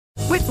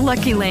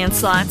Lucky Land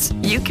Slots,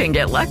 you can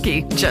get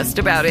lucky just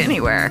about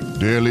anywhere.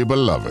 Dearly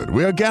beloved,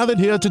 we are gathered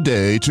here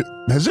today to...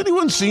 Has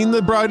anyone seen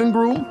the bride and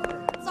groom?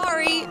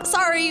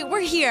 Sorry, we're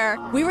here.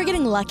 We were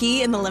getting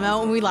lucky in the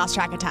limo and we lost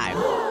track of time.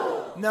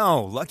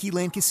 No, Lucky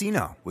Land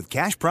Casino, with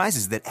cash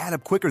prizes that add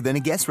up quicker than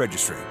a guest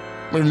registry.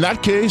 In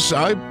that case,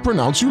 I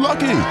pronounce you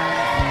lucky.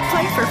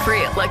 Play for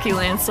free at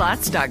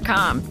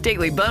LuckyLandSlots.com.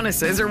 Daily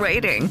bonuses are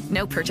waiting.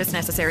 No purchase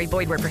necessary.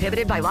 Void where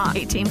prohibited by law.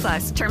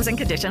 18+. Terms and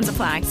conditions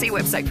apply. See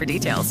website for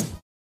details.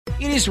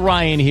 It is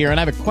Ryan here, and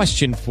I have a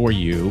question for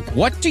you.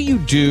 What do you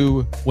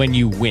do when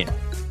you win?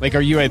 Like,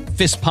 are you a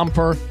fist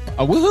pumper,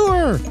 a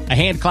woohooer, a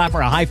hand clapper,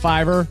 a high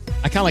fiver?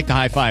 I kind of like the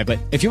high five, but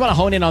if you want to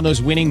hone in on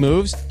those winning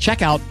moves,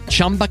 check out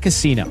Chumba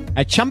Casino.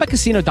 At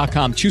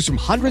ChumbaCasino.com, choose from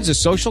hundreds of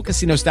social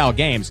casino-style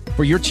games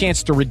for your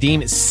chance to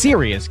redeem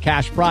serious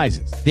cash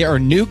prizes. There are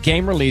new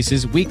game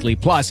releases weekly,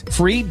 plus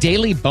free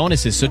daily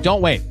bonuses, so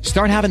don't wait.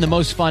 Start having the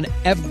most fun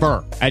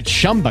ever at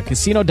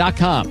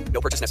ChumbaCasino.com.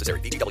 No purchase necessary.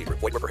 VGW.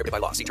 Void where prohibited by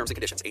law. See terms and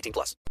conditions.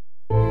 18+.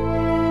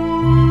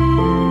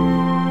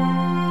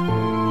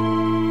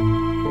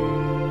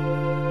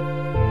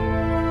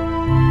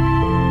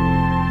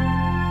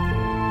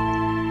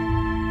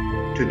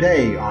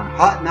 Today on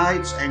Hot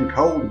Nights and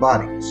Cold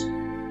Bodies.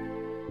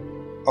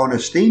 On a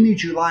steamy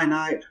July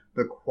night,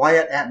 the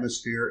quiet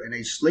atmosphere in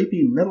a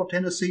sleepy Middle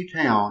Tennessee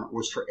town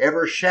was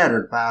forever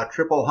shattered by a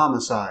triple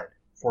homicide.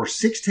 For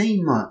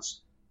 16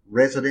 months,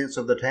 residents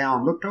of the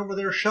town looked over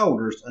their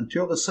shoulders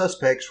until the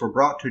suspects were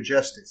brought to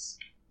justice.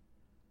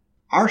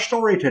 Our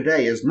story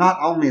today is not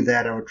only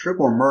that of a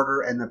triple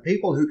murder and the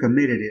people who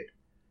committed it,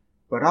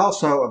 but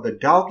also of the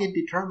dogged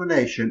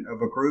determination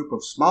of a group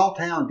of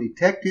small-town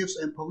detectives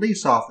and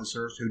police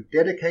officers who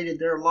dedicated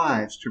their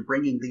lives to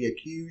bringing the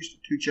accused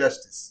to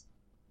justice.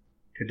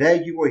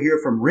 Today you will hear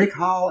from Rick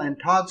Hall and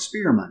Todd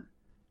Spearman,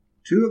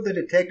 two of the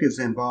detectives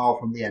involved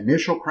from the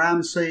initial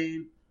crime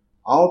scene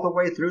all the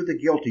way through the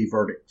guilty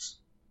verdicts.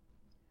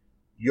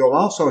 You'll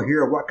also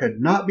hear what could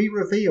not be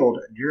revealed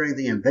during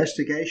the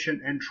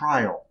investigation and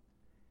trial.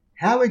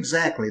 How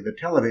exactly the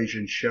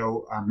television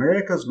show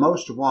America's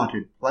Most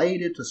Wanted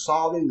played into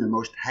solving the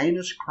most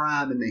heinous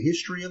crime in the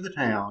history of the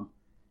town,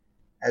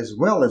 as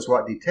well as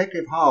what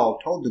Detective Hall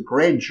told the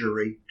grand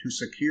jury to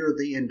secure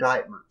the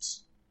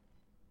indictments.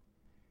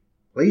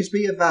 Please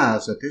be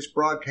advised that this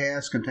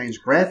broadcast contains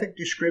graphic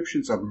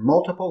descriptions of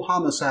multiple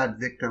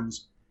homicide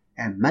victims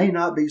and may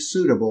not be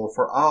suitable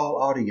for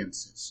all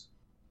audiences.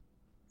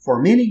 For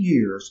many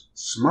years,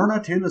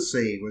 Smyrna,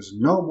 Tennessee was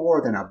no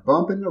more than a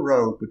bump in the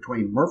road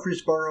between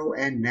Murfreesboro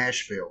and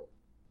Nashville.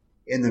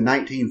 In the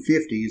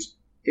 1950s,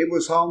 it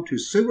was home to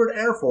Seward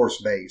Air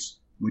Force Base,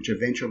 which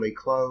eventually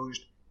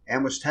closed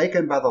and was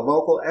taken by the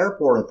local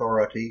airport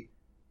authority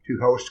to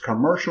host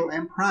commercial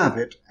and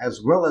private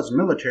as well as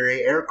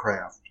military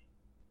aircraft.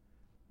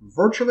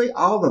 Virtually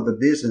all of the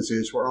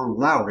businesses were on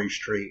Lowry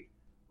Street,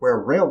 where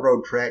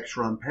railroad tracks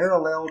run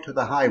parallel to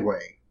the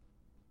highway.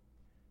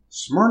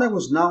 Smyrna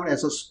was known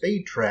as a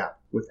speed trap,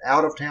 with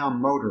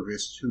out-of-town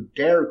motorists who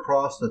dared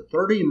cross the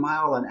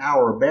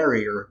 30-mile-an-hour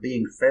barrier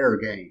being fair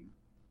game.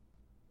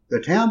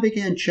 The town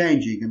began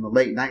changing in the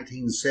late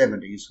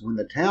 1970s when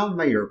the town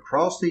mayor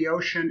crossed the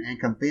ocean and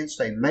convinced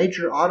a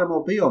major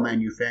automobile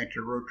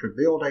manufacturer to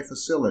build a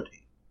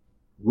facility.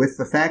 With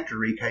the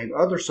factory came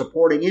other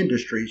supporting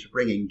industries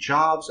bringing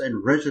jobs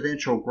and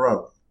residential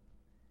growth.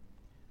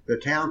 The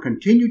town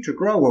continued to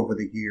grow over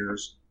the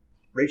years,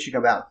 reaching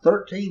about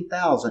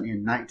 13,000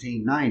 in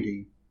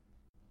 1990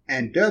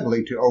 and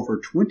doubling to over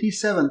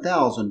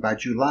 27,000 by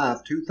July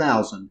of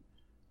 2000,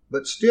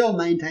 but still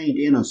maintained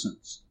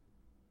innocence.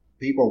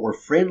 People were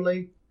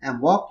friendly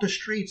and walked the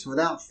streets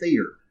without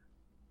fear.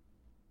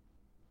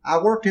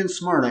 I worked in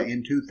Smyrna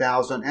in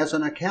 2000 as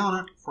an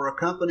accountant for a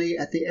company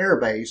at the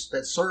airbase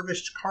that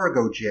serviced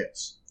cargo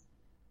jets.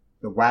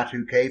 The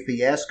Y2K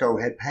fiasco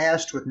had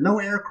passed with no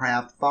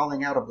aircraft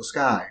falling out of the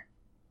sky.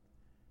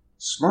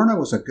 Smyrna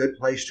was a good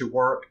place to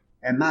work,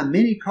 and my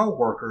many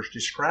co-workers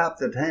described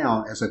the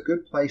town as a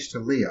good place to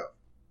live.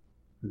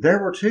 There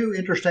were 2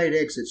 interstate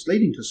exits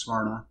leading to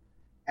Smyrna,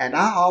 and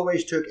I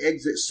always took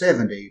exit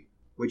 70,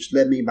 which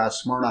led me by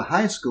Smyrna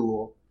High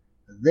School,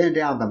 then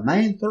down the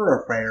main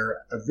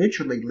thoroughfare,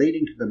 eventually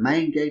leading to the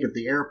main gate of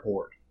the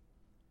airport.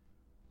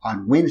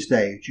 On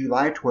Wednesday,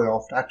 July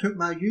 12th, I took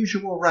my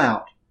usual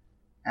route,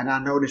 and I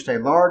noticed a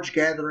large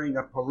gathering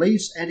of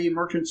police and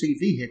emergency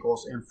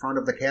vehicles in front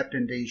of the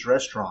Captain D's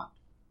restaurant.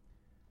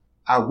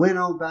 I went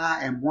on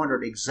by and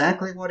wondered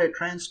exactly what had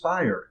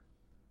transpired.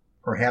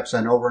 Perhaps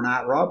an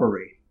overnight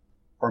robbery,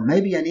 or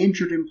maybe an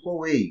injured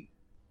employee.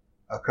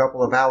 A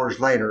couple of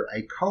hours later,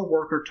 a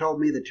co-worker told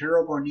me the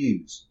terrible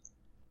news.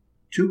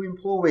 2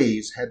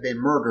 employees had been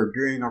murdered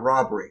during a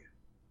robbery.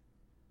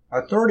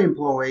 A third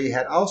employee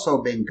had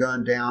also been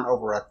gunned down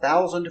over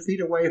 1,000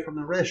 feet away from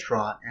the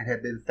restaurant and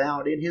had been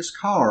found in his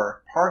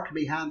car parked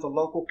behind the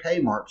local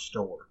Kmart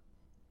store.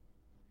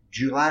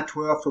 July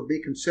 12th will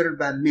be considered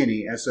by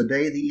many as the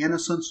day the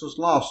innocence was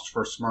lost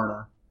for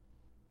Smyrna,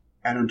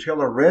 and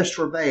until arrests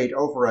were made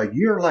over a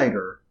year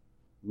later,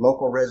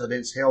 local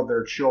residents held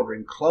their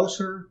children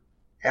closer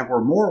and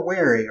were more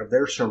wary of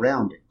their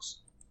surroundings.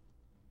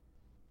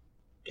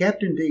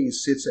 Captain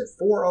D's sits at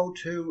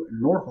 402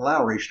 North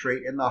Lowry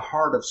Street in the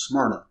heart of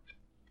Smyrna.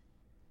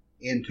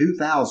 In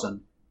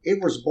 2000,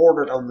 it was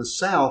bordered on the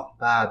south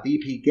by a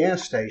BP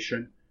gas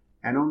station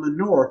and on the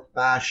north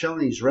by a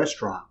Shoney's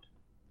restaurant.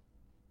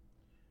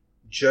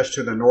 Just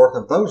to the north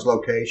of those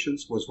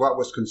locations was what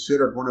was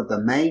considered one of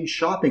the main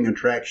shopping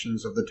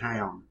attractions of the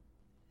town,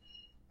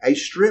 a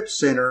strip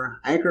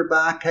center anchored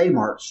by a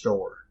Kmart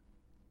store.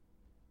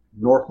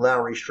 North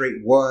Lowry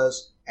Street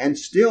was, and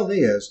still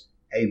is,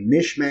 a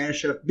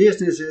mishmash of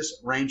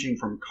businesses ranging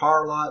from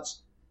car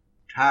lots,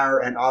 tire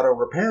and auto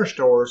repair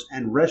stores,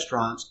 and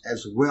restaurants,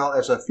 as well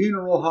as a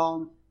funeral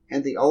home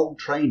and the old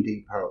train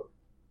depot.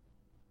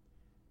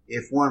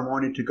 If one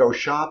wanted to go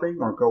shopping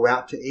or go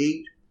out to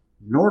eat,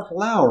 North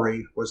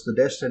Lowry was the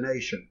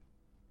destination.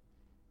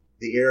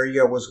 The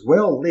area was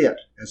well lit,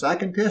 as I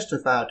can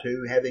testify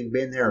to, having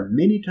been there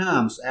many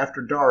times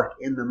after dark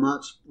in the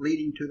months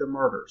leading to the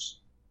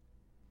murders.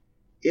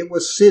 It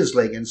was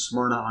sizzling in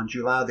Smyrna on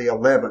July the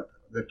 11th.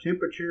 The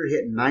temperature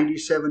hit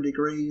 97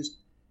 degrees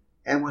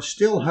and was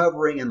still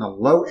hovering in the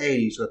low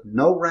 80s with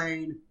no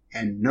rain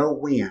and no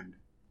wind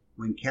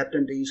when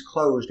Captain D's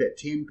closed at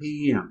 10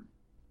 p.m.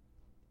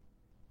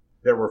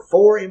 There were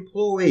 4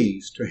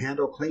 employees to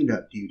handle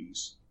cleanup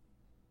duties.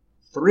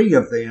 3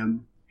 of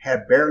them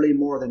had barely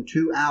more than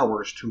 2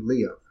 hours to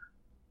live.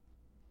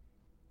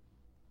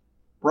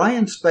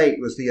 Brian Spate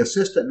was the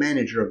assistant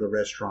manager of the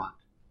restaurant.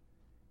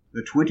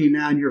 The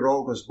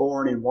 29-year-old was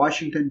born in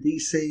Washington,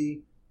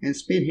 D.C., and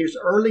spent his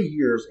early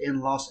years in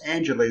Los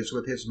Angeles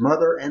with his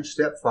mother and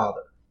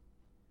stepfather.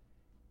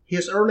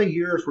 His early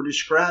years were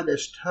described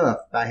as tough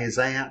by his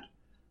aunt,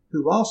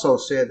 who also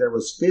said there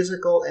was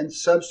physical and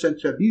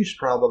substance abuse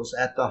problems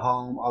at the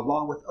home,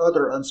 along with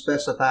other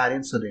unspecified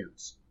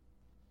incidents.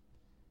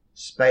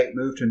 Spate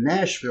moved to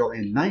Nashville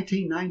in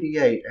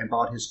 1998 and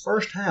bought his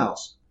first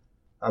house,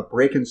 a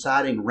brick and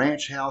siding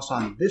ranch house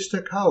on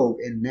Vista Cove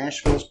in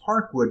Nashville's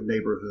Parkwood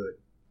neighborhood.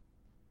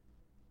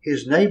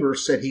 His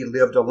neighbors said he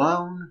lived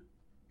alone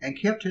and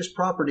kept his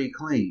property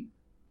clean.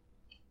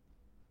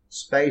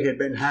 Spate had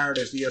been hired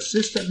as the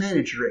assistant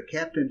manager at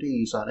Captain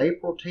D's on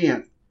April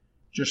 10th,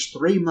 just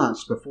 3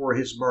 months before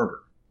his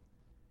murder.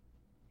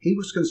 He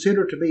was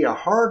considered to be a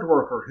hard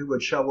worker who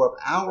would show up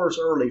hours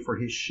early for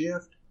his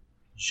shift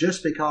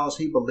just because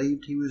he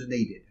believed he was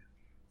needed.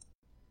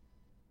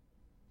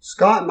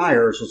 Scott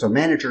Myers was a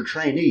manager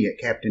trainee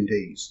at Captain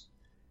D's.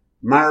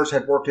 Myers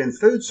had worked in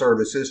food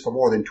services for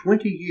more than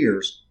 20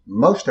 years,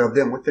 most of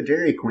them with the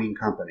Dairy Queen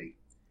Company.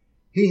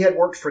 He had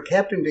worked for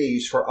Captain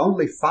D's for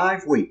only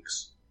 5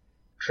 weeks.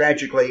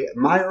 Tragically,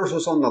 Myers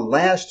was on the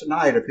last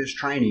night of his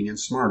training in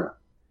Smyrna.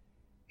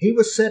 He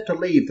was set to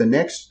leave the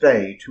next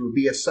day to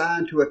be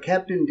assigned to a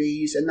Captain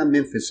D's in the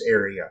Memphis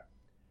area.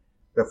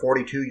 The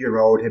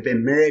 42-year-old had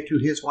been married to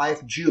his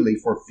wife Julie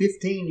for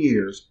 15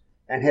 years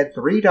and had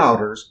 3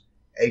 daughters,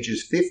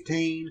 ages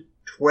 15,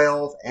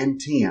 12, and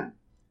 10.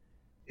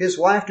 His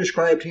wife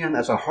described him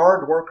as a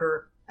hard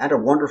worker and a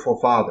wonderful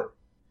father.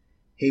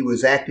 He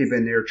was active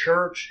in their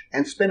church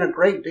and spent a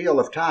great deal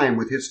of time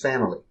with his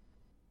family.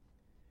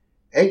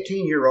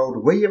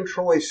 18-year-old William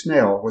Troy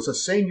Snell was a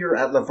senior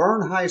at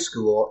Laverne High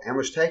School and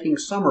was taking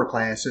summer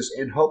classes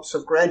in hopes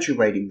of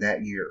graduating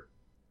that year.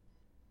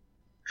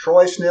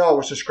 Troy Snell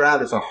was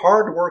described as a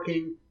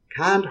hard-working,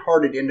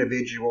 kind-hearted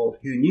individual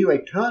who knew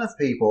a ton of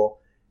people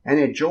and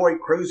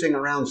enjoyed cruising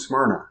around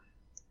Smyrna.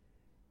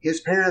 His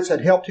parents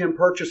had helped him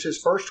purchase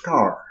his first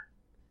car.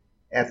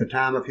 At the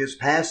time of his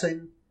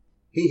passing,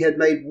 he had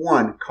made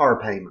 1 car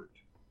payment.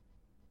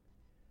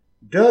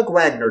 Doug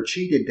Wagner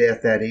cheated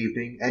death that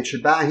evening and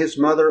should buy his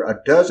mother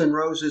a dozen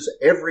roses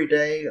every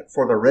day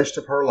for the rest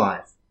of her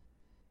life.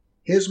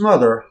 His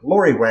mother,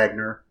 Lori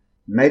Wagner,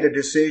 made a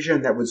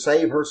decision that would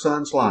save her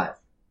son's life.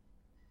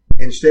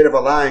 Instead of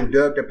allowing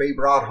Doug to be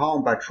brought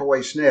home by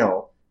Troy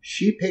Snell,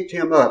 she picked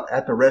him up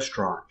at the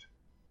restaurant.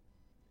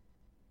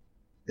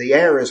 The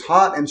air is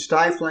hot and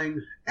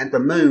stifling, and the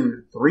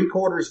moon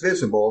 3/4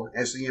 visible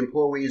as the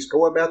employees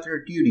go about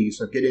their duties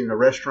of getting the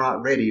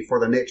restaurant ready for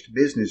the next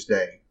business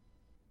day.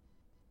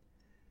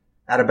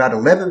 At about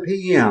 11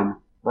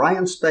 p.m.,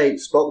 Brian Spate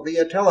spoke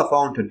via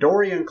telephone to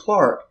Dorian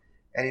Clark,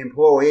 an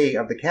employee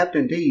of the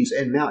Captain D's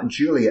in Mount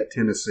Juliet,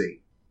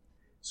 Tennessee.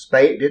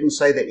 Spate didn't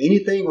say that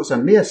anything was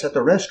amiss at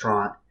the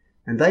restaurant,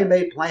 and they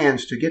made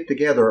plans to get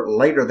together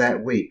later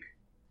that week.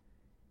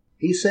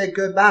 He said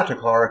goodbye to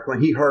Clark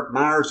when he heard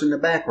Myers in the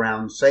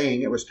background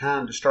saying it was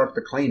time to start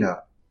the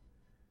cleanup.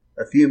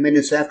 A few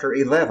minutes after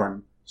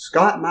 11,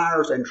 Scott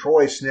Myers and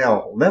Troy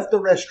Snell left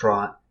the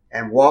restaurant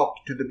and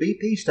walked to the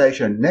BP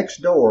station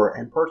next door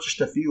and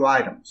purchased a few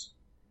items.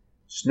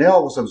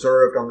 Snell was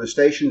observed on the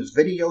station's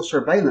video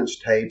surveillance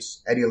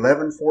tapes at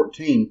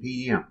 11:14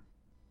 p.m.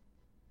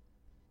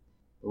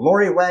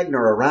 Lori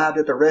Wagner arrived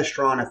at the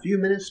restaurant a few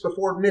minutes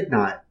before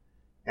midnight,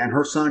 and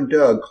her son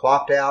Doug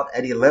clocked out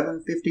at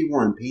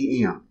 11:51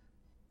 p.m.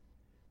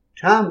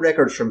 Time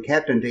records from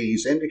Captain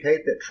D's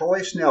indicate that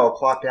Troy Snell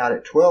clocked out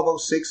at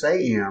 12:06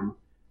 a.m.,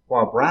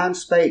 while Brian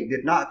Spate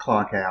did not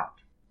clock out.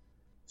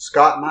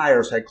 Scott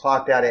Myers had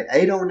clocked out at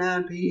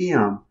 8:09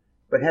 p.m.,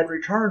 but had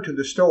returned to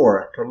the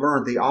store to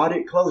learn the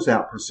audit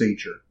closeout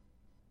procedure.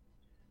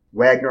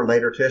 Wagner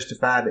later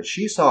testified that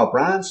she saw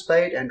Brian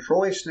Spate and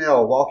Troy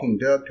Snell walking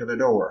Doug to the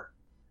door.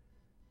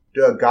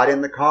 Doug got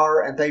in the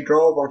car and they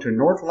drove onto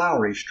North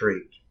Lowry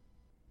Street.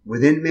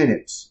 Within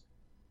minutes,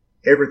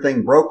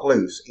 everything broke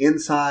loose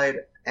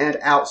inside and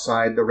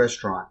outside the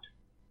restaurant.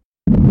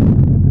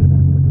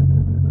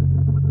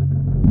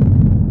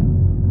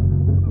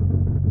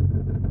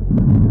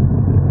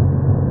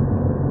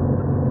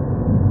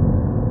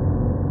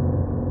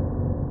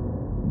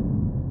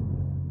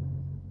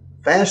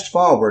 Fast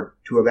forward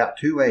to about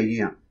 2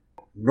 a.m.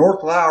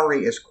 North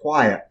Lowry is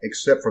quiet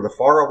except for the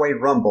faraway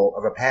rumble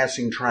of a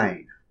passing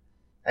train.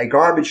 A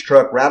garbage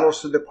truck rattles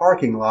through the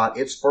parking lot,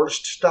 its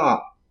first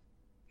stop,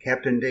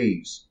 Captain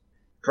D's.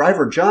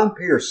 Driver John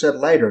Pierce said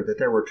later that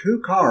there were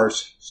 2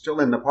 cars still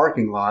in the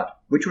parking lot,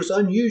 which was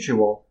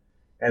unusual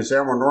as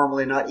there were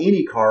normally not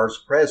any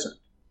cars present.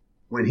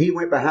 When he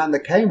went behind the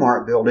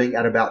Kmart building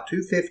at about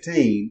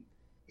 2:15,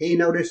 he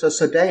noticed a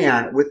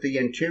sedan with the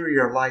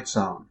interior lights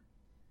on.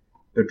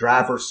 The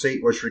driver's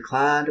seat was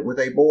reclined with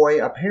a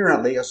boy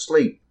apparently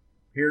asleep.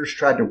 Pierce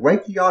tried to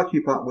wake the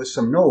occupant with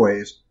some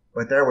noise,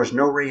 but there was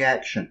no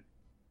reaction.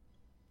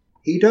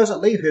 He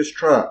doesn't leave his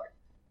truck,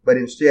 but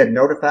instead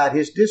notified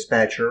his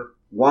dispatcher,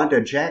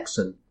 Wanda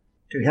Jackson,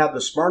 to have the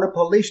Smyrna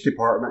Police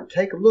Department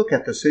take a look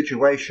at the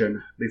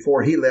situation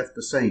before he left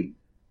the scene.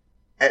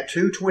 At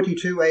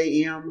 2:22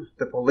 a.m.,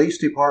 the police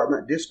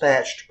department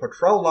dispatched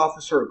Patrol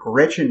Officer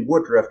Gretchen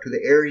Woodruff to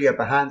the area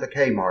behind the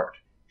Kmart.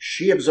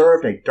 She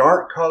observed a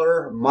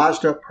dark-color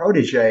Mazda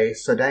Protege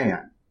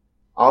sedan.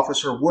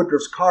 Officer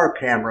Woodruff's car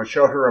camera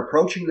showed her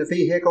approaching the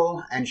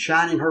vehicle and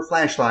shining her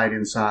flashlight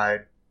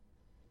inside,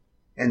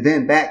 and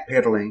then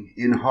backpedaling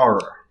in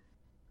horror.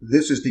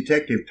 This is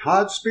Detective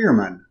Todd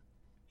Spearman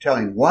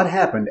telling what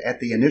happened at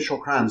the initial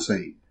crime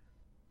scene.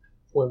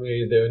 When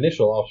the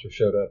initial officer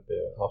showed up,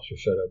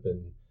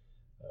 and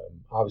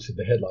obviously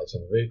the headlights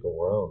on the vehicle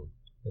were on.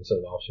 And so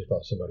the officer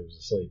thought somebody was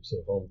asleep. So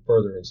on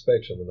further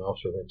inspection, when the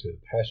officer went to the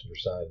passenger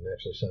side and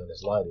actually shined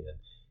his light in,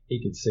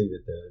 he could see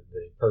that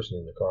the person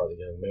in the car, the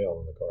young male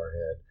in the car,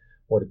 had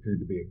what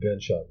appeared to be a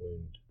gunshot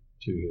wound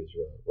to his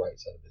right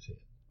side of his head.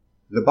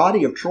 The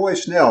body of Troy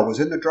Snell was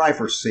in the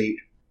driver's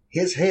seat,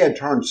 his head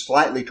turned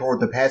slightly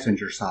toward the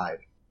passenger side.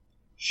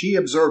 She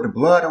observed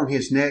blood on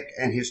his neck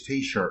and his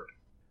T-shirt.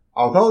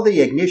 Although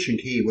the ignition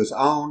key was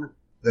on,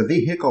 the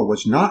vehicle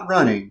was not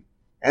running,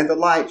 and the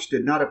lights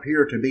did not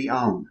appear to be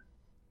on.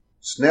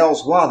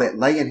 Snell's wallet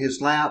lay in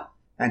his lap,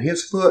 and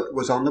his foot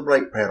was on the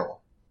brake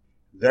pedal.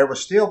 There was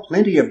still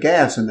plenty of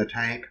gas in the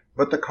tank,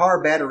 but the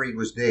car battery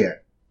was dead.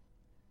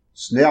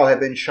 Snell had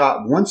been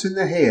shot once in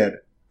the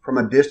head from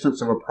a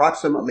distance of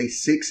approximately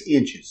 6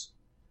 inches.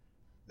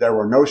 There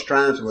were no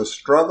signs of a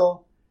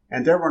struggle,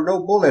 and there were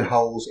no bullet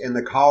holes in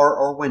the car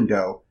or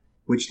window,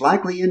 which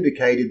likely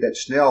indicated that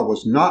Snell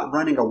was not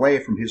running away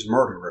from his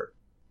murderer.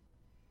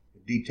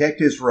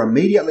 Detectives were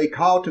immediately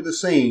called to the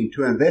scene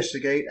to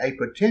investigate a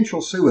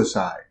potential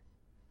suicide.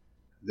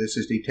 This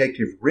is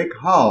Detective Rick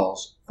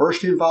Hall's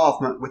first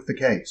involvement with the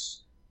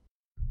case.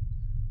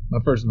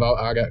 First of all,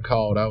 I got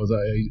called. I was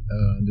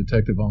a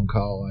detective on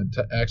call. I'd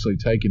actually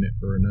taken it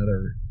for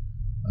another.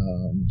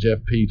 Jeff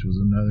Peach was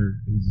another.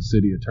 He's a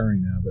city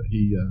attorney now, but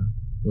he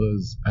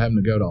was having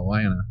to go to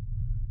Atlanta.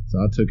 So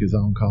I took his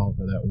on call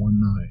for that one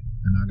night,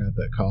 and I got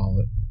that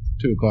call at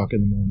 2 o'clock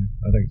in the morning.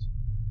 I think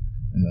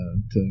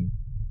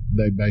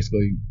they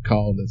basically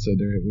called and said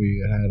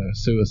we had a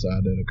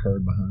suicide that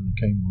occurred behind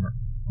the Kmart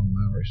on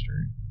Lowry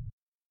Street.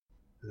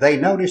 They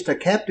noticed a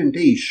Captain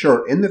D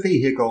shirt in the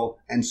vehicle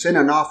and sent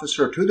an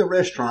officer to the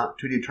restaurant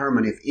to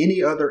determine if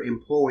any other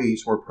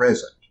employees were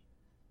present.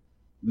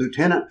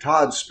 Lieutenant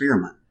Todd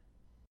Spearman.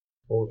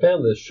 Well, we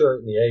found this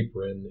shirt and the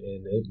apron,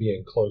 and it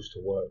being close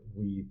to what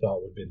we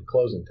thought would be the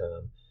closing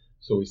time.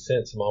 So we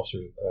sent some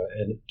officers,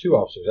 and 2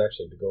 officers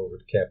actually, to go over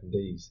to Captain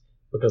D's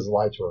because the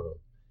lights were on.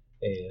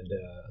 And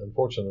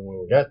unfortunately, when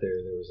we got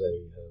there, there was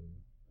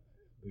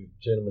a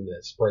gentleman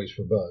that sprays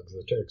for bugs,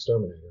 the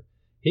exterminator.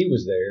 He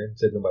was there and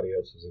said nobody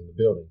else was in the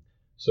building.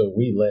 So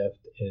we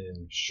left,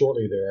 and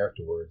shortly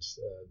thereafterwards,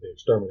 the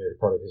exterminator,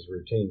 part of his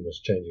routine was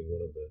changing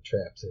one of the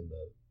traps in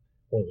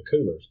one of the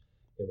coolers.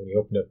 And when he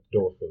opened up the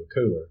door for the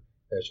cooler,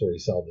 that's where he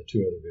saw the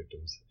 2 other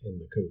victims in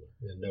the cooler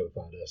and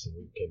notified us, and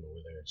we came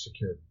over there and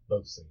secured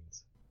both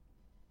scenes.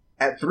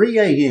 At 3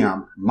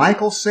 a.m.,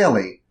 Michael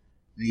Selly,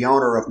 the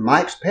owner of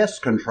Mike's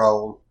Pest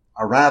Control,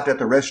 arrived at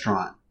the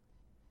restaurant.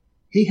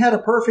 He had a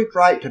perfect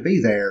right to be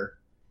there.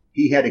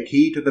 He had a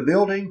key to the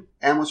building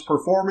and was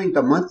performing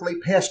the monthly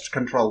pest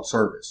control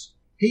service.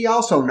 He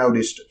also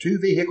noticed 2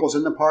 vehicles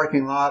in the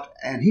parking lot,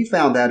 and he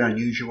found that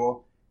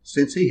unusual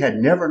since he had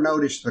never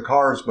noticed the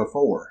cars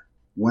before.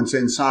 Once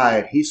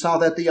inside, he saw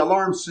that the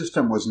alarm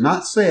system was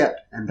not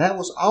set, and that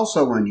was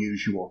also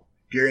unusual.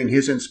 During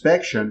his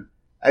inspection,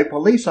 a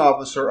police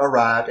officer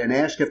arrived and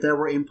asked if there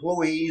were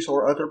employees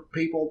or other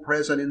people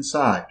present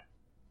inside.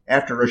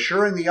 After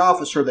assuring the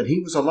officer that he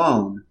was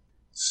alone,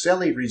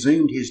 Selly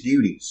resumed his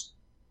duties.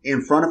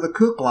 In front of the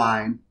cook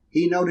line,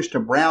 he noticed a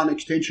brown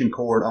extension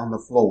cord on the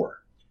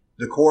floor.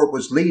 The cord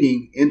was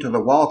leading into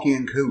the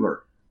walk-in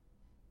cooler.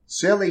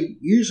 Celly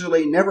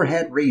usually never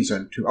had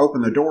reason to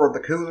open the door of the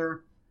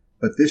cooler,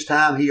 but this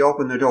time he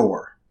opened the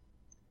door.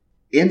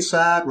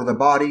 Inside were the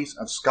bodies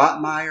of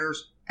Scott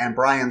Myers and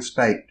Brian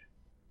Spate.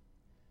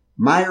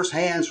 Myers'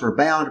 hands were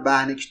bound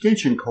by an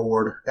extension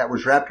cord that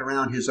was wrapped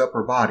around his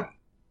upper body.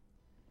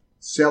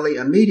 Celly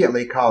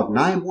immediately called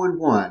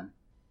 911,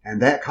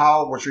 and that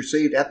call was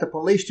received at the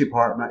police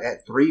department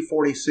at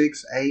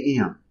 3:46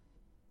 a.m.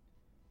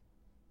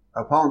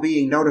 Upon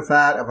being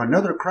notified of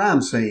another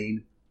crime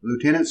scene,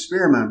 Lieutenant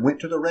Spearman went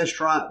to the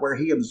restaurant where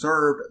he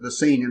observed the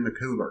scene in the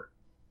cooler.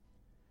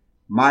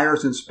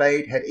 Myers and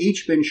Spate had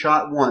each been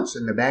shot once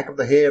in the back of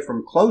the head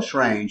from close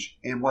range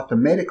in what the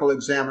medical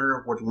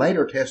examiner would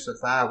later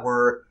testify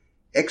were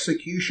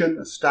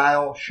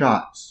execution-style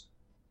shots.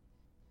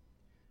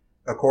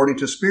 According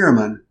to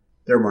Spearman,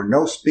 there were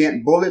no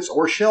spent bullets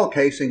or shell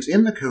casings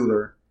in the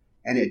cooler,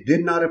 and it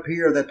did not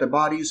appear that the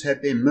bodies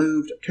had been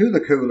moved to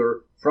the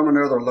cooler from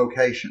another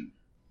location.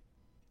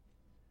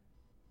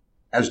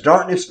 As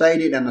darkness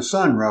faded and the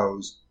sun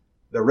rose,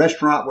 the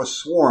restaurant was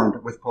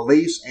swarmed with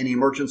police and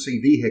emergency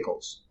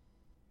vehicles.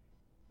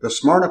 The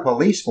Smyrna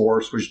police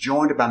force was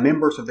joined by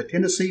members of the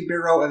Tennessee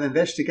Bureau of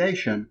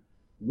Investigation,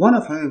 one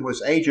of whom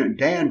was Agent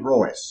Dan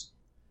Royce.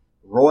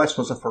 Royce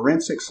was a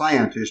forensic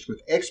scientist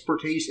with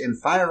expertise in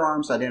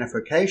firearms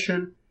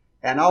identification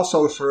and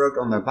also served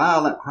on the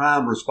Violent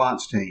Crime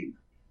Response Team.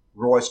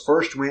 Royce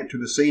first went to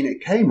the scene at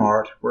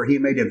Kmart, where he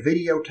made a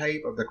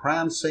videotape of the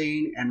crime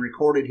scene and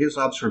recorded his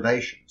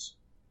observations.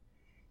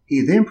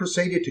 He then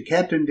proceeded to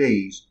Captain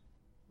D's,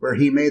 where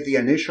he made the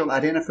initial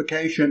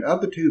identification of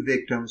the two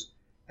victims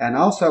and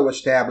also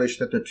established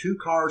that the two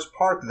cars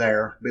parked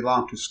there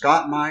belonged to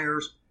Scott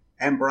Myers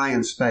and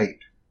Brian Spate.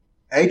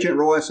 Agent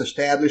Royce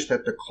established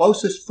that the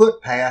closest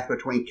footpath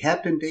between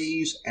Captain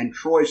D's and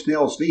Troy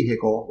Snell's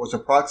vehicle was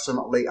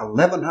approximately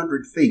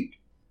 1,100 feet,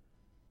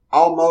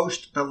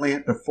 almost the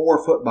length of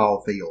 4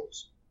 football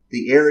fields.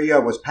 The area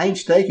was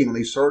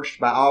painstakingly searched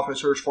by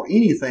officers for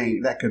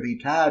anything that could be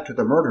tied to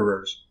the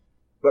murderers,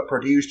 but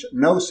produced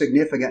no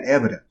significant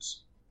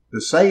evidence.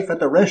 The safe at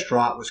the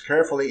restaurant was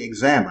carefully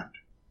examined.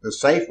 The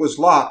safe was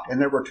locked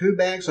and there were 2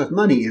 bags of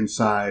money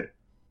inside,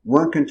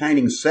 one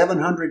containing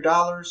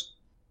 $700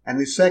 and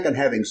the second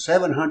having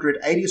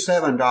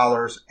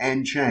 $787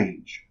 and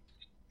change.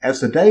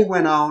 As the day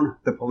went on,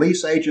 the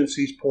police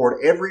agencies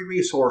poured every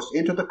resource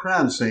into the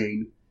crime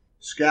scene,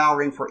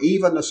 scouring for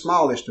even the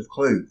smallest of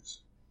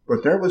clues.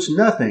 But there was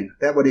nothing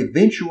that would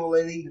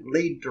eventually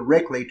lead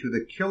directly to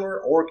the killer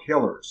or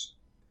killers.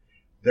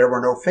 There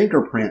were no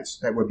fingerprints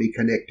that would be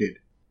connected,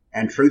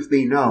 and truth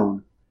be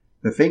known,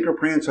 the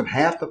fingerprints of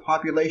half the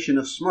population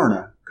of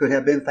Smyrna could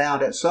have been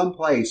found at some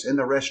place in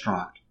the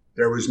restaurant.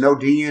 There was no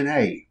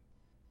DNA,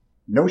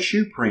 no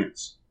shoe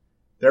prints.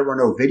 There were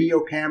no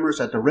video cameras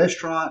at the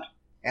restaurant,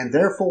 and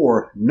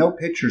therefore no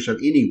pictures of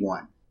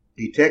anyone.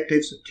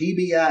 Detectives,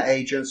 TBI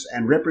agents,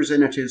 and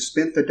representatives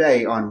spent the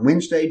day on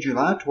Wednesday,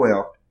 July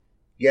 12th,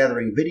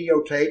 gathering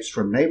videotapes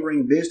from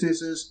neighboring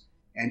businesses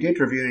and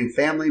interviewing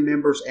family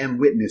members and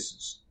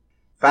witnesses.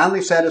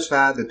 Finally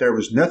satisfied that there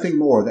was nothing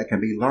more that can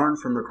be learned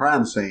from the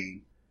crime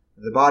scene,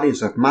 the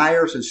bodies of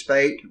Myers and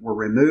Spate were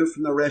removed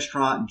from the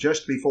restaurant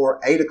just before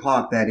 8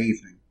 o'clock that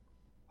evening.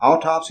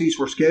 Autopsies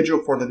were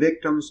scheduled for the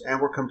victims and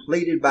were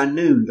completed by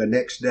noon the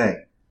next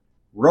day.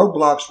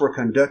 Roadblocks were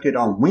conducted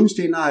on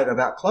Wednesday night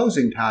about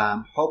closing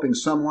time, hoping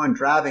someone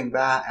driving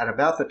by at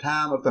about the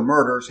time of the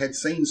murders had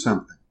seen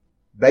something.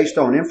 Based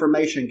on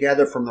information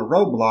gathered from the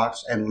roadblocks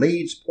and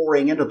leads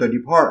pouring into the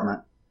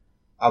department,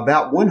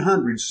 about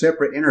 100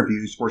 separate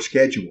interviews were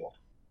scheduled.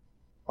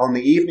 On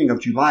the evening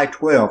of July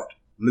 12th,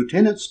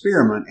 Lieutenant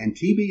Spearman and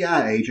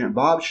TBI agent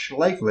Bob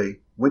Schlafly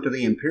went to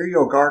the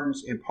Imperial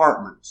Gardens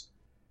Apartments,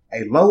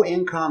 a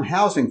low-income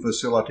housing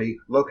facility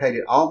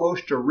located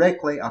almost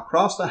directly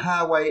across the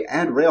highway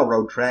and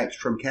railroad tracks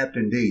from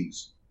Captain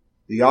D's.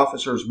 The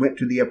officers went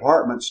to the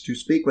apartments to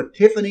speak with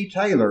Tiffany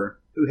Taylor,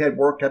 who had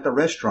worked at the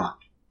restaurant.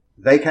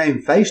 They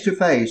came face to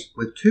face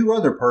with 2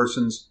 other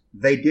persons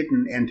they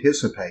didn't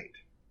anticipate.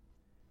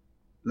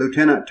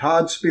 Lieutenant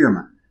Todd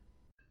Spearman.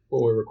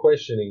 When we were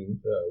questioning,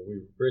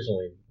 we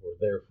originally were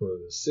there for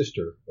the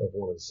sister of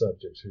one of the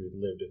subjects who had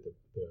lived at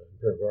the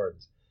Imperial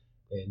Gardens.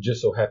 And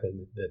just so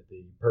happened that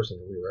the person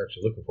that we were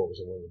actually looking for was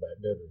in one of the back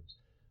bedrooms.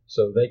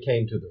 So they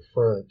came to the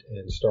front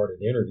and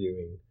started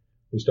interviewing.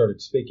 We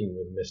started speaking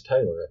with Miss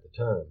Taylor at the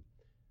time.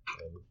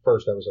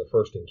 First, that was our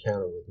first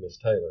encounter with Miss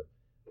Taylor.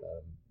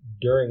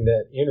 During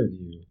that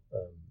interview,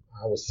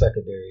 I was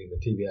secondary and the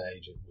TBI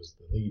agent was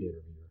the lead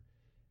interviewer.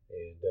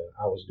 And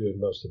I was doing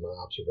most of my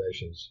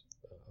observations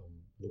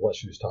on what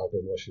she was talking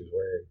and what she was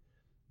wearing.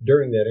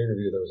 During that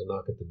interview, there was a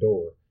knock at the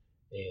door.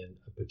 And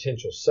a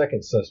potential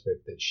second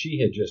suspect that she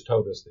had just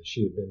told us that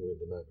she had been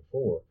with the night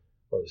before,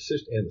 or the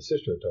sister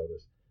had told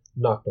us,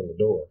 knocked on the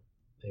door.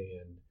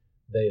 And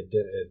they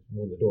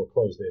when the door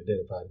closed, they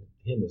identified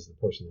him as the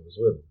person that was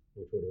with him,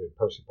 which would have been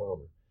Percy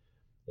Palmer.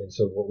 And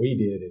so what we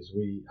did is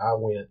I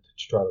went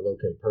to try to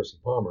locate Percy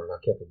Palmer, and I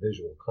kept a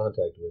visual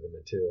contact with him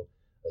until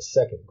a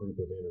second group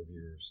of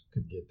interviewers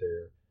could get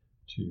there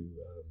to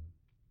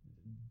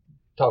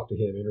talk to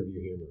him,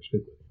 interview him, or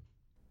speak with him.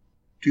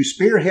 To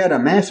spearhead a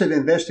massive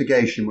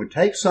investigation would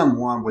take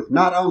someone with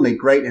not only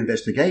great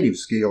investigative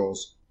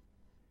skills,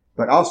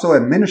 but also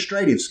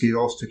administrative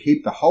skills to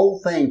keep the whole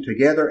thing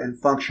together and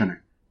functioning.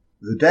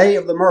 The day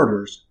of the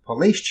murders,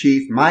 Police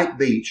Chief Mike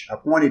Beach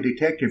appointed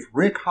Detective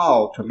Rick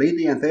Hall to lead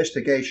the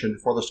investigation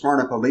for the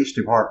Smyrna Police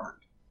Department.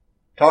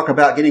 Talk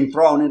about getting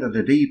thrown into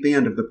the deep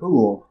end of the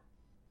pool.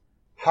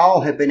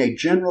 Hall had been a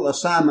general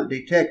assignment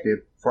detective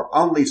for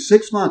only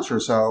 6 months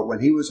or so when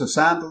he was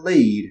assigned the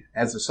lead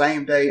as the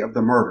same day of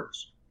the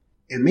murders.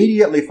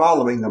 Immediately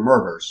following the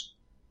murders,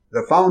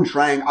 the phones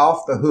rang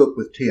off the hook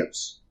with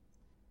tips.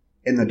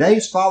 In the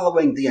days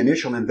following the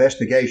initial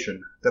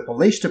investigation, the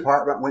police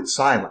department went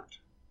silent.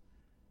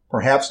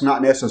 Perhaps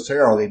not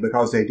necessarily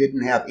because they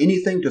didn't have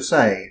anything to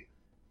say,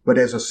 but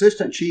as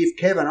Assistant Chief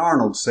Kevin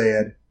Arnold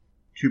said,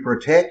 to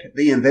protect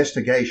the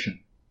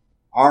investigation.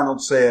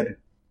 Arnold said,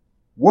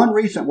 "One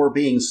reason we're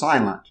being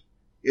silent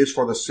is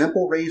for the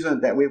simple reason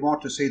that we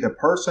want to see the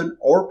person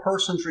or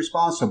persons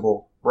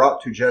responsible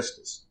brought to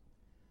justice.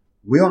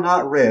 We'll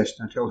not rest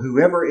until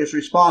whoever is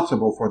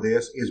responsible for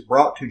this is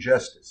brought to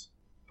justice."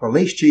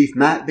 Police Chief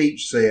Mike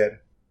Beach said,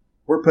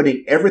 "We're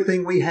putting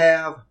everything we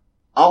have,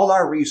 all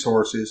our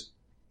resources,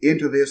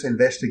 into this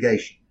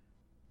investigation."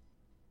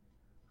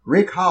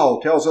 Rick Hall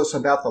tells us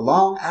about the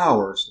long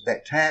hours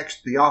that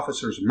taxed the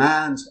officers'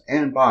 minds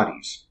and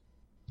bodies.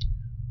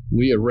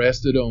 We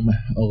arrested them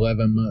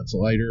 11 months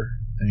later,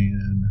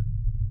 and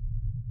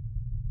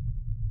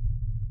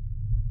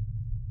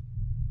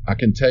I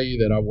can tell you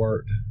that I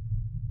worked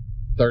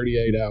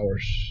 38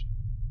 hours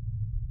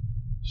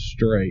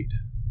straight,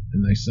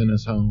 and they sent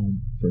us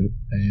home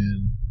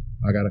and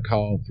I got a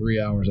call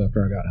 3 hours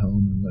after I got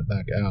home and went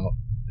back out,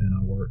 and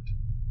I worked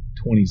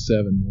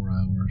 27 more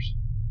hours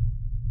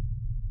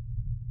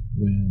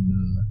when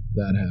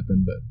that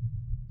happened. But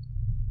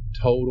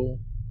total,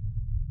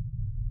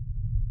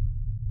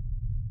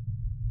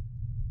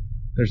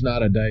 there's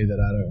not a day that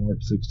I don't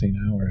work 16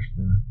 hours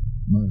for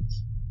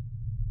months.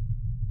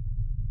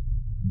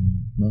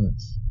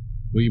 Months.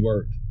 We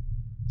worked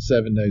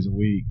 7 days a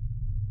week,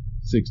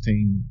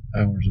 16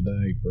 hours a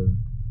day for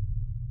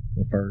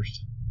the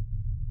first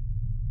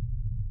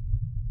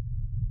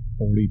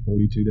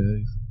 42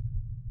 days.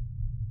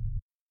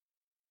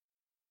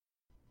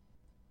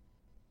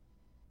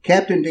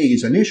 Captain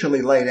Dees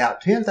initially laid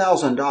out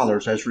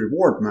 $10,000 as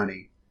reward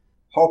money,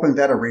 hoping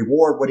that a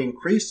reward would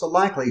increase the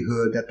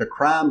likelihood that the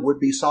crime would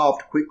be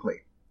solved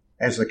quickly.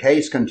 As the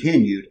case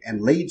continued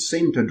and leads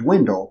seemed to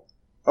dwindle,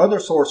 other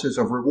sources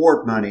of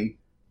reward money,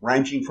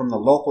 ranging from the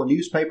local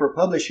newspaper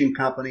publishing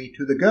company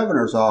to the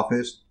governor's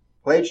office,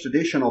 pledged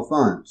additional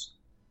funds.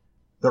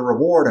 The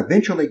reward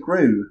eventually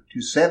grew to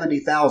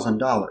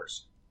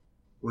 $70,000.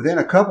 Within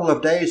a couple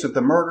of days of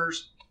the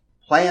murders,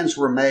 plans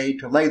were made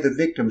to lay the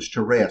victims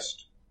to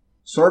rest.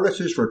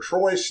 Services for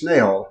Troy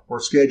Snell were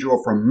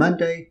scheduled for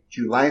Monday,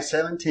 July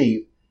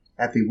 17th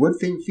at the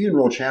Woodfin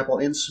Funeral Chapel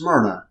in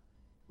Smyrna,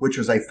 which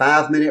was a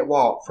 5-minute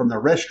walk from the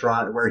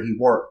restaurant where he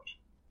worked.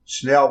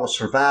 Snell was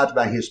survived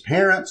by his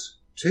parents,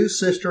 2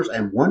 sisters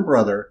and 1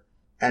 brother,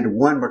 and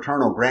 1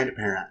 maternal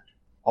grandparent.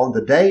 On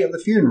the day of the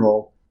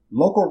funeral,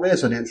 local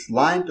residents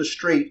lined the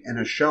street in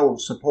a show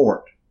of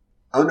support.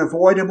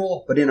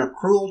 Unavoidable, but in a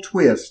cruel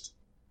twist,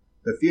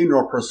 the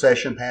funeral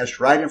procession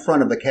passed right in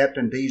front of the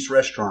Captain Dees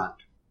restaurant.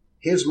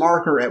 His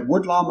marker at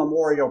Woodlawn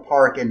Memorial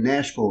Park in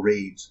Nashville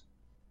reads,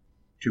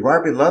 "To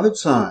our beloved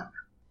son,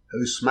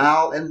 whose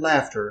smile and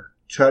laughter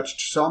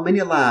touched so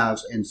many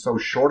lives in so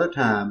short a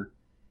time,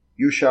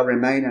 you shall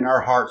remain in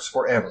our hearts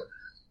forever."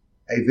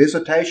 A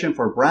visitation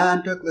for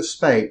Brian Douglas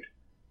Spate,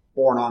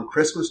 born on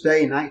Christmas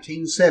Day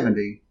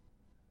 1970,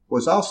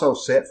 was also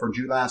set for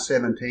July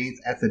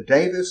 17th at the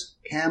Davis,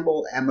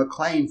 Campbell, and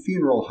McLean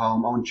Funeral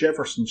Home on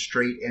Jefferson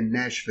Street in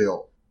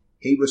Nashville.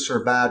 He was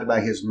survived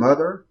by his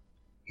mother,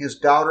 his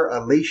daughter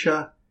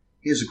Alicia,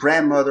 his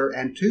grandmother,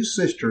 and 2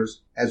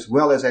 sisters, as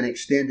well as an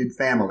extended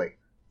family.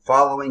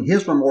 Following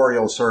his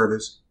memorial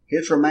service,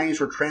 his remains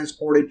were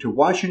transported to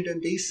Washington,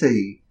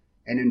 D.C.,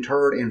 and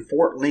interred in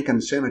Fort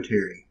Lincoln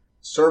Cemetery.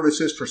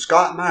 Services for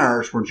Scott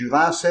Myers were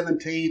July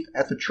 17th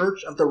at the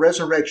Church of the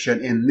Resurrection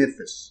in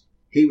Memphis.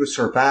 He was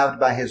survived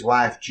by his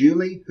wife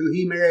Julie, who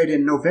he married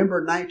in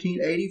November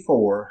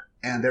 1984,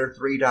 and their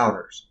 3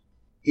 daughters.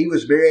 He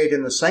was buried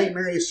in the St.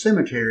 Mary's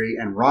Cemetery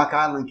in Rock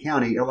Island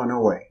County,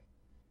 Illinois.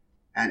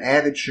 An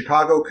avid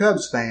Chicago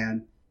Cubs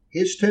fan,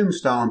 his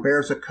tombstone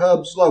bears a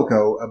Cubs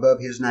logo above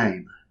his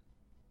name.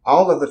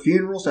 All of the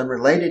funerals and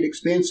related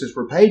expenses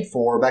were paid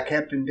for by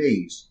Captain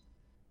Dees.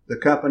 The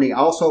company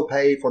also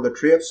paid for the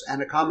trips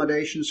and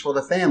accommodations for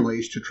the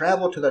families to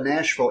travel to the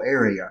Nashville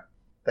area.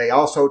 They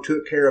also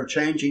took care of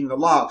changing the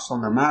locks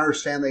on the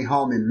Myers family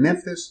home in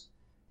Memphis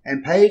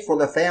and paid for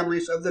the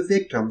families of the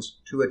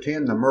victims to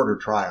attend the murder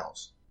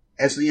trials.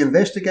 As the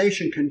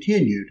investigation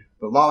continued,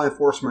 the law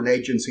enforcement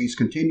agencies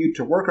continued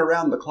to work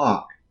around the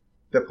clock.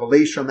 The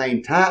police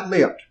remained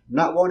tight-lipped,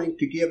 not wanting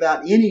to give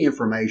out any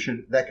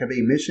information that could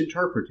be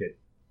misinterpreted.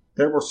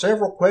 There were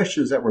several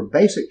questions that were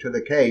basic to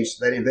the case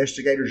that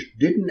investigators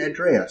didn't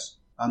address,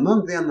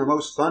 among them the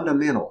most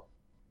fundamental.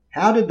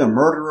 How did the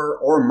murderer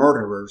or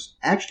murderers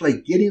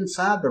actually get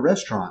inside the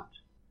restaurant?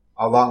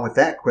 Along with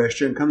that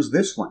question comes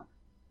this one.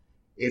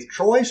 If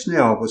Troy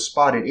Snell was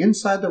spotted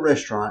inside the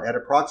restaurant at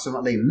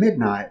approximately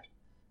midnight,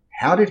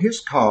 how did his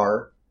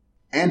car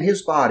and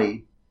his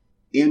body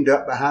end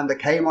up behind the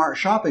Kmart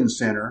shopping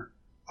center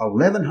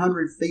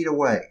 1,100 feet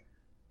away?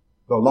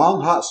 The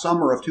long hot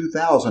summer of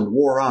 2000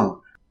 wore on.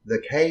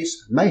 The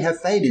case may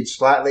have faded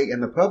slightly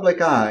in the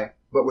public eye,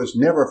 but was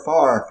never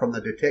far from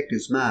the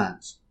detectives'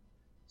 minds.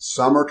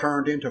 Summer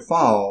turned into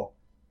fall,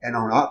 and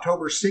on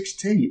October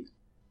 16th,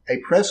 a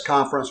press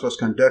conference was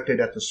conducted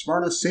at the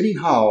Smyrna City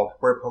Hall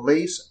where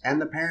police and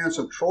the parents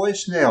of Troy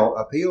Snell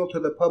appealed to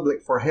the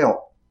public for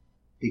help.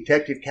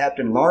 Detective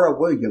Captain Laura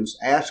Williams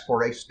asked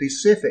for a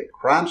specific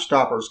Crime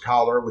Stoppers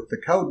caller with the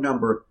code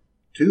number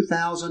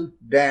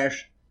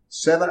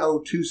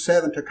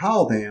 2000-7027 to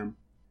call them,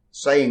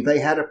 saying they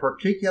had a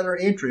particular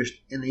interest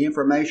in the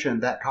information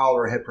that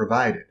caller had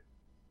provided.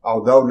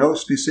 Although no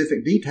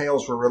specific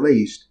details were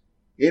released,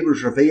 it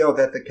was revealed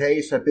that the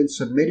case had been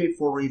submitted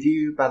for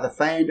review by the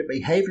famed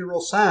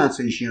Behavioral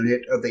Sciences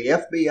Unit of the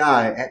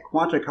FBI at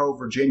Quantico,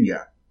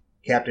 Virginia.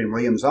 Captain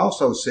Williams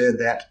also said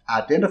that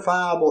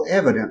identifiable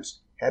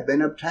evidence had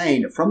been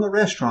obtained from the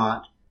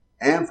restaurant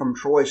and from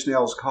Troy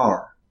Snell's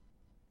car.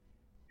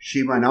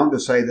 She went on to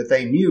say that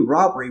they knew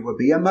robbery would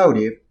be a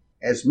motive,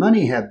 as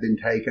money had been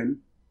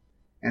taken,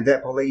 and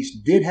that police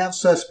did have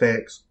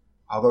suspects,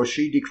 although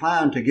she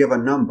declined to give a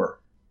number.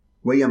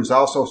 Williams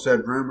also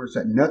said rumors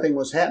that nothing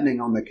was happening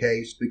on the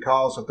case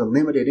because of the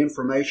limited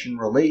information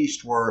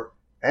released were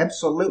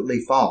absolutely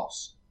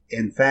false.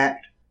 In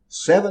fact,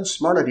 7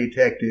 Smyrna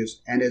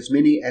detectives and as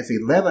many as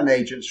 11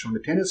 agents from the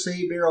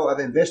Tennessee Bureau of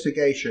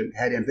Investigation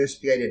had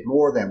investigated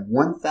more than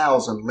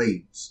 1,000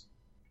 leads.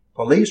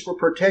 Police were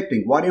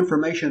protecting what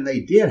information they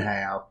did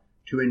have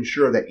to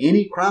ensure that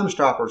any Crime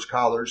Stoppers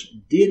callers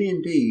did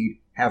indeed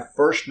have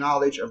first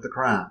knowledge of the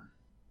crime.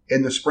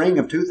 In the spring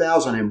of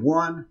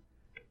 2001,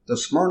 the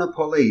Smyrna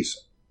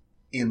police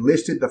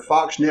enlisted the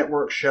Fox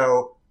network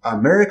show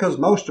America's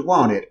Most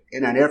Wanted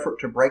in an effort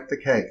to break the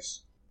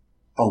case.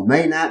 On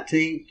May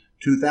 19,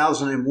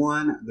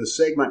 2001, the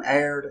segment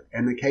aired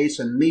and the case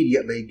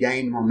immediately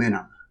gained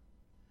momentum.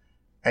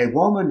 A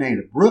woman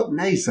named Brooke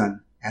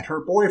Nason and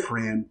her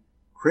boyfriend,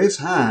 Chris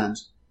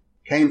Hines,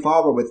 came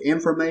forward with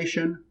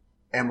information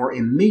and were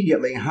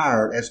immediately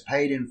hired as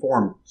paid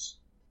informants.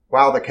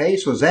 While the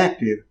case was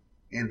active,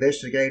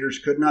 investigators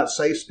could not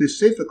say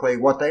specifically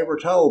what they were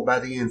told by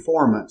the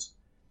informants,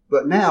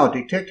 but now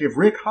Detective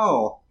Rick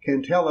Hall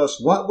can tell us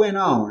what went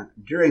on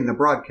during the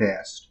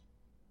broadcast.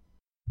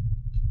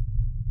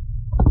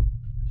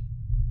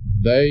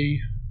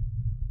 They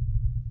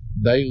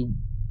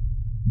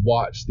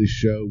watched the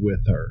show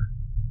with her,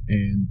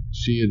 and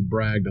she had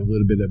bragged a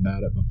little bit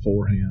about it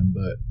beforehand,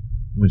 but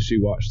when she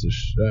watched the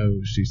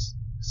show, she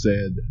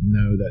said,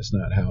 no, that's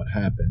not how it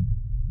happened.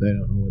 They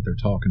don't know what they're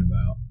talking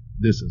about.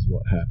 This is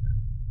what happened.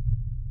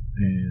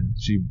 And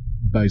she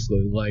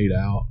basically laid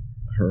out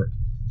her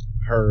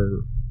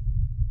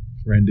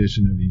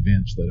rendition of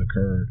events that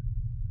occurred,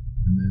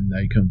 and then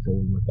they come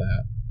forward with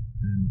that.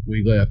 And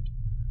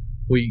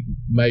we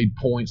made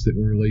points that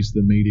we released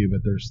to the media,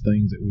 but there's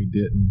things that we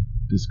didn't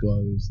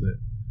disclose that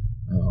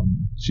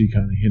she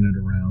kind of hinted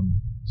around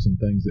some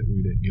things that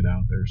we didn't get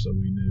out there, so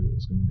we knew it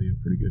was going to be a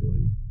pretty good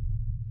lead.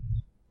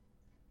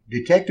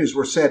 Detectives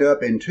were set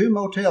up in 2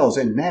 motels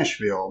in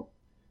Nashville,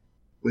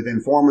 with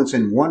informants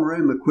in one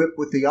room equipped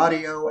with the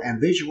audio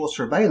and visual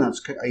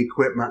surveillance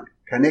equipment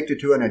connected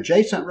to an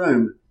adjacent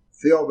room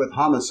filled with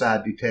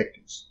homicide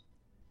detectives.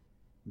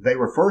 They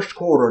were first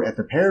quartered at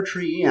the Pear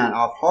Tree Inn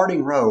off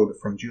Harding Road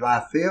from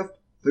July 5th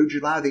through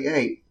July the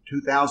 8th,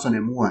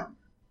 2001,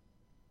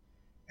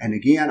 and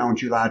again on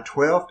July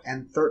 12th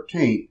and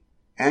 13th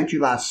and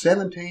July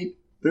 17th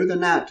through the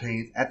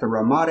 19th at the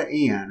Ramada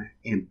Inn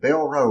in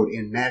Bell Road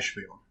in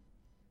Nashville.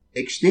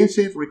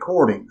 Extensive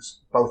recordings,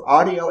 both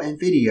audio and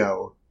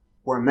video,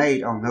 were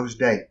made on those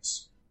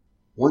dates.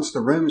 Once the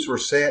rooms were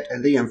set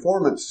and the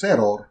informants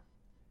settled,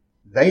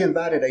 they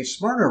invited a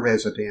Smyrna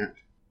resident,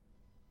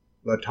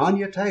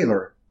 LaTanya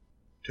Taylor,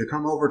 to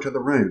come over to the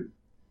room.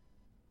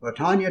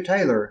 LaTanya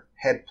Taylor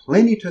had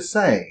plenty to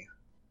say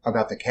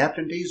about the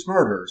Captain D's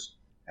murders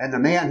and the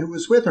man who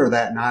was with her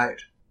that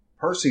night,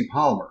 Percy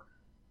Palmer.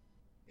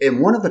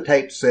 In one of the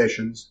taped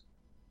sessions,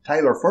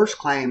 Taylor first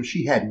claimed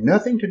she had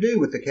nothing to do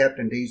with the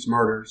Captain D's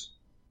murders,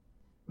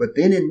 but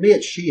then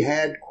admits she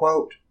had,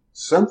 quote,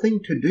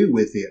 something to do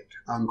with it,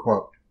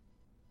 unquote.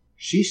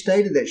 She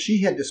stated that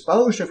she had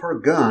disposed of her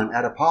gun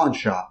at a pawn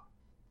shop.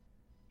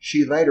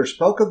 She later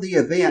spoke of the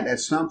event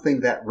as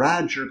something that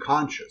rides your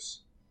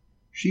conscience.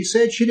 She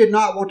said she did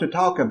not want to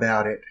talk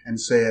about it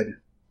and said,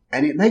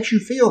 and it makes you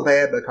feel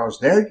bad because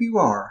there you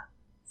are,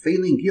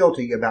 feeling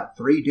guilty about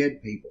 3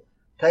 dead people.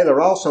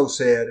 Taylor also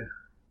said,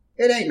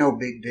 it ain't no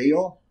big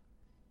deal.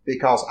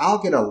 because I'll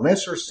get a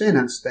lesser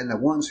sentence than the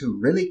ones who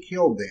really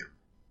killed them.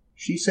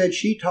 She said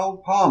she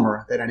told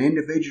Palmer that an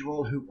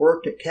individual who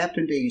worked at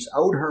Captain D's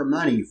owed her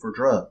money for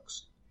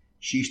drugs.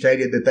 She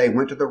stated that they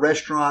went to the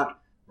restaurant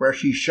where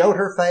she showed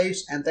her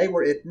face and they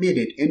were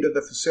admitted into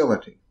the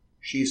facility.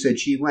 She said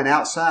she went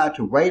outside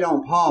to wait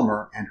on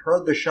Palmer and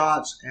heard the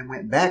shots and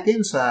went back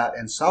inside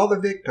and saw the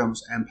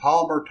victims and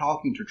Palmer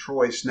talking to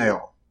Troy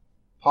Snell.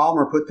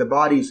 Palmer put the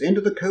bodies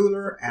into the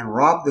cooler and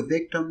robbed the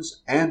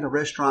victims and the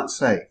restaurant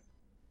safe.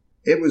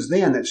 It was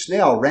then that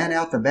Snell ran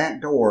out the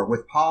back door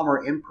with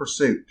Palmer in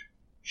pursuit.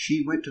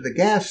 She went to the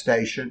gas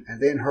station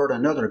and then heard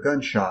another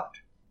gunshot.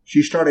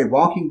 She started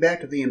walking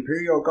back to the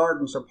Imperial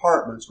Gardens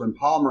apartments when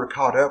Palmer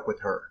caught up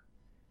with her.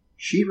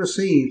 She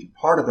received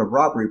part of the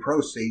robbery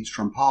proceeds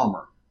from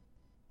Palmer.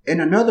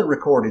 In another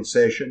recorded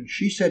session,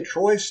 she said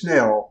Troy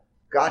Snell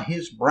got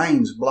his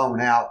brains blown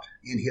out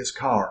in his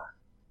car.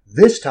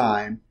 This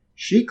time,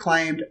 she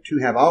claimed to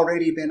have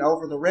already been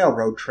over the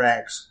railroad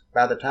tracks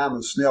by the time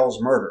of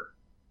Snell's murder.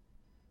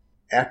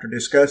 After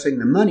discussing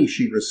the money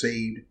she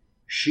received,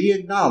 she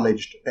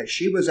acknowledged that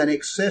she was an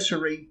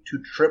accessory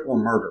to triple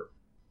murder.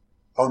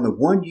 On the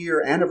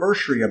 1-year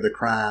anniversary of the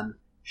crime,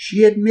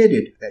 she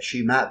admitted that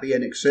she might be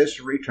an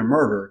accessory to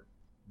murder,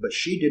 but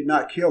she did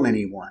not kill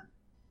anyone.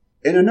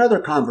 In another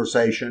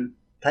conversation,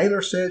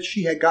 Taylor said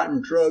she had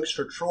gotten drugs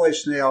for Troy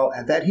Snell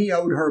and that he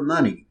owed her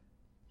money.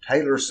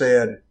 Taylor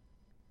said,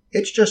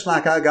 "It's just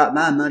like I got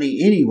my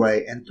money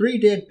anyway and 3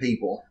 dead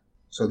people,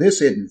 so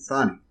this isn't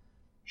funny."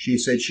 She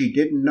said she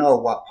didn't know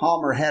what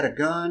Palmer had a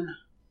gun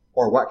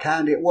or what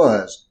kind it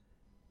was,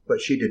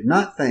 but she did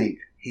not think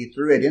he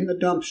threw it in the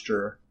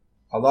dumpster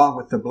along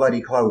with the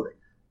bloody clothing.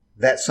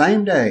 That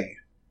same day,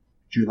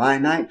 July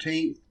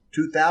 19,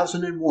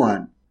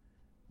 2001,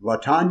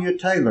 LaTanya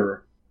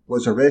Taylor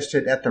was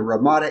arrested at the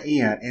Ramada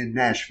Inn in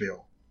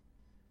Nashville.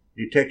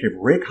 Detective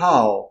Rick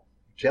Hall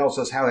tells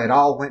us how it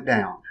all went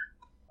down.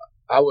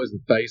 I was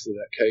the face of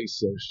that case,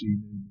 so she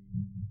knew me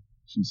when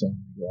she saw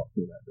me walk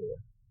through that door.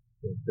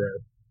 The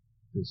breath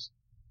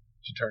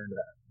she turned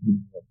out,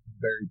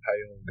 very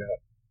pale,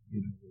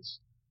 was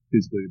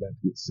physically about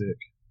to get sick.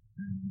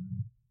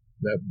 And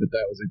but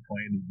that was a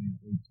planned event.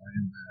 We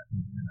planned that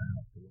event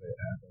out the way it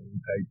happened.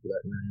 We paid for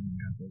that room and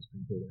got those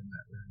people in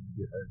that room to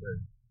get her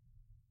there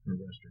to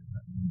arrest her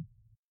that morning.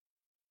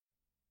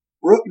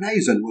 Brooke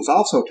Nason was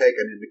also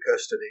taken into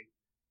custody,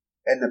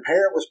 and the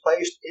pair was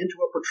placed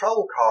into a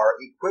patrol car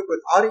equipped with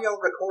audio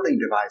recording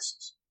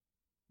devices.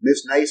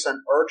 Miss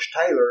Nason urged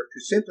Taylor to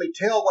simply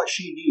tell what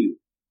she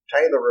knew.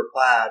 Taylor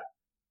replied,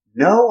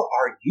 "No,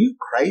 are you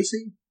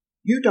crazy?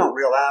 You don't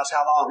realize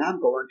how long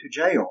I'm going to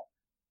jail.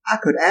 I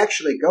could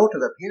actually go to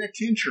the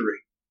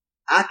penitentiary.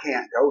 I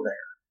can't go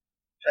there."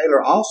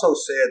 Taylor also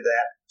said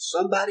that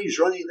somebody's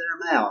running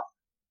their mouth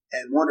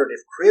and wondered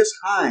if Chris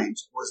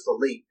Hines was the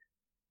lead.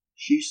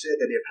 She said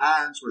that if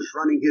Hines was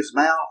running his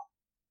mouth,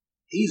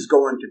 he's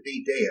going to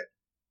be dead.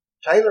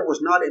 Taylor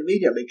was not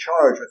immediately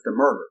charged with the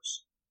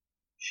murders.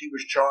 She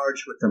was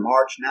charged with the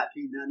March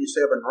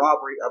 1997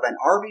 robbery of an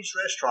Arby's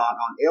restaurant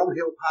on Elm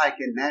Hill Pike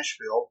in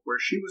Nashville, where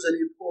she was an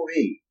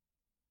employee.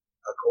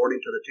 According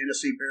to the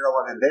Tennessee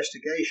Bureau of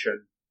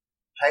Investigation,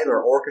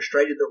 Taylor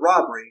orchestrated the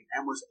robbery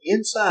and was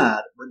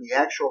inside when the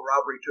actual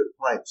robbery took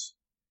place.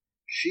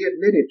 She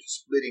admitted to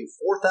splitting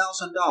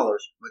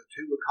 $4,000 with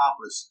 2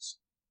 accomplices.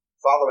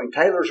 Following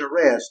Taylor's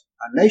arrest,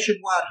 a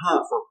nationwide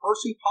hunt for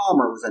Percy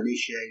Palmer was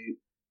initiated,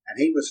 and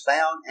he was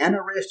found and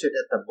arrested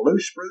at the Blue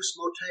Spruce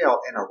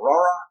Motel in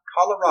Aurora,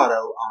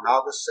 Colorado on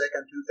August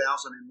 2,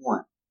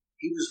 2001.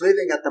 He was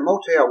living at the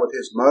motel with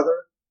his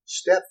mother,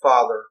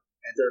 stepfather,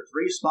 and their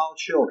 3 small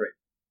children.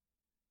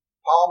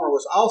 Palmer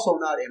was also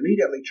not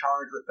immediately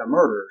charged with the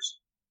murders.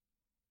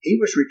 He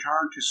was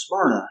returned to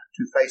Smyrna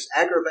to face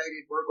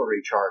aggravated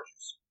burglary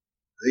charges.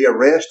 The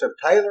arrest of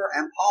Taylor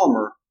and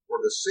Palmer were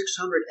the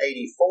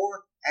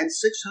 684th and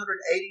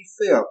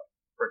 685th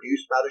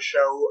produced by the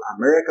show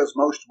America's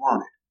Most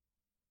Wanted.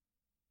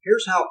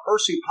 Here's how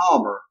Percy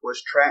Palmer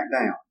was tracked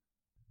down.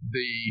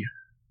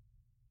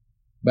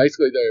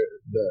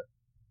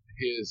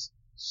 His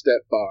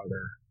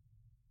stepfather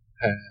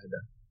had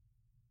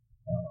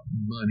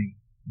money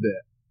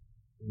that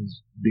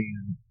was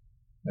being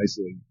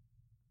basically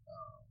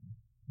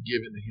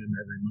given to him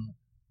every month,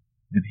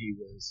 and he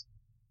was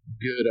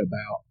good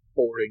about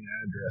forwarding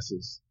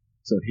addresses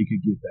so he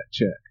could get that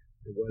check.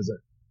 It wasn't,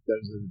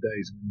 those are the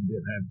days when you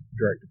didn't have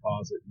direct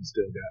deposit, you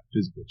still got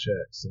physical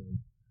checks, so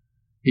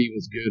he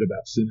was good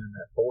about sending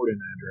that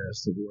forwarding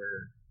address to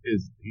where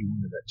he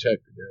wanted that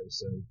check to go.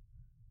 So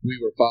we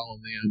were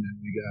following them, and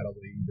we got a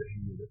lead that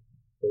he had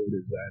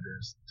forwarded his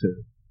address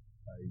to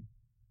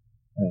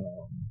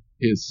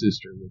his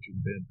sister, which would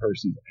have been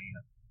Percy's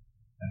aunt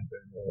out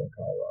there in Aurora,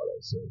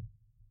 Colorado. So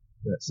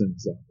that sent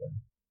us out there.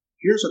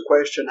 Here's a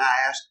question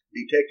I asked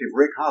Detective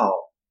Rick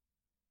Hall.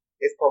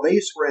 If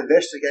police were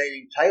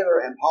investigating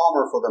Taylor and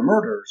Palmer for the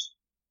murders,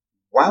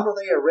 why were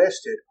they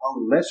arrested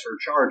on lesser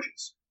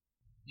charges?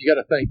 You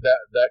got to think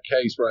that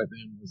case right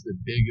then was the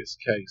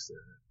biggest case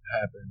that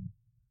happened,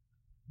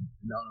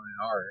 not only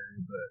in our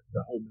area, but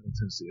the whole Middle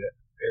Tennessee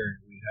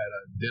area. We had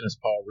a Dennis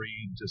Paul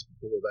Reed just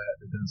before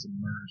that done some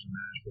murders in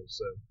Nashville.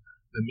 So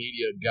the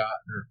media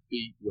got their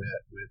feet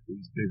wet with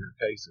these bigger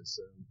cases.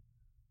 So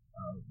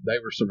they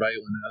were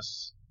surveilling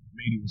us. The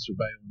media was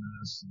surveilling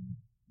us, and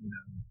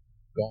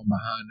going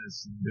behind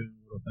us and doing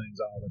little things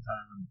all the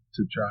time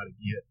to try to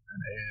get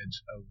an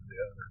edge over the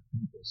other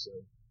people. So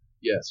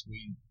yes,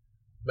 we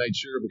made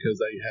sure,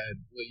 because they had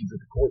leads at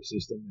the court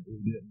system, that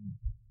we didn't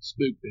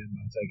spook them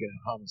by taking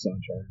out homicide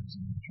charges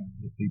and trying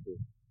to get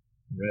people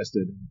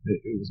arrested. And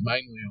it was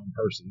mainly on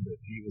Percy, that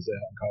he was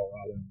out in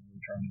Colorado and we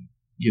were trying to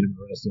get him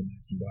arrested and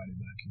extradited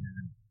back here.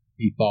 And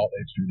he fought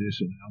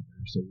extradition out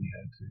there, so we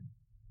had to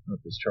up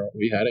his charge.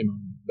 We had him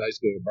on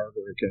basically a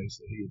burglary case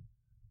that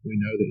we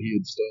know that he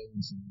had stolen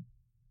some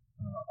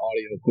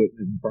audio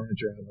equipment and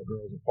furniture out of a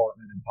girl's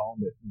apartment and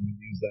pawned it, and we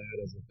used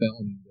that as a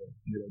felony to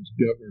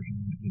governors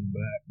wanted to get him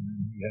back. And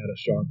then he had a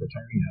sharp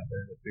attorney out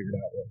there that figured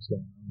out what was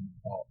going on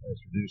and fought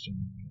extradition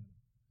and we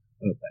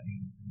had up the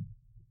ante.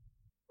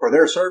 For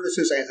their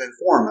services as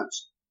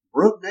informants,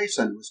 Brooke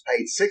Nason was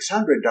paid $600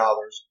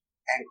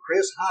 and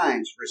Chris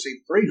Hines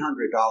received $300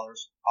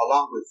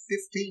 along with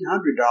 $1,500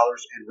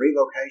 in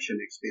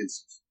relocation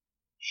expenses.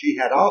 She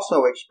had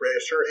also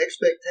expressed her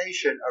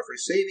expectation of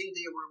receiving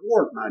the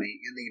reward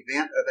money in the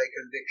event of a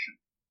conviction.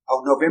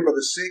 On November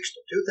the 6th,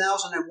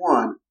 2001,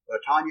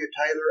 LaTonya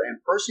Taylor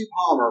and Percy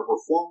Palmer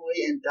were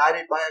formally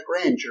indicted by a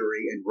grand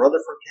jury in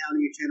Rutherford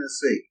County,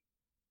 Tennessee.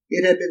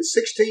 It had been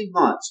 16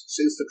 months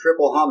since the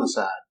triple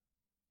homicide.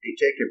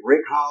 Detective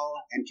Rick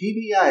Hall and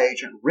TBI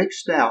agent Rick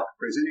Stout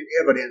presented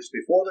evidence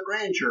before the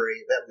grand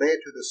jury that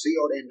led to the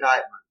sealed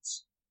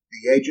indictments.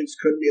 The agents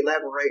couldn't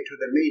elaborate to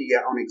the media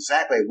on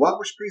exactly what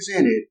was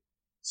presented,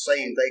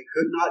 saying they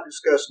could not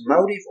discuss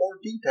motive or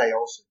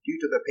details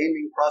due to the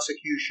pending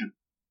prosecution.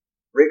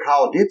 Rick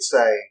Hall did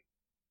say,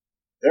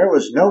 "There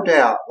was no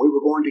doubt we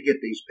were going to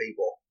get these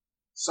people.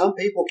 Some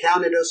people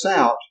counted us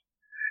out,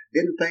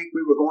 didn't think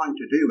we were going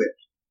to do it.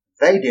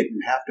 They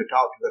didn't have to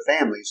talk to the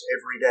families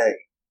every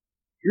day."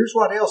 Here's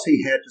what else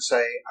he had to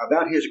say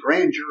about his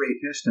grand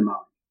jury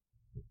testimony.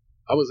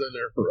 I was in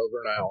there for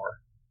over an hour.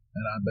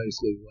 And I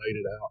basically laid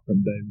it out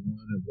from day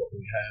one of what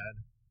we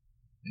had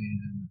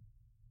and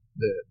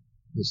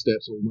the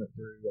steps we went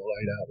through. I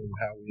laid out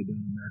how we had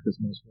done America's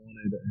Most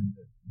Wanted, and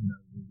that,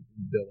 we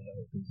built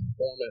out these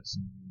informants,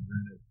 and we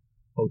rented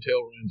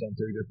hotel rooms on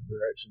 3 different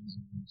directions,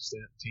 and we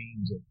sent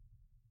teams of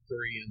 3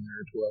 in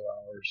there 12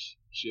 hours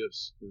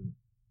shifts for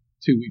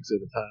 2 weeks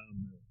at a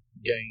time to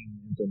gain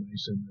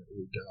information that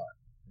we got.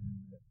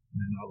 And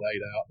then I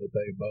laid out that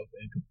they both,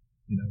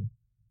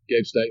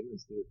 gave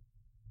statements that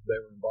they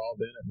were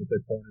involved in it, but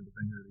they pointed the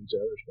finger at each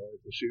other as far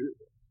as the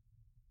shooter.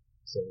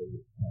 So,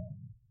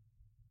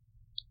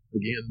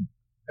 again,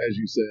 as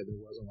you said, there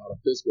wasn't a lot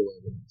of physical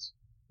evidence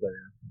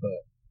there,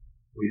 but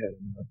we had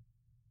enough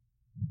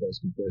of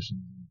those confessions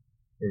and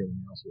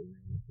everything else we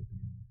were able to put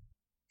together.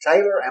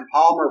 Taylor and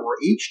Palmer were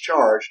each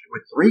charged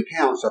with 3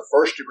 counts of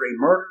first-degree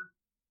murder,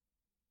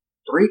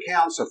 3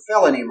 counts of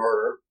felony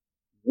murder,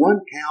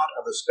 1 count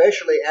of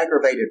especially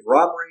aggravated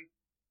robbery,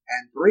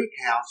 and 3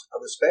 counts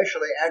of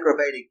especially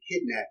aggravated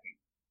kidnapping.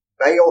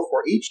 Bail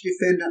for each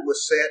defendant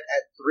was set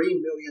at $3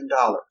 million.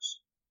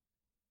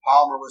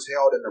 Palmer was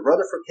held in the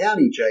Rutherford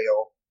County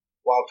Jail,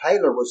 while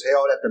Taylor was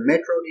held at the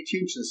Metro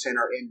Detention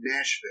Center in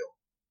Nashville.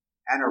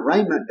 An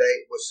arraignment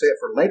date was set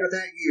for later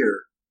that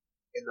year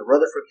in the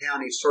Rutherford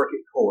County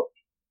Circuit Court.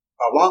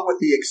 Along with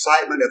the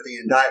excitement of the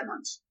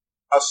indictments,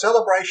 a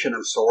celebration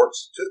of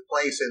sorts took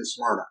place in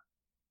Smyrna.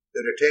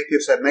 The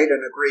detectives had made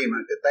an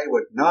agreement that they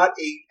would not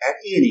eat at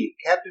any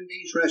Captain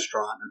D's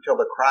restaurant until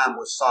the crime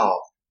was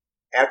solved.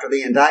 After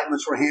the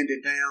indictments were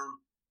handed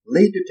down,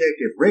 lead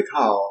detective Rick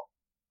Hall,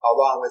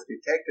 along with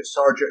Detective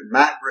Sergeant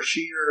Mike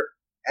Brashear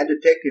and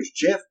Detectives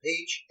Jeff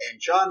Peach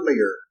and John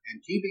Lear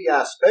and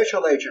TBI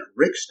Special Agent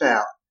Rick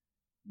Stout,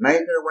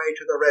 made their way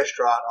to the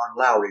restaurant on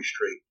Lowry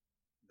Street.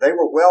 They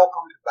were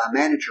welcomed by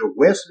manager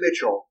Wes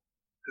Mitchell,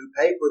 who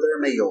paid for their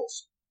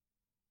meals.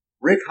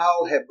 Rick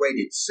Hall had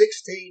waited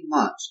 16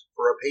 months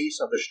for a piece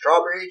of the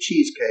strawberry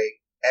cheesecake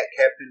at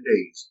Captain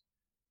D's.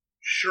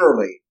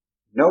 Surely,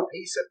 no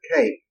piece of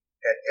cake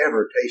had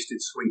ever tasted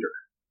sweeter.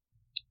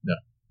 No.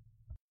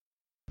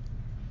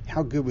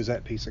 How good was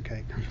that piece of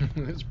cake?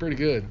 It's pretty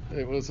good.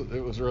 It was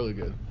really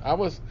good. I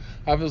was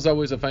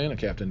always a fan of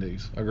Captain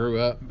D's. I grew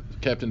up.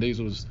 Captain D's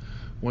was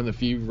one of the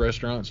few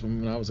restaurants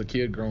when I was a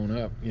kid growing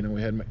up.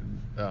 We had.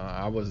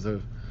 I was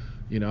a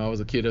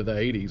kid of the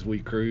 '80s. We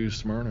cruised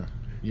Smyrna.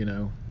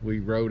 We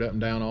rode up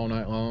and down all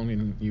night long,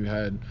 and you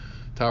had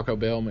Taco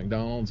Bell,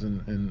 McDonald's,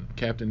 and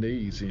Captain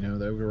D's.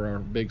 They were our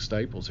big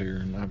staples here,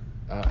 and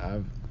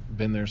I've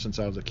been there since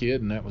I was a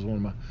kid, and that was one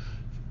of my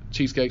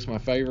cheesecake's my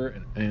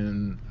favorite,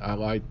 and I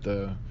liked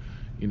the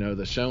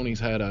Shoney's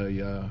had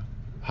a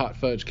hot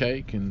fudge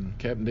cake, and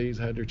Captain D's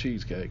had their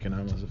cheesecake, and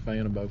I was a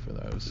fan of both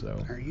of those.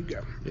 So there you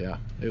go. Yeah,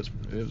 it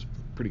was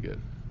pretty good.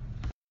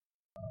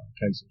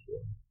 Cases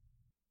were.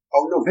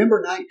 On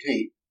November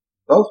 19th,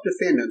 both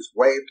defendants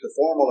waived the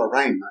formal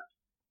arraignment,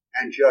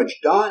 and Judge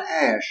Don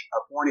Ash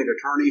appointed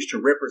attorneys to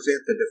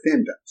represent the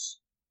defendants.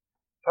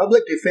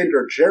 Public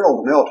Defender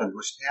Gerald Melton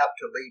was tapped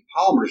to lead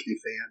Palmer's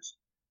defense,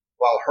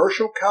 while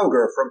Herschel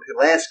Koger from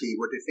Pulaski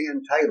would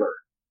defend Taylor.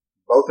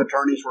 Both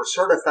attorneys were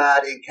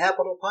certified in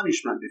capital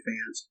punishment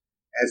defense,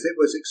 as it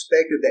was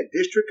expected that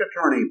District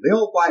Attorney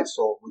Bill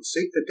Weitzel would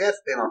seek the death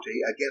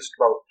penalty against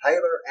both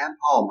Taylor and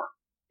Palmer.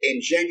 In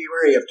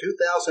January of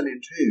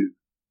 2002,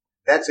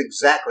 that's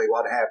exactly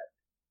what happened.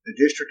 The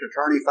district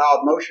attorney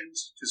filed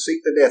motions to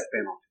seek the death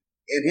penalty.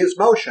 In his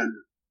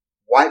motion,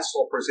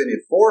 Weitzel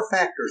presented 4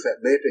 factors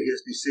that led to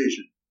his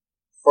decision.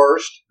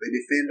 First, the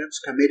defendants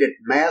committed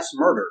mass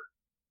murder,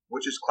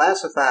 which is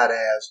classified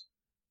as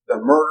the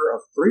murder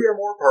of 3 or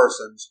more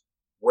persons,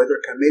 whether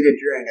committed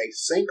during a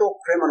single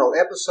criminal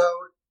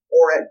episode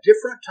or at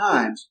different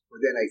times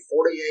within a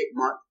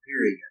 48-month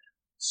period.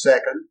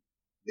 Second,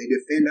 the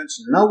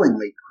defendants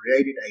knowingly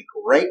created a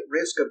great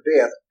risk of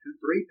death to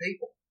 3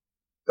 people.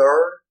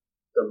 Third,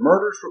 the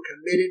murders were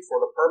committed for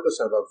the purpose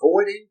of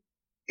avoiding,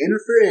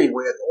 interfering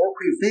with, or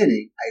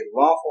preventing a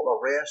lawful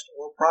arrest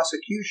or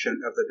prosecution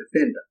of the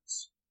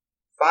defendants.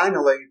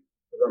 Finally,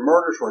 the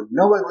murders were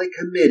knowingly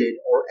committed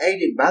or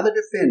aided by the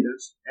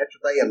defendants after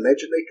they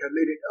allegedly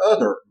committed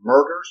other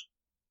murders,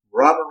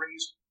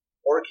 robberies,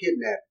 or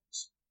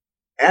kidnappings.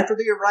 After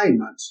the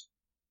arraignments,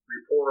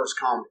 reporters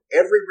combed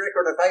every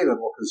record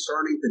available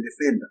concerning the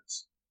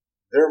defendants.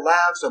 Their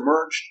lives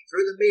emerged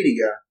through the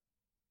media,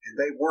 and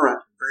they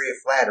weren't very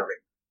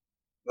flattering.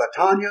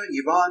 LaTonya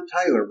Yvonne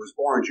Taylor was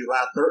born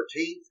July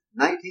 13,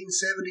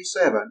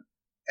 1977,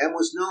 and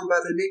was known by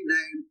the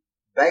nickname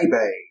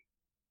Bebe.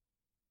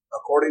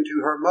 According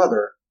to her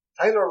mother,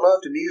 Taylor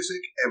loved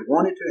music and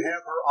wanted to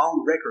have her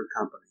own record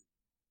company.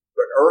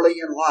 But early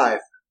in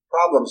life,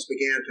 problems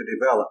began to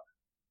develop.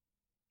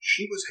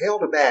 She was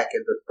held back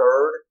in the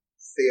 3rd,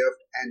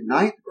 5th, and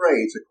 9th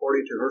grades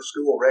according to her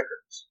school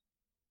records.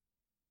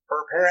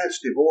 Her parents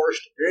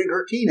divorced during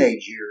her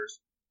teenage years,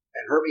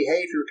 and her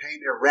behavior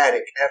became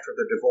erratic after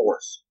the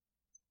divorce.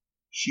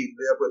 She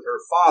lived with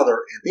her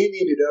father and then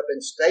ended up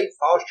in state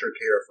foster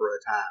care for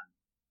a time.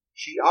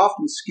 She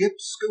often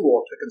skipped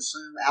school to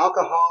consume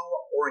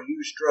alcohol or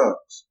use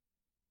drugs.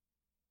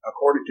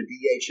 According to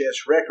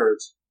DHS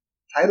records,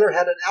 Taylor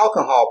had an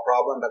alcohol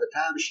problem by the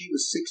time she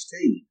was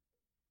 16.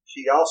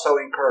 She also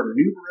incurred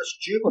numerous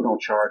juvenile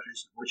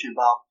charges, which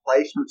involved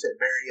placements at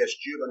various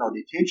juvenile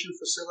detention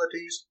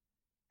facilities,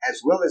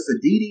 as well as the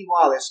D.D.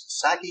 Wallace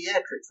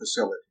Psychiatric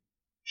Facility.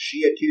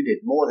 She attended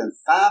more than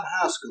 5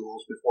 high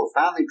schools before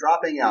finally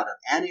dropping out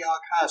of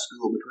Antioch High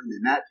School between the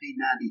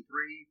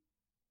 1993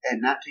 and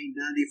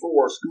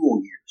 1994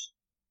 school years.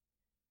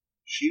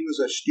 She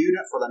was a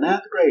student for the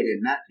 9th grade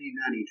in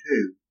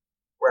 1992,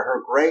 where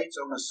her grades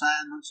on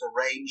assignments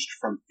ranged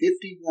from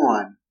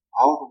 51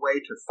 all the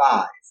way to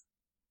 5.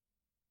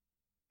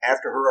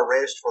 After her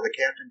arrest for the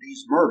Captain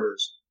D's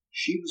murders,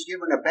 she was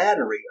given a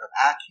battery of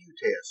IQ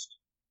tests.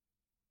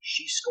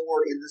 She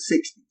scored in the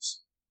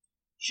 60s.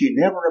 She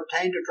never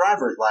obtained a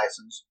driver's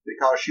license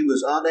because she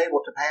was unable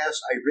to pass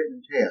a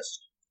written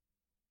test.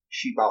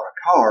 She bought a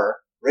car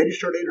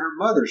registered in her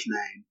mother's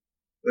name,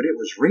 but it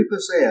was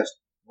repossessed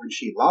when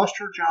she lost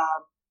her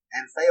job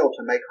and failed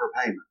to make her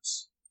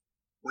payments.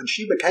 When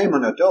she became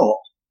an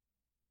adult,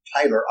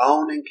 Taylor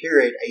owned and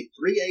carried a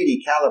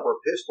 .380 caliber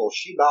pistol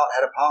she bought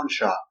at a pawn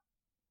shop.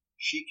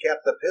 She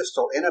kept the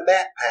pistol in a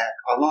backpack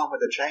along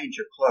with a change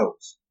of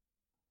clothes.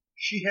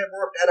 She had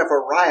worked at a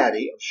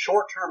variety of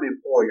short-term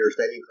employers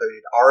that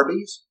included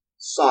Arby's,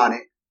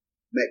 Sonic,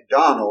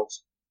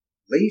 McDonald's,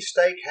 Lee's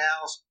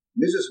Steakhouse,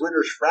 Mrs.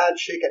 Winter's Fried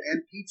Chicken,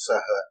 and Pizza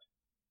Hut.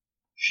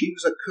 She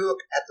was a cook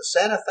at the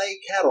Santa Fe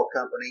Cattle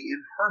Company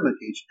in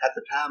Hermitage at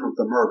the time of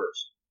the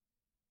murders.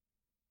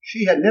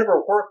 She had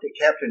never worked at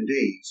Captain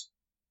D's,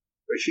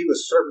 but she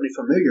was certainly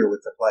familiar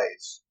with the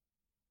place.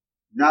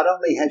 Not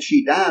only had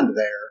she dined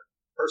there,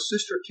 her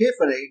sister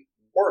Tiffany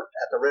worked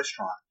at the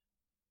restaurant.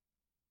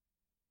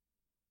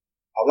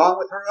 Along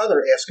with her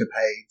other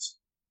escapades,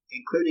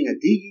 including a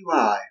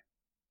DUI,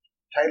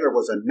 Taylor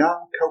was a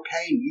known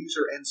cocaine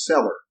user and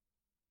seller.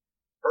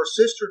 Her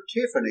sister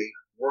Tiffany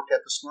worked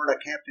at the Smyrna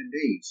Captain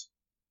D's.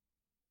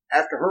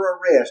 After her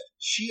arrest,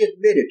 she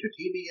admitted to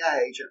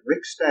TBI agent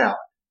Rick Stout,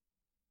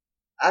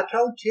 "I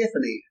told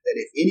Tiffany that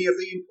if any of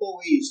the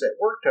employees that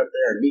worked up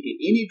there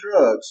needed any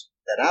drugs,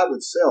 that I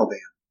would sell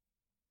them."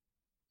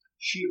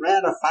 She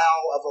ran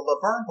afoul of the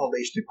Laverne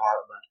Police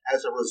Department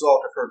as a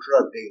result of her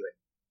drug dealing.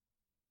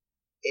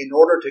 In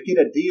order to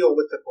get a deal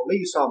with the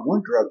police on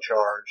one drug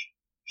charge,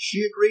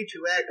 she agreed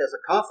to act as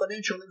a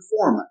confidential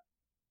informant,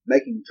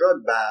 making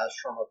drug buys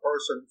from a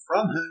person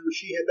from whom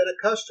she had been a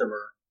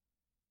customer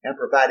and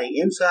providing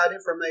inside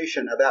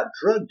information about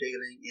drug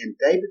dealing in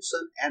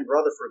Davidson and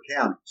Rutherford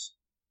counties.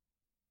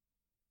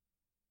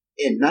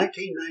 In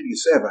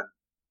 1997,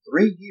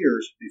 3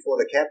 years before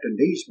the Captain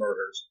D's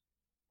murders,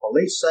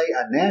 police say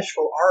a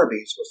Nashville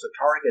Arby's was the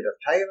target of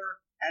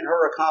Taylor and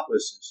her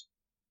accomplices.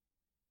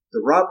 The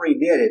robbery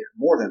netted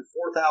more than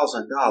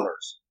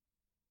 $4,000.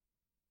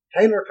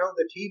 Taylor told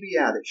the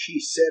TBI that she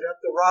set up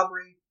the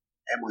robbery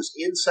and was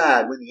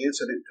inside when the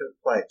incident took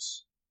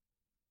place.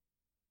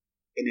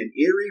 In an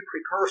eerie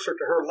precursor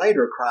to her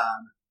later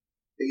crime,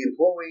 the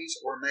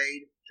employees were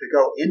made to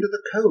go into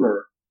the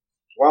cooler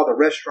while the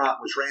restaurant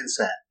was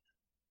ransacked.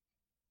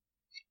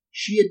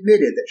 She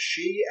admitted that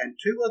she and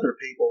 2 other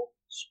people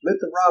split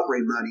the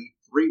robbery money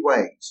 3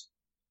 ways.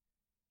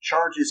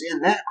 Charges in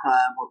that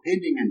crime were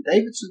pending in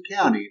Davidson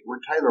County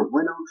when Taylor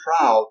went on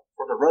trial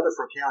for the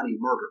Rutherford County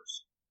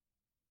murders.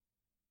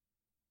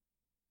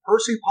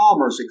 Percy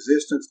Palmer's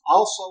existence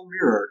also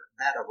mirrored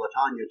that of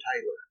LaTonya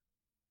Taylor.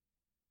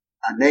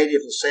 A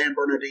native of San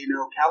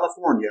Bernardino,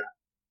 California,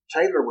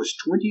 Taylor was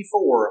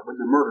 24 when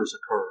the murders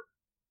occurred.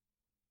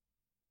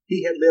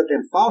 He had lived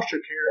in foster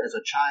care as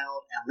a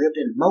child and lived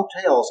in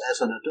motels as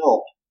an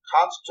adult,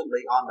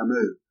 constantly on the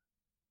move.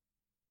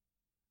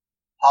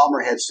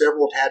 Palmer had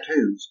several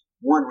tattoos,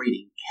 one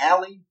reading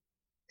Callie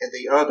and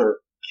the other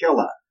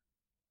Killa.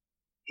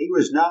 He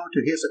was known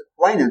to his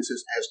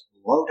acquaintances as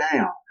Low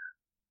Down.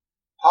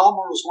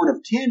 Palmer was one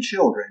of 10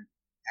 children,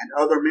 and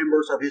other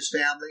members of his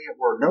family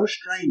were no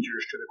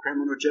strangers to the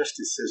criminal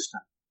justice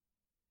system.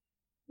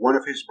 One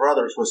of his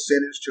brothers was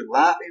sentenced to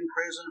life in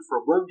prison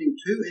for wounding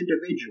 2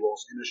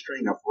 individuals in a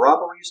string of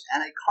robberies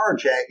and a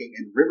carjacking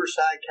in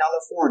Riverside,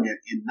 California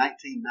in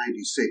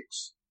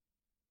 1996.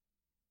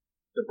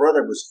 The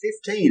brother was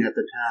 15 at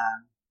the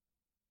time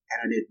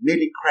and an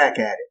admitted crack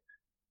addict.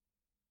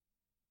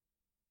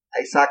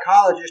 A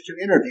psychologist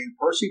who interviewed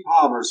Percy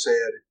Palmer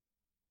said,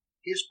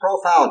 "His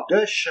profile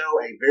does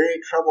show a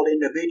very troubled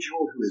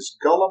individual who is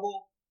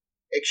gullible,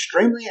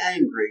 extremely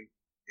angry,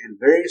 and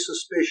very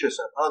suspicious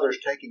of others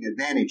taking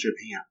advantage of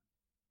him.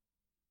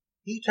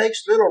 He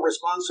takes little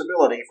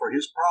responsibility for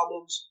his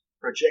problems,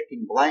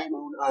 projecting blame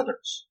on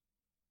others.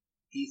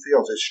 He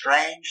feels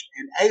estranged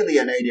and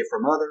alienated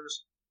from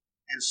others,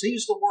 and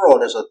sees the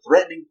world as a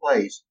threatening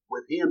place,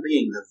 with him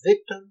being the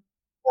victim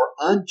or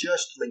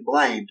unjustly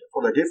blamed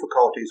for the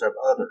difficulties of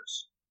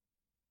others."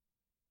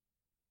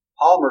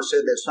 Palmer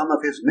said that some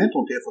of his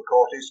mental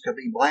difficulties could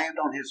be blamed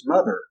on his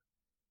mother,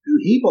 who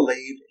he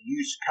believed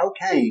used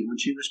cocaine when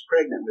she was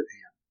pregnant with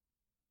him.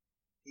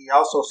 He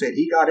also said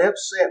he got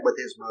upset with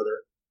his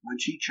mother when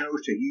she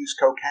chose to use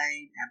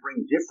cocaine and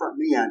bring different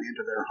men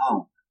into their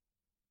home.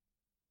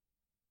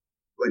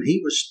 When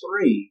he was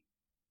 3,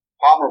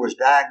 Palmer was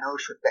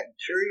diagnosed with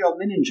bacterial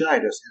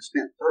meningitis and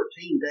spent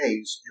 13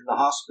 days in the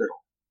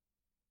hospital.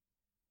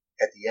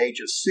 At the age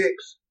of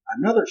 6,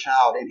 another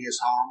child in his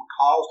home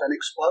caused an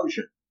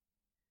explosion.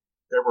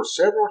 There were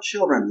several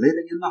children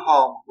living in the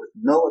home with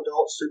no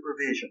adult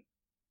supervision.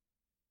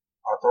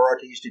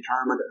 Authorities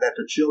determined that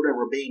the children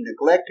were being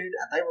neglected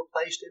and they were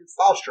placed in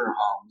foster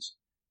homes,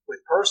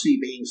 with Percy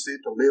being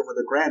sent to live with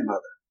a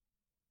grandmother.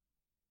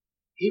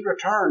 He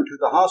returned to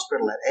the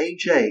hospital at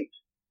age 8,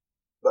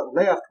 but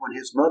left when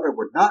his mother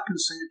would not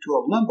consent to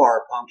a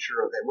lumbar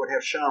puncture that would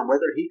have shown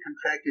whether he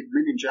contracted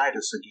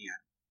meningitis again.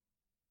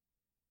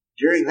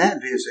 During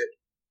that visit,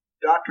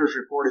 doctors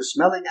reported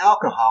smelling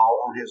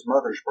alcohol on his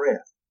mother's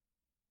breath.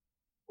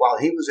 While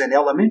he was in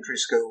elementary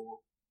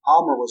school,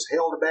 Palmer was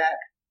held back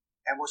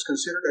and was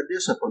considered a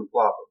discipline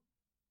problem.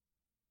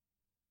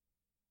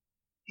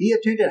 He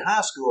attended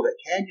high school at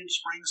Canyon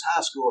Springs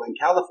High School in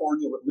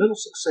California with little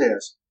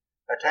success,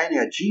 attaining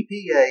a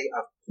GPA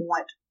of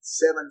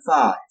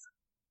 .75.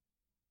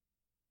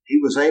 He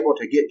was able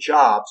to get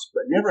jobs,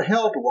 but never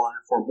held one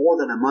for more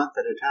than a month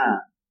at a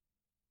time.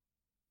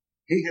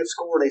 He had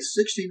scored a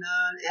 69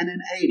 and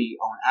an 80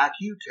 on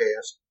IQ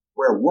tests,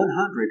 where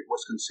 100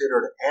 was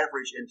considered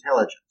average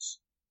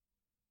intelligence.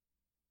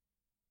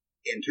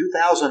 In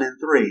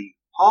 2003,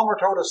 Palmer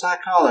told a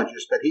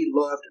psychologist that he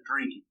loved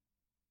drinking.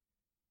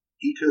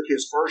 He took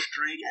his first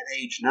drink at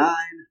age 9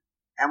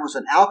 and was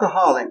an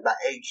alcoholic by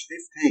age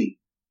 15,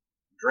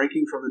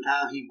 drinking from the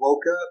time he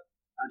woke up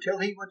until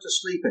he went to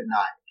sleep at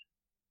night.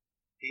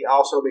 He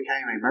also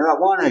became a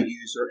marijuana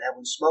user and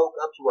would smoke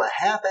up to a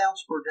half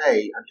ounce per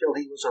day until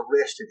he was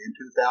arrested in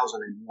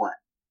 2001.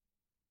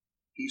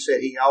 He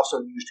said he also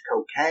used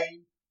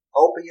cocaine,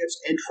 opiates,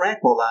 and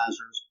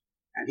tranquilizers,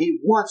 and he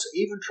once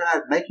even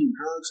tried making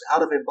drugs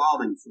out of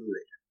embalming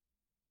fluid.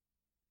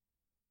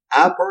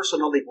 I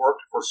personally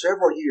worked for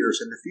several years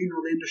in the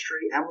funeral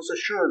industry and was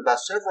assured by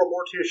several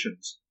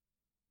morticians,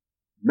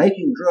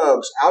 making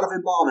drugs out of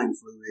embalming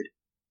fluid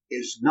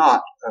is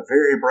not a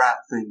very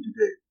bright thing to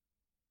do.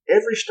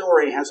 Every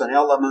story has an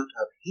element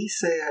of he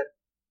said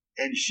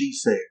and she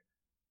said.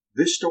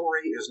 This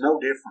story is no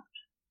different.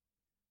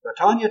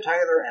 LaTonya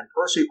Taylor and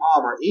Percy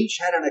Palmer each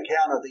had an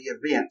account of the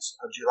events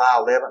of July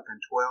 11th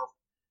and 12th,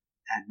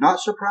 and not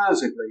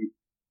surprisingly,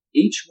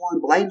 each one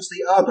blames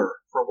the other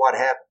for what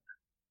happened.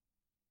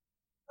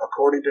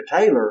 According to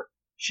Taylor,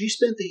 she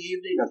spent the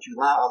evening of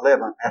July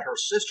 11th at her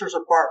sister's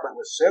apartment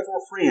with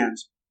several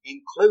friends,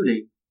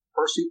 including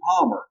Percy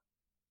Palmer.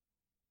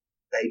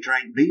 They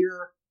drank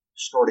beer,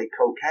 snorted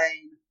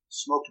cocaine,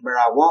 smoked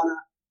marijuana,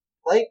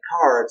 played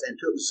cards, and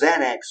took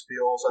Xanax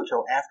pills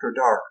until after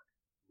dark.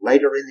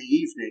 Later in the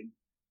evening,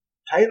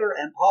 Taylor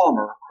and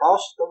Palmer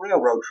crossed the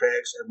railroad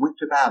tracks and went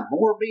to buy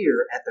more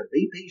beer at the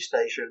BP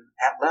station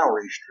at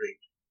Lowry Street.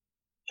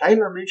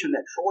 Taylor mentioned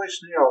that Troy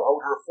Snell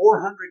owed her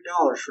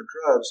 $400 for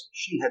drugs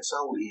she had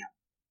sold him.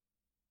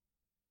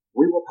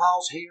 We will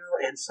pause here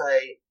and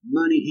say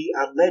money he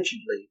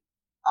allegedly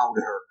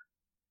owed her.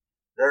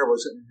 There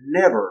was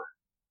never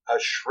a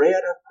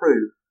shred of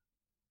proof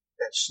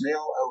that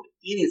Snell owed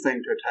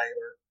anything to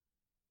Taylor,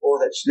 or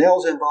that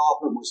Snell's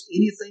involvement was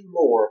anything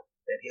more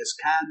than his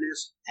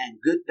kindness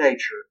and good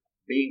nature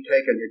being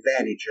taken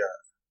advantage of.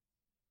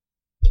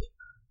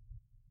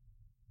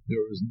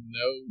 There was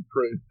no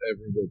proof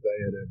ever that they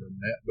had ever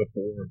met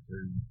before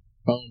through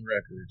phone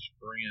records,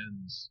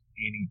 friends,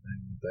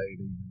 anything that they'd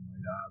even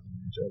laid eyes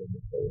on each other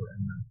before.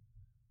 And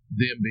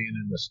them being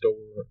in the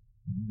store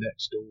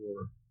next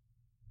door,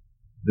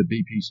 the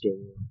BP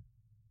store,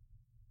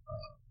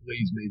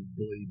 leads me to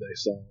believe they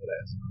saw it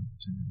as an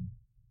opportunity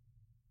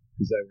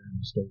because they were in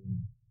the store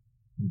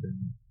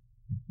within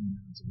a few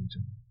minutes of each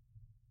other.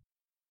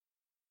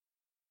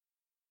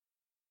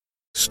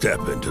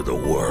 Step into the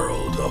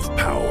world of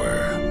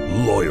power,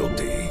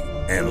 loyalty,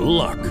 and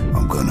luck.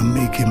 I'm gonna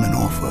make him an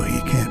offer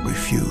he can't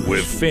refuse.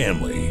 With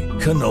family,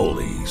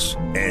 cannolis,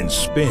 and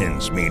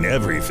spins mean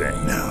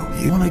everything. Now,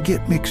 you wanna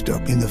get mixed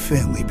up in the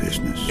family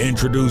business.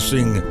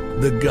 Introducing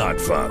The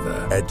Godfather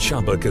at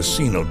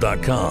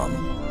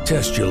ChumbaCasino.com.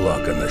 Test your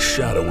luck in the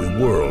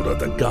shadowy world of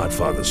The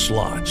Godfather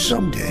slot.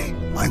 Someday,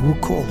 I will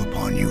call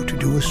upon you to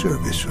do a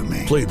service for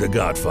me. Play The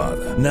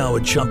Godfather, now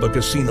at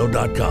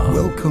ChumbaCasino.com.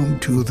 Welcome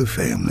to the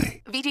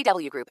family.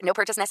 VGW Group. No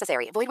purchase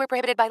necessary. Void where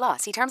prohibited by law.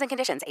 See terms and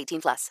conditions.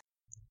 18+.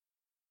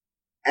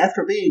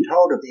 After being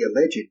told of the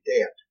alleged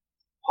debt,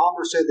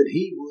 Palmer said that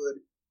he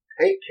would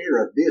take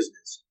care of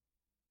business,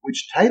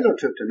 which Taylor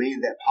took to mean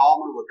that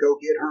Palmer would go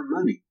get her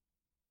money.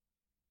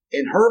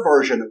 In her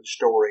version of the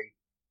story,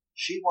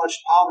 she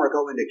watched Palmer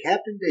go into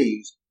Captain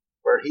D's,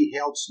 where he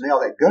held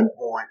Snell at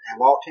gunpoint and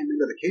walked him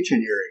into the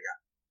kitchen area.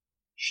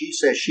 She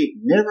says she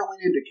never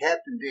went into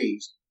Captain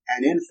D's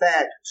and, in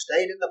fact,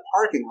 stayed in the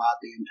parking lot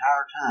the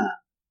entire time.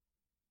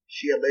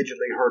 She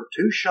allegedly heard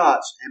 2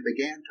 shots and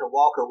began to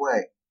walk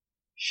away.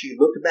 She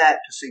looked back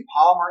to see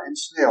Palmer and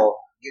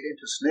Snell get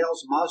into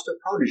Snell's Mazda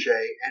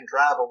Protege and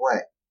drive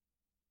away.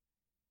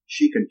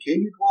 She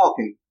continued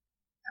walking,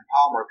 and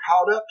Palmer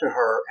caught up to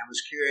her and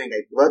was carrying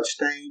a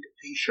blood-stained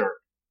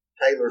T-shirt.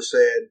 Taylor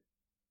said,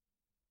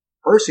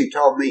 "Percy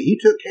told me he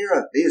took care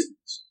of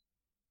business.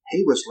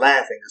 He was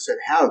laughing and said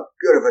how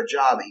good of a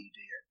job he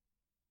did.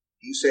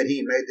 He said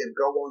he made them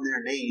go on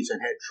their knees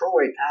and had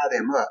Troy tie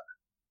them up.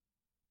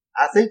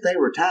 I think they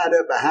were tied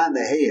up behind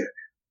the head.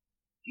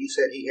 He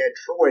said he had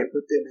Troy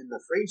put them in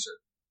the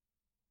freezer.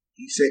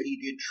 He said he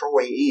did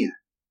Troy in.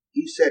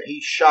 He said he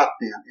shot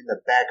them in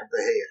the back of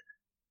the head."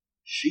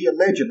 She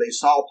allegedly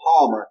saw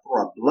Palmer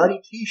throw a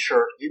bloody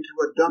T-shirt into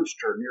a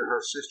dumpster near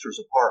her sister's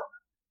apartment.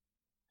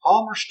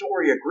 Palmer's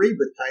story agreed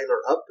with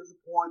Taylor up to the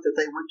point that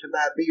they went to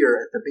buy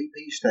beer at the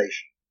BP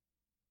station.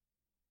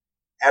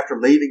 After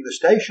leaving the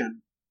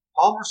station,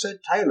 Palmer said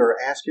Taylor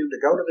asked him to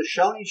go to the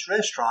Shoney's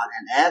restaurant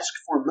and ask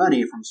for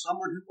money from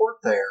someone who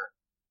worked there,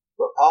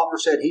 but Palmer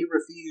said he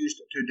refused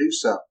to do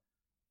so.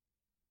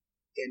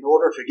 In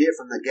order to get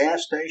from the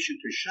gas station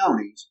to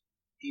Shoney's,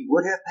 he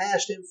would have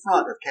passed in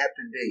front of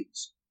Captain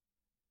D's.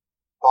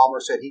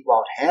 Palmer said he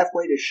walked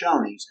halfway to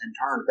Shoney's and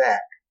turned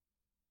back.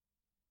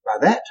 By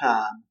that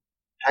time,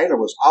 Taylor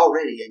was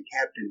already in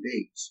Captain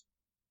D's.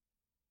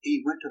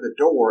 He went to the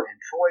door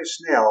and Troy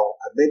Snell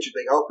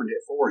allegedly opened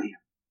it for him.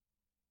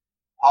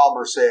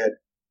 Palmer said,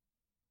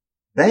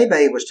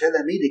 "Bebe was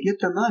telling me to get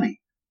the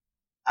money."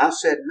 I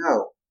said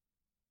no.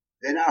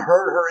 Then I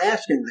heard her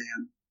asking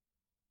them,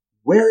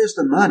 "Where is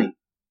the money?"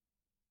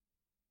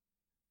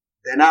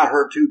 Then I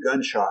heard 2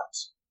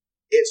 gunshots.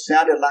 It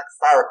sounded like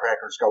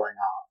firecrackers going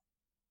off.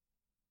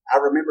 I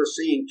remember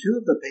seeing 2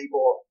 of the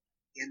people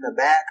in the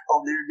back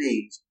on their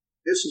knees.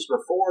 This was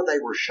before they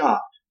were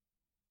shot.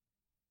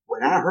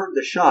 When I heard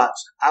the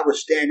shots, I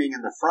was standing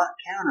in the front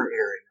counter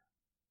area.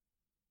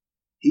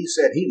 He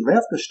said he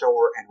left the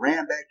store and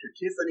ran back to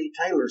Tiffany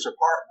Taylor's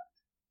apartment.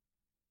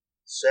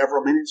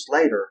 Several minutes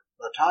later,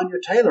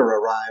 LaTonya Taylor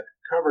arrived,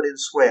 covered in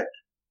sweat.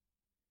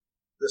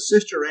 The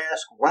sister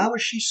asked why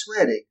was she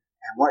sweating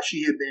and what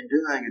she had been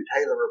doing, and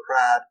Taylor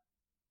replied,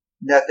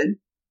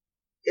 "Nothing.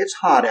 It's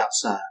hot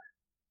outside."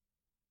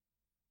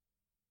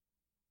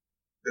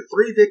 The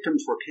 3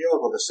 victims were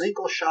killed with a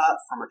single shot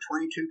from a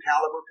 .22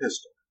 caliber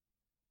pistol.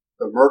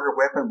 The murder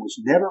weapon was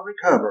never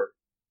recovered,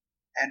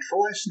 and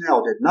Troy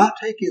Snell did not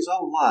take his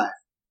own life,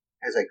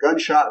 as a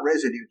gunshot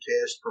residue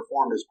test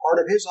performed as part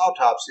of his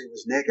autopsy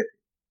was negative.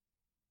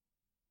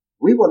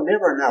 We will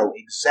never know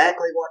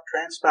exactly what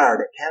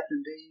transpired at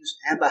Captain D's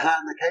and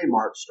behind the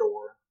Kmart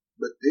store,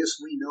 but this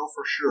we know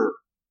for sure.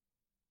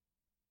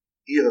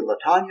 Either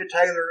LaTonya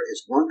Taylor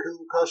is one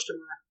cool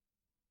customer,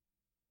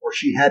 or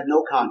she had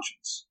no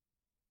conscience.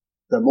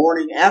 The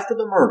morning after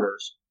the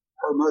murders,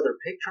 her mother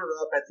picked her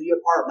up at the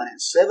apartment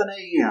at 7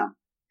 a.m.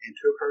 and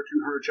took her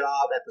to her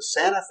job at the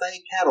Santa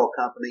Fe Cattle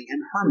Company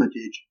in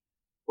Hermitage,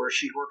 where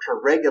she worked her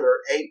regular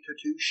 8 to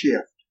 2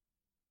 shift.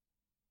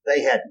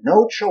 They had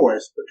no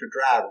choice but to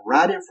drive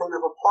right in front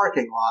of a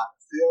parking lot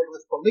filled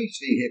with police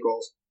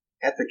vehicles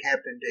at the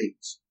Captain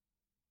D's.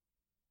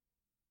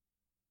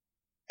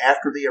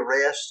 After the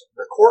arrest,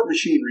 the court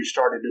machinery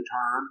started to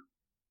turn,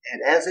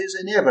 and as is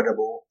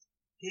inevitable,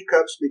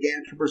 hiccups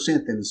began to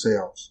present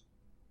themselves.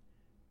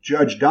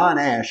 Judge Don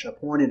Ash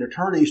appointed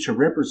attorneys to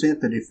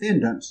represent the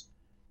defendants,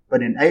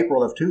 but in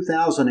April of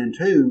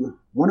 2002,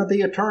 one of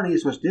the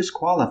attorneys was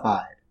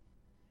disqualified.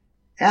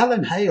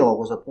 Alan Hale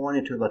was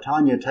appointed to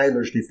LaTonya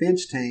Taylor's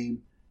defense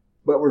team,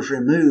 but was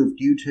removed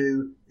due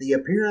to the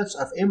appearance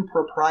of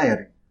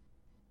impropriety.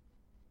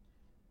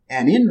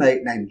 An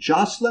inmate named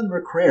Jocelyn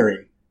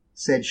McCrary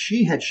said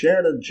she had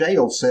shared a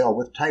jail cell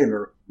with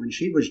Taylor when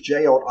she was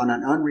jailed on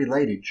an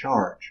unrelated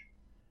charge.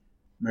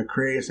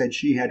 McCrary said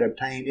she had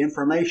obtained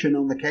information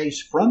on the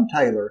case from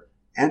Taylor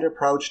and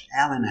approached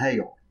Alan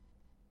Hale.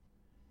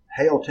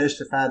 Hale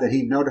testified that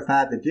he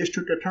notified the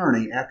district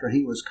attorney after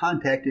he was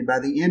contacted by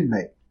the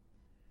inmate.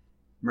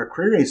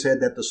 McCrary said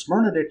that the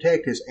Smyrna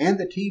detectives and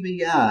the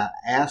TBI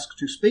asked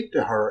to speak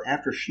to her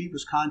after she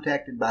was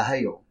contacted by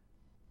Hale.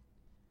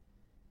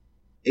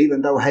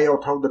 Even though Hale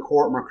told the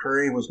court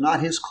McCrary was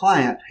not his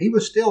client, he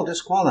was still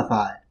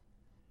disqualified.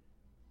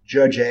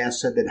 Judge Ash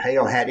said that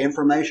Hale had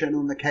information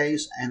on the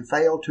case and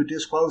failed to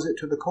disclose it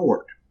to the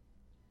court.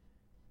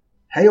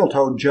 Hale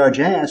told Judge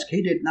Ash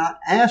he did not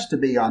ask to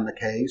be on the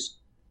case,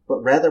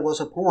 but rather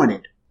was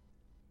appointed.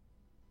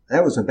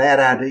 That was a bad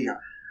idea.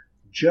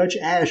 Judge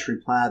Ash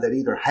replied that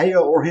either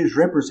Hale or his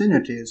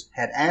representatives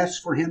had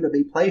asked for him to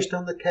be placed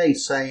on the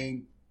case,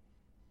 saying,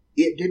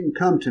 "It didn't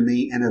come to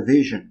me in a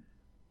vision."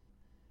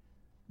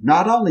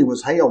 Not only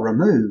was Hale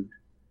removed,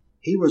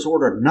 he was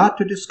ordered not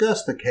to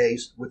discuss the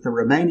case with the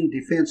remaining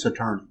defense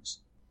attorneys.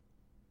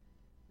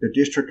 The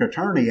district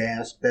attorney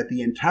asked that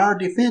the entire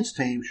defense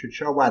team should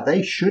show why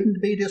they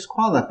shouldn't be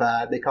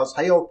disqualified because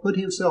Hale put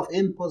himself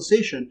in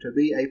position to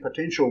be a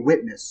potential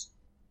witness.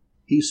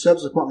 He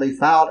subsequently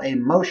filed a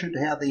motion to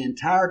have the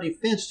entire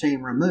defense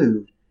team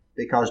removed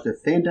because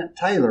defendant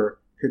Taylor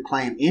could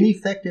claim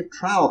ineffective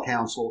trial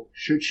counsel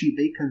should she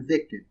be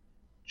convicted.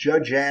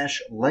 Judge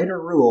Ash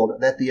later ruled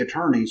that the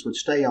attorneys would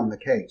stay on the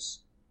case.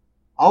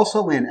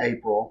 Also in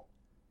April,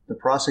 the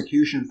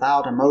prosecution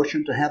filed a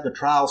motion to have the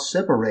trials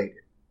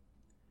separated.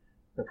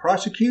 The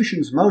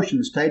prosecution's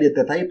motion stated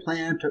that they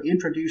planned to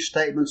introduce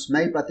statements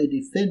made by the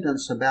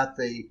defendants about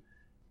the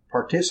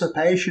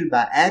participation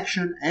by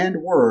action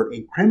and word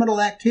in criminal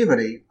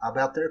activity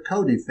about their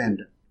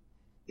co-defendant.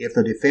 If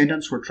the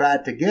defendants were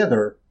tried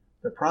together,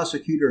 the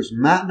prosecutors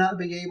might not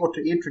be able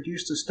to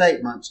introduce the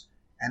statements,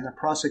 and the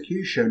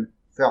prosecution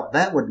felt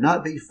that would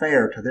not be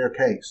fair to their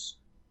case.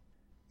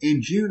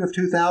 In June of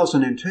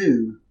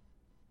 2002,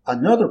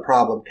 another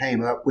problem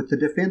came up with the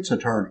defense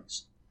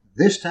attorneys,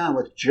 this time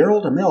with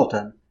Gerald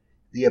Melton,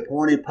 the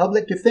appointed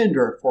public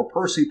defender for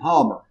Percy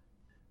Palmer.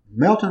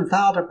 Melton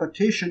filed a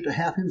petition to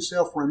have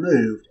himself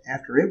removed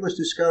after it was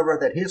discovered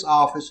that his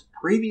office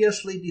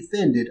previously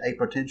defended a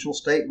potential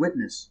state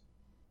witness.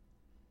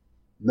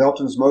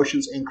 Melton's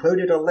motions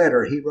included a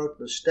letter he wrote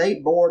to the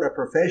State Board of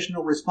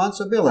Professional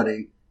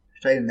Responsibility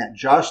stating that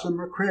Jocelyn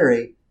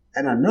McCrary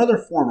and another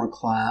former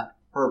client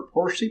heard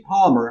Percy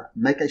Palmer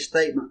make a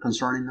statement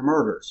concerning the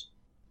murders.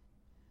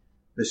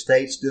 The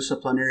state's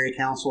disciplinary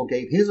council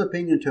gave his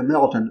opinion to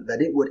Melton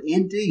that it would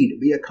indeed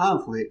be a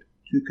conflict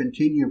to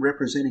continue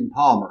representing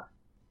Palmer.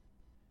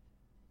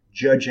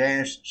 Judge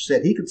Ash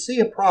said he could see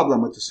a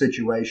problem with the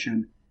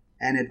situation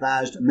and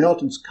advised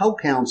Melton's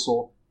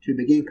co-counsel to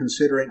begin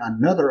considering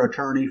another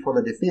attorney for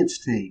the defense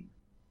team.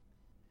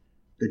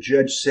 The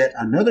judge set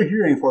another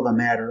hearing for the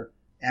matter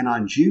and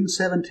on June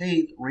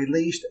 17th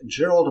released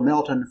Gerald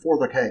Melton for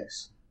the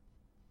case.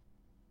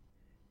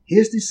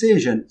 His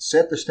decision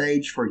set the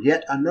stage for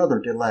yet another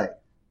delay.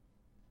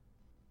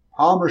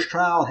 Palmer's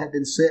trial had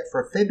been set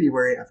for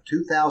February of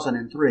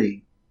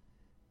 2003,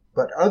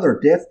 but other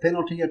death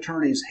penalty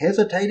attorneys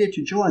hesitated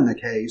to join the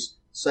case,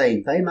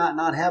 saying they might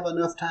not have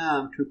enough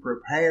time to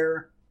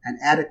prepare an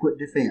adequate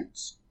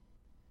defense.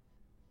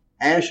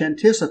 Ash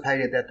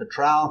anticipated that the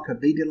trial could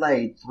be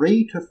delayed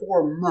 3 to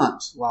 4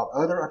 months while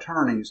other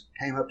attorneys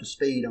came up to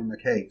speed on the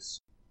case.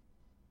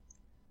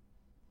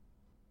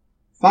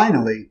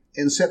 Finally,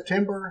 in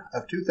September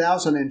of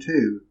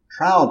 2002,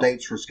 trial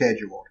dates were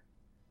scheduled.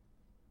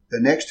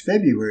 The next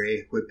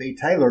February would be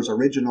Taylor's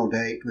original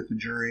date with the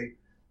jury,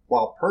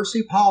 while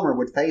Percy Palmer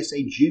would face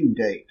a June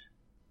date.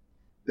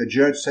 The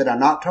judge set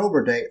an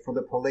October date for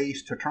the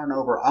police to turn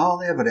over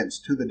all evidence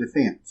to the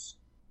defense.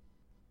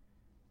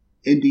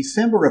 In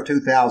December of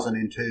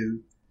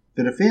 2002,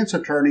 the defense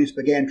attorneys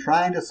began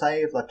trying to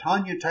save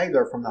LaTonya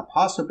Taylor from the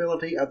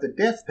possibility of the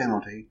death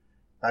penalty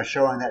by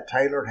showing that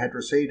Taylor had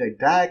received a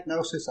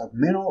diagnosis of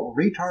mental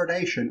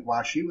retardation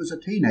while she was a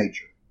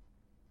teenager.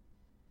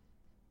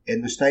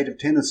 In the state of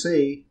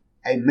Tennessee,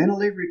 a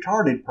mentally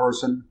retarded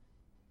person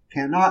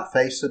cannot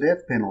face the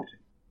death penalty.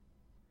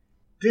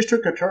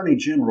 District Attorney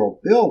General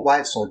Bill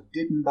Weitzel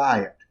didn't buy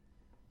it,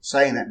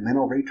 saying that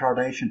mental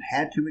retardation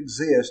had to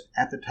exist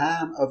at the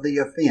time of the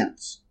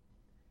offense.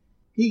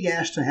 He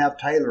asked to have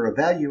Taylor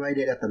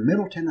evaluated at the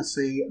Middle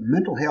Tennessee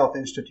Mental Health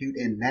Institute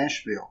in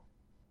Nashville.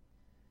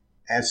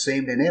 As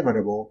seemed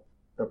inevitable,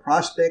 the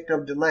prospect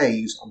of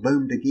delays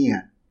loomed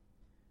again.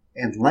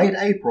 In late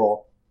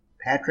April,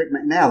 Patrick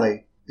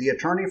McNally, the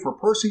attorney for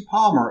Percy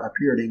Palmer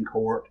appeared in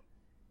court,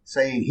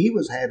 saying he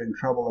was having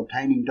trouble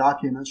obtaining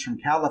documents from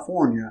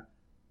California,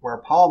 where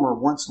Palmer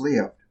once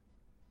lived.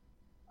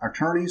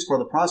 Attorneys for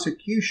the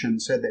prosecution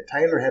said that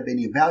Taylor had been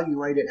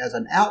evaluated as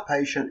an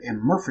outpatient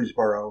in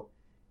Murfreesboro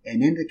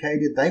and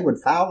indicated they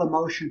would file a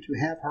motion to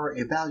have her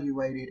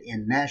evaluated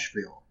in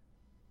Nashville.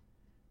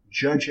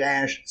 Judge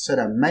Ash set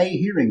a May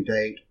hearing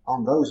date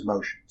on those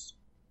motions.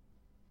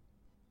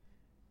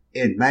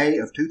 In May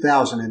of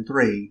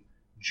 2003,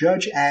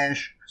 Judge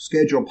Ash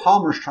scheduled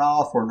Palmer's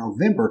trial for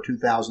November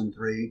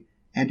 2003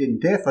 and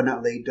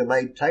indefinitely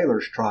delayed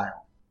Taylor's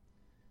trial.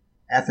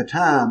 At the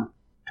time,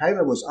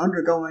 Taylor was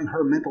undergoing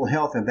her mental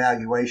health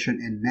evaluation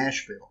in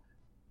Nashville.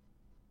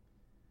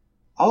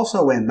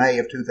 Also in May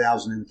of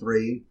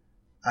 2003,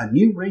 a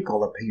new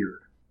wrinkle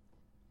appeared.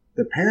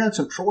 The parents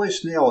of Troy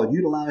Snell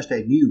utilized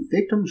a new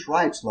victims'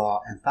 rights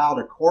law and filed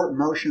a court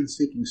motion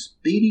seeking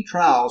speedy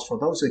trials for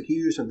those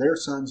accused of their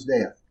son's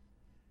death.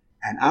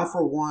 And I,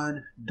 for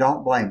one,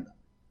 don't blame them.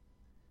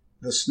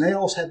 The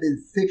Snells had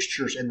been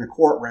fixtures in the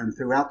courtroom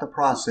throughout the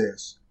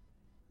process.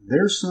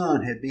 Their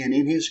son had been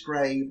in his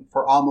grave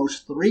for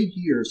almost 3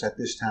 years at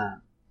this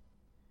time.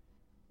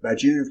 By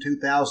June of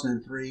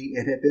 2003,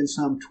 it had been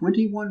some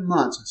 21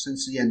 months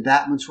since the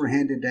indictments were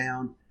handed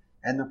down,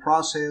 and the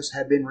process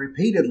had been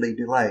repeatedly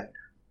delayed.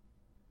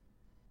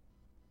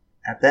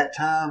 At that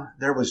time,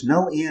 there was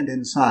no end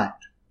in sight.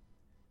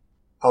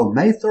 On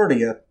May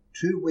 30th,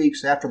 2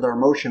 weeks after their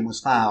motion was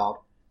filed,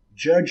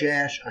 Judge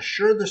Ash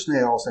assured the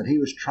Snells that he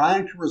was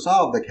trying to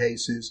resolve the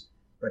cases,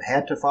 but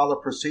had to follow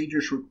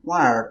procedures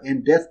required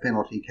in death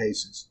penalty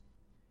cases.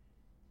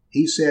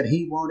 He said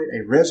he wanted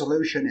a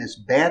resolution as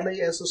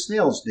badly as the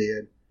Snells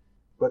did,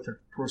 but the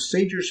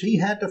procedures he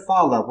had to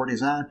follow were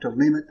designed to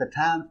limit the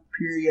time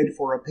period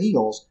for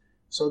appeals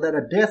so that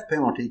a death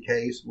penalty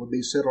case would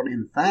be settled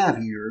in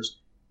 5 years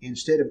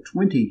instead of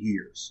 20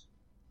 years.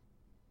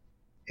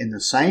 In the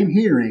same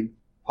hearing,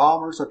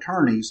 Palmer's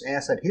attorneys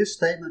asked that his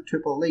statement to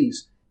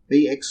police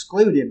be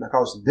excluded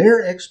because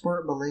their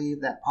expert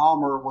believed that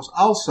Palmer was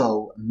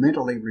also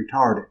mentally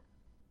retarded.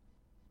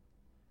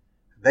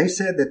 They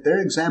said that their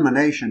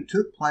examination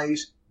took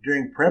place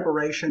during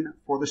preparation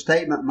for the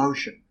statement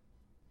motion.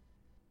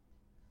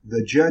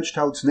 The judge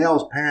told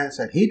Snell's parents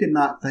that he did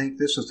not think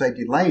this was a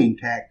delaying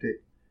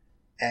tactic,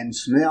 and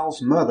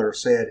Snell's mother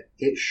said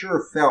it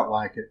sure felt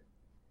like it.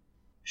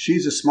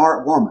 She's a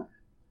smart woman,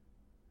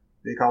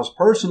 because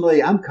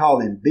personally I'm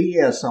calling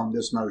BS on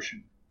this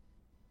motion.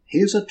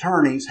 His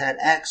attorneys had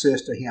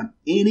access to him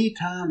any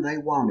time they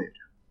wanted.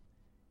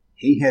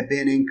 He had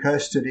been in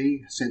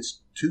custody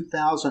since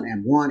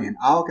 2001 in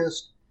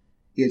August.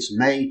 It's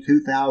May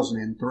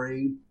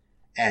 2003.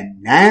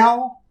 And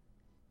now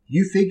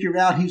you figure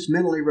out he's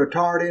mentally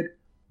retarded?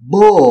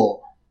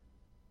 Bull!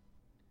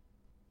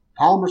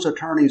 Palmer's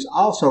attorneys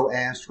also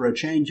asked for a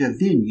change of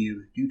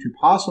venue due to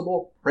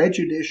possible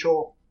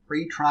prejudicial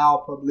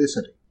pretrial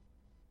publicity.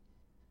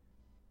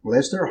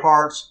 Bless their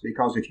hearts,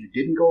 because if you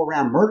didn't go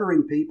around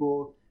murdering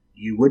people,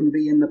 you wouldn't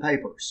be in the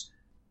papers.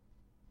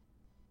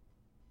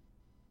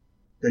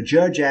 The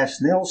judge asked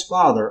Snell's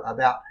father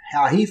about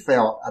how he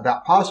felt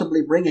about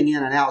possibly bringing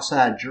in an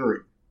outside jury.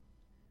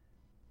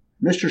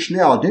 Mr.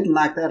 Snell didn't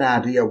like that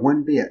idea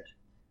one bit,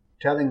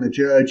 telling the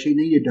judge he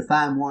needed to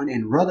find one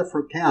in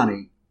Rutherford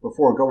County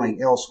before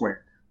going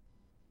elsewhere.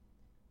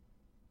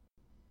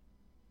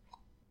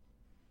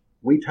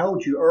 We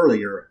told you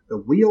earlier the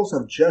wheels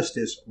of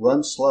justice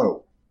run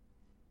slow.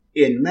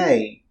 In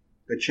May,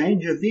 the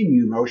change of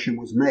venue motion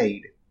was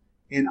made.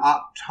 In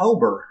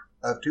October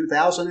of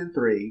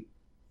 2003,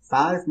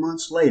 5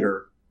 months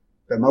later,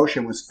 the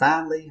motion was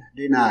finally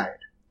denied.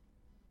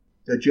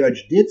 The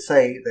judge did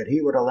say that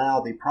he would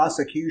allow the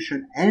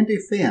prosecution and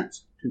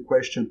defense to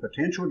question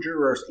potential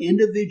jurors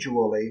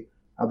individually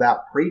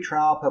about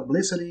pretrial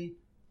publicity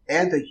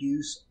and the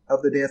use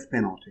of the death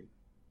penalty.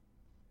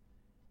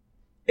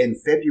 In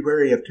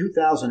February of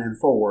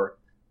 2004,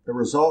 the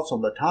results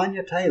of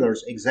LaTanya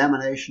Taylor's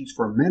examinations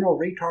for mental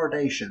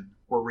retardation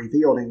were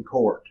revealed in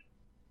court.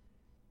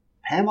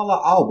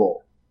 Pamela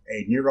Aubel,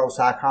 a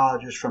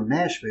neuropsychologist from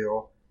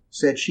Nashville,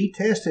 said she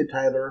tested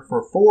Taylor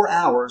for 4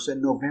 hours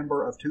in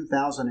November of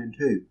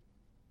 2002.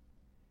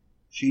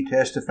 She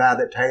testified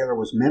that Taylor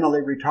was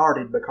mentally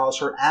retarded because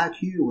her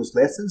IQ was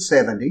less than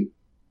 70.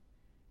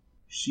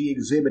 She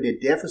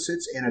exhibited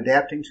deficits in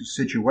adapting to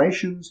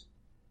situations,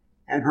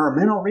 and her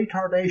mental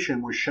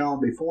retardation was shown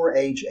before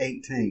age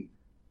 18.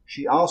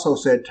 She also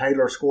said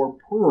Taylor scored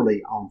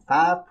poorly on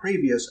 5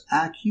 previous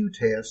IQ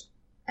tests,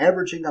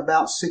 averaging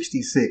about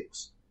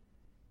 66.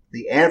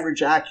 The average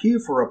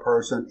IQ for a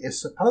person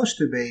is supposed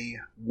to be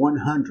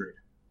 100.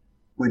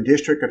 When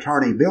District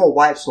Attorney Bill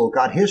Weitzel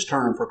got his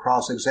turn for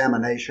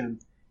cross-examination,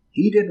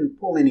 he didn't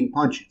pull any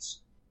punches.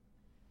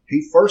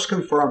 He first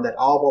confirmed that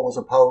Aubel was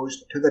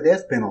opposed to the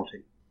death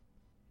penalty.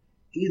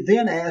 He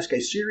then asked a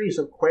series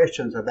of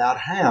questions about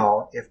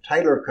how, if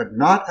Taylor could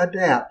not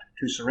adapt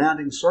to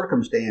surrounding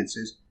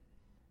circumstances,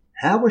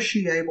 how was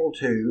she able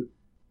to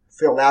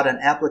fill out an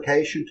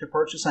application to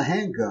purchase a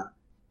handgun,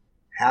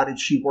 How did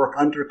she work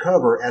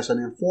undercover as an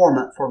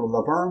informant for the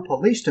Laverne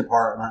Police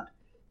Department,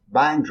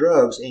 buying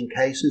drugs in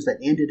cases that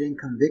ended in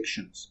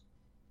convictions?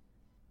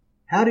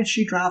 How did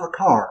she drive a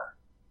car,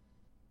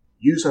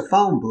 use a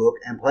phone book,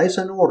 and place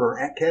an order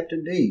at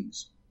Captain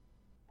D's,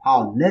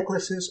 pawn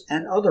necklaces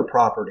and other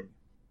property,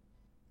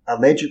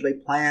 allegedly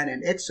plan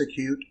and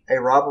execute a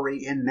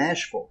robbery in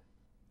Nashville?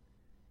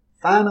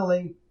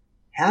 Finally,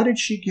 how did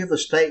she give a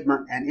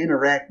statement and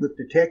interact with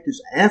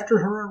detectives after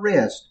her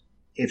arrest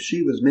if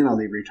she was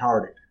mentally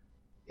retarded?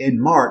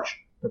 In March,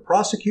 the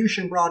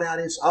prosecution brought out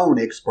its own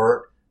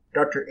expert,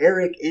 Dr.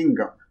 Eric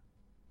Ingham.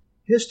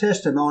 His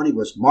testimony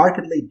was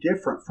markedly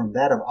different from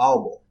that of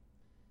Auble.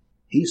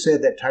 He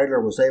said that Taylor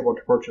was able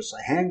to purchase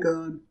a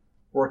handgun,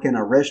 work in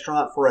a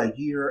restaurant for a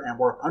year, and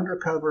work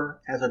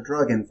undercover as a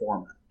drug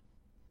informant.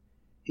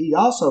 He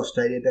also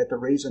stated that the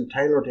reason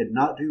Taylor did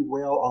not do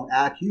well on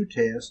IQ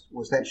tests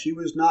was that she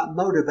was not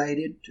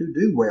motivated to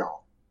do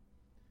well.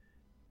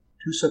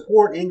 To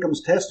support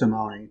Ingham's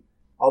testimony,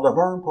 a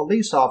Laverne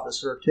police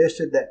officer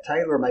tested that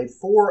Taylor made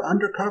 4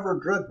 undercover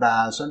drug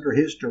buys under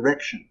his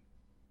direction.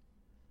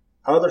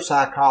 Other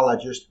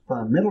psychologists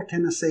from the Middle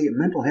Tennessee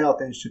Mental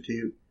Health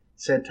Institute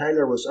said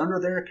Taylor was under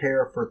their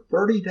care for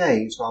 30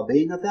 days while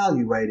being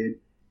evaluated,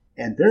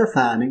 and their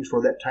findings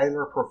were that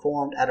Taylor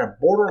performed at a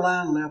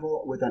borderline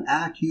level with an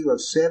IQ of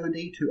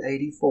 70 to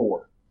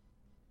 84.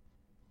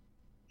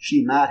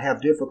 She might have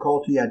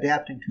difficulty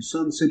adapting to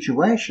some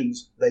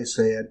situations, they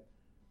said,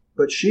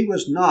 but she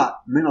was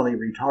not mentally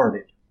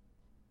retarded.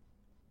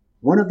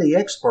 One of the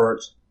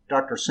experts,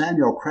 Dr.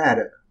 Samuel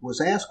Craddock,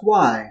 was asked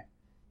why,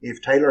 if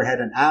Taylor had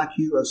an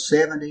IQ of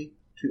 70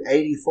 to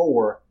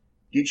 84,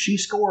 did she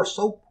score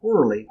so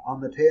poorly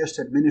on the test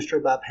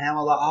administered by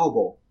Pamela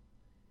Auble?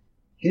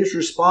 His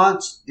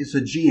response is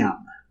a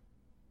gem.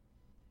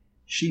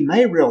 She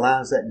may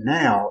realize that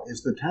now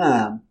is the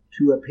time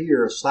to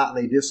appear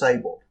slightly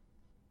disabled.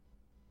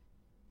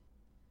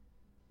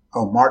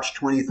 On March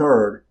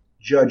 23rd,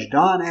 Judge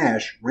Don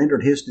Ash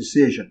rendered his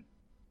decision.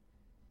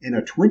 In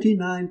a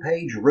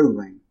 29-page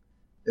ruling,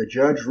 the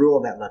judge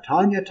ruled that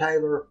LaTonya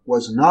Taylor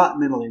was not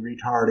mentally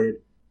retarded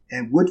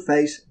and would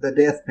face the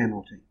death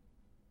penalty.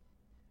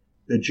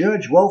 The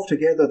judge wove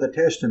together the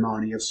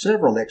testimony of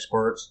several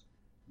experts,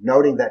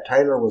 noting that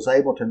Taylor was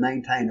able to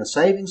maintain a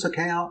savings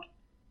account,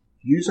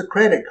 use a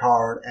credit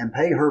card, and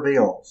pay her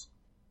bills,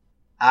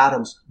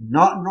 items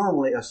not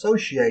normally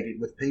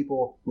associated with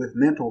people with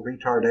mental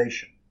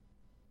retardation.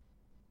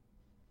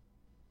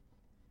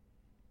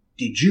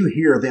 Did you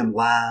hear them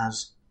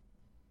lies?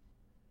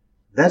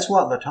 That's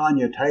what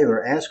LaTonya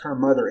Taylor asked her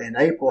mother in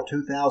April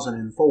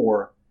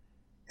 2004,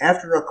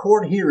 after a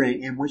court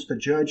hearing in which the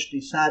judge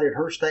decided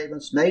her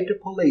statements made to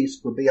police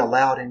would be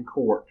allowed in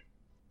court.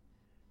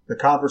 The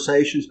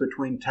conversations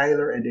between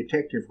Taylor and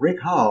Detective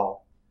Rick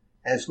Hall,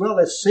 as well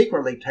as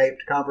secretly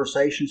taped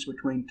conversations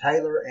between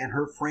Taylor and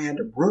her friend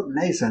Brooke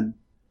Nason,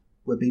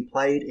 would be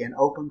played in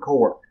open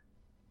court.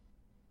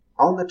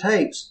 On the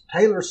tapes,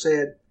 Taylor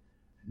said,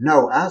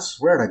 "No, I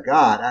swear to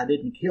God I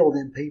didn't kill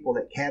them people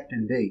at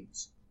Captain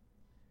D's."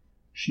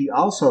 She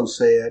also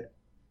said,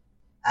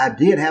 "I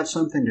did have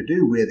something to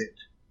do with it,"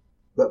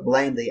 but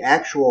blamed the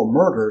actual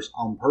murders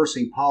on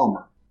Percy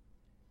Palmer.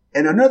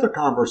 In another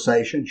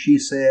conversation, she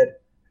said,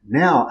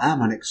 "Now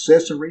I'm an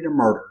accessory to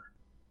murder."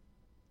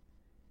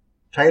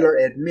 Taylor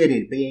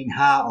admitted being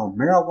high on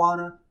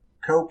marijuana,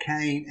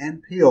 cocaine,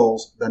 and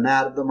pills the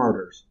night of the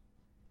murders.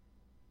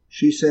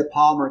 She said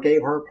Palmer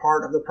gave her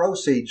part of the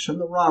proceeds from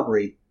the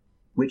robbery,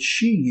 which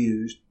she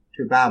used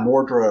to buy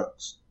more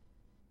drugs.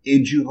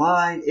 In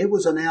July, it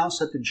was announced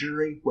that the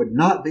jury would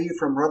not be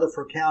from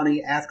Rutherford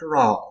County after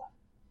all.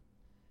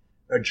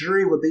 A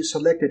jury would be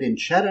selected in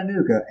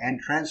Chattanooga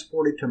and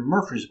transported to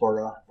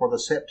Murfreesboro for the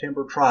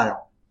September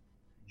trial.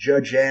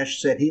 Judge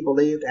Ash said he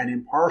believed an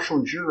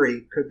impartial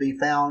jury could be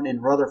found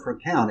in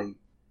Rutherford County,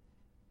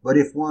 but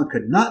if one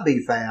could not be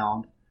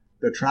found,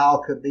 the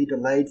trial could be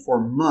delayed for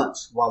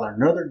months while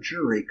another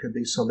jury could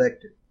be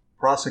selected.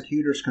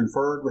 Prosecutors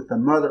conferred with the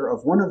mother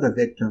of one of the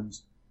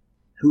victims,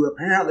 who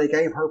apparently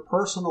gave her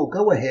personal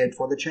go-ahead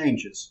for the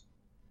changes.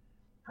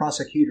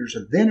 Prosecutors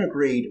then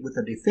agreed with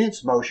the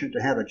defense motion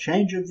to have a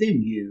change of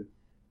venue,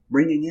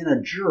 bringing in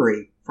a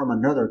jury from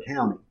another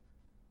county.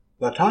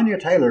 LaTonya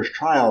Taylor's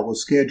trial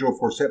was scheduled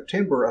for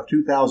September of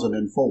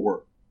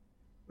 2004,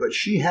 but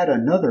she had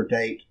another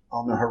date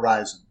on the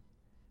horizon.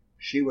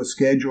 She was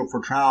scheduled for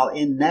trial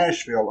in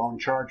Nashville on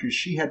charges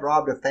she had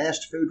robbed a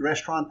fast food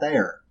restaurant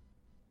there.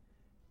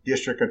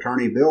 District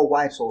Attorney Bill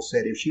Weitzel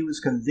said if she was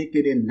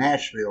convicted in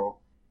Nashville,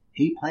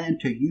 he planned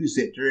to use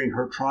it during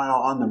her trial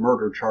on the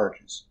murder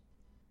charges.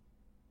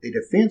 The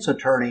defense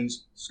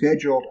attorneys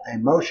scheduled a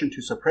motion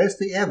to suppress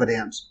the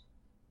evidence,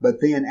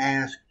 but then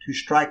asked to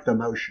strike the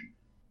motion.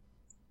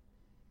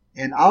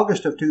 In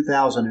August of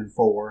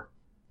 2004,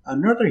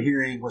 another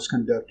hearing was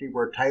conducted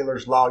where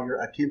Taylor's lawyer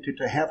attempted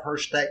to have her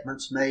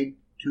statements made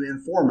to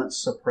informants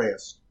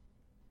suppressed.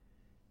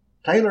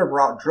 Taylor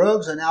brought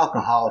drugs and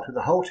alcohol to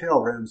the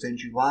hotel rooms in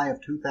July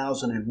of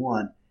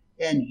 2001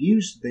 and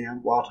used them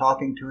while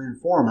talking to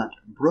informant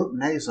Brooke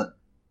Nason.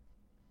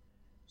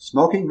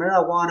 Smoking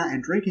marijuana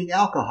and drinking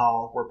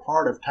alcohol were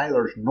part of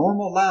Taylor's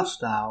normal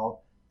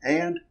lifestyle,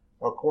 and,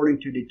 according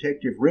to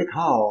Detective Rick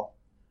Hall,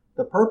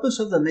 the purpose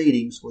of the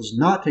meetings was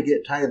not to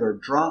get Taylor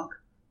drunk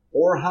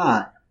or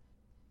high.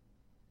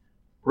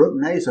 Brooke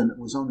Nason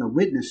was on the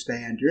witness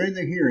stand during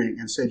the hearing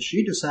and said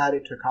she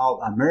decided to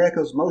call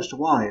America's Most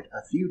Wanted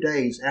a few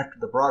days after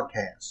the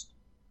broadcast.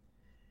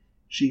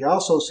 She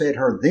also said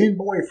her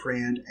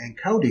then-boyfriend and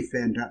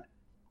co-defendant,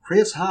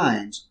 Chris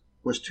Hines,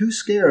 was too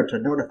scared to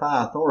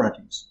notify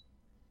authorities.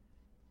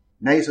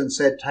 Nason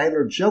said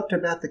Taylor joked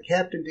about the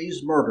Captain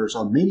D's murders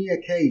on many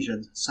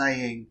occasions,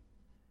 saying,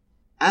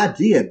 "I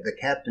did the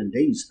Captain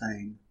D's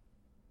thing."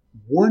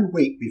 1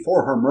 week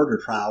before her murder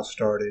trial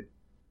started,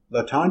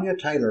 LaTonya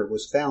Taylor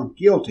was found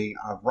guilty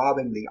of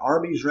robbing the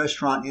Arby's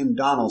restaurant in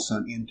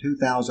Donaldson in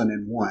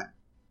 2001.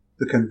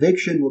 The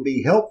conviction will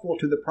be helpful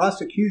to the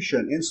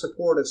prosecution in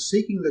support of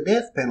seeking the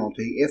death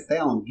penalty if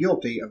found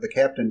guilty of the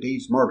Captain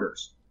D's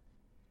murders.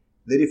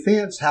 The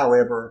defense,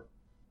 however,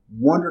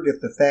 wondered if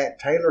the fact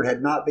Taylor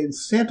had not been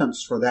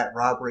sentenced for that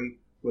robbery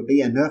would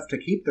be enough to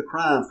keep the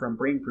crime from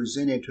being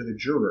presented to the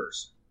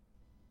jurors.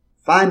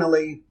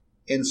 Finally,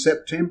 in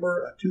September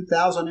of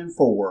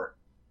 2004,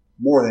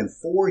 more than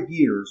 4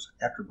 years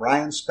after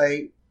Brian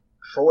Spate,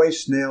 Troy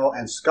Snell,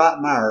 and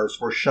Scott Myers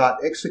were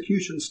shot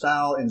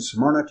execution-style in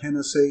Smyrna,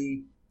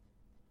 Tennessee,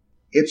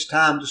 it's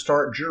time to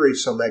start jury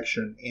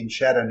selection in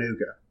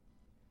Chattanooga.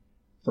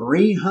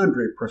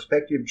 300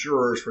 prospective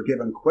jurors were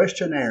given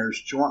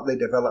questionnaires jointly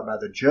developed by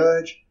the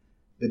judge,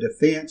 the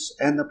defense,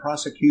 and the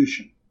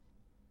prosecution.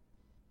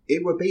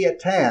 It would be a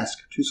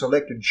task to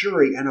select a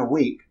jury in a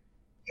week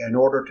in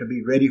order to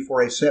be ready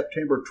for a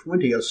September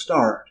 20th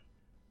start,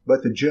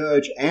 but the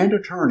judge and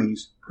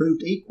attorneys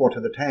proved equal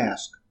to the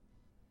task.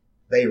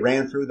 They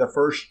ran through the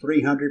first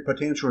 300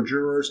 potential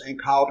jurors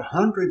and called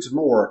hundreds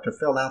more to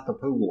fill out the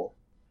pool.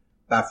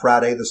 By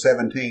Friday the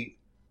 17th,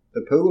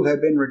 the pool had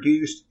been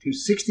reduced to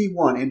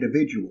 61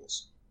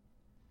 individuals.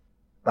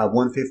 By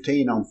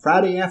 1:15 on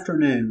Friday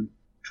afternoon,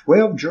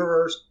 12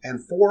 jurors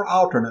and 4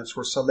 alternates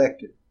were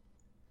selected.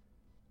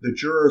 The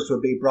jurors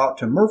would be brought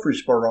to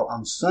Murfreesboro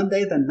on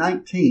Sunday the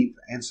 19th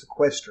and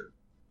sequestered.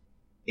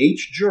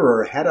 Each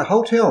juror had a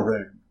hotel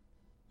room,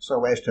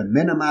 so as to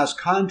minimize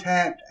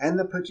contact and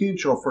the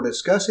potential for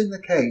discussing the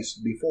case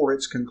before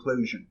its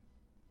conclusion.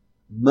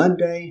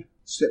 Monday,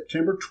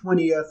 September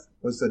 20th,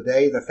 was the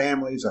day the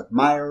families of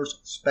Myers,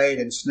 Spade,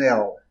 and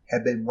Snell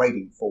had been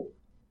waiting for.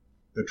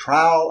 The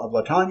trial of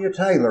LaTonya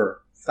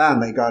Taylor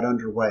finally got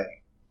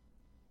underway.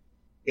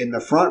 In the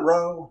front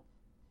row,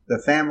 the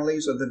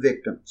families of the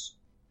victims.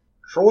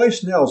 Troy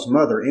Snell's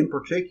mother, in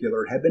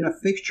particular, had been a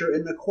fixture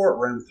in the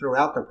courtroom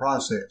throughout the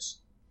process.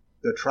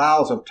 The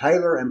trials of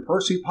Taylor and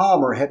Percy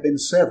Palmer had been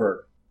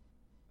severed.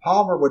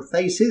 Palmer would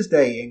face his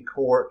day in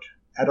court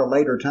at a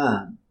later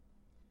time.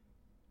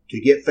 To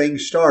get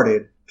things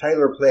started,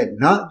 Taylor pled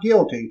not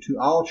guilty to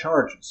all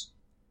charges.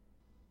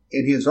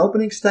 In his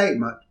opening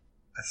statement,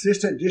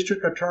 Assistant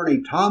District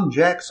Attorney Tom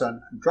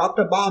Jackson dropped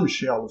a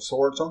bombshell of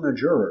sorts on the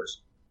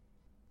jurors.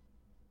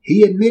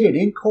 He admitted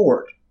in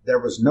court there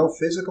was no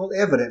physical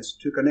evidence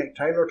to connect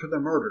Taylor to the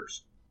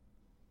murders.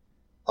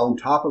 On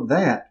top of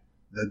that,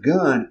 the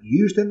gun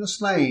used in the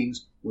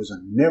slayings was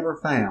never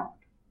found.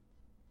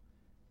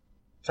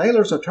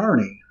 Taylor's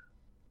attorney,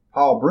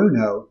 Paul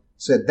Bruno,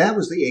 said that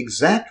was the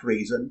exact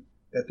reason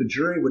that the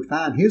jury would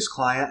find his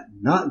client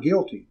not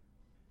guilty.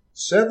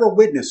 Several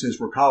witnesses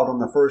were called on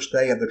the first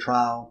day of the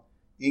trial,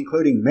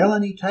 including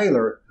Melanie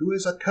Taylor, who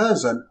is a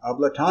cousin of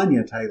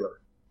LaTonya Taylor.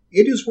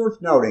 It is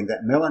worth noting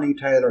that Melanie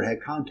Taylor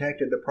had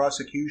contacted the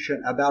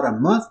prosecution about a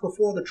month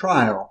before the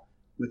trial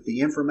with the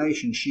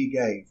information she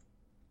gave.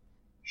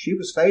 She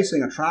was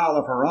facing a trial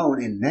of her own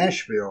in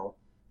Nashville,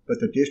 but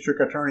the district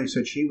attorney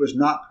said she was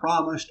not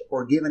promised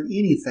or given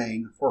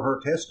anything for her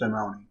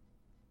testimony.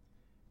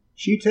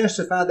 She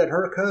testified that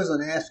her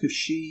cousin asked if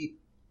she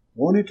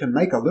wanted to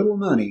make a little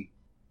money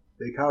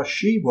because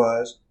she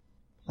was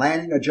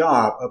planning a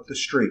job up the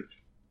street.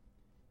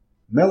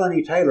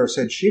 Melanie Taylor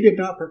said she did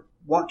not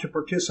want to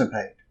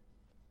participate.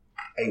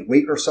 A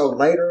week or so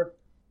later,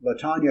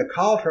 LaTonya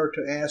called her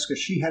to ask if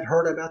she had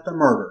heard about the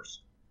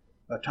murders.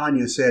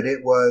 LaTonya said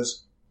it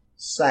was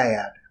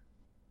sad.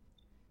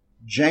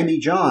 Jamie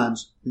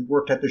Johns, who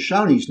worked at the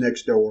Shoney's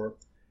next door,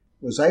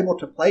 was able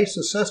to place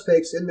the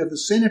suspects in the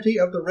vicinity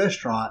of the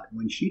restaurant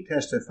when she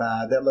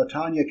testified that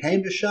LaTonya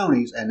came to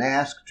Shoney's and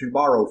asked to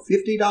borrow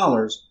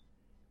 $50,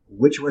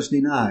 which was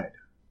denied.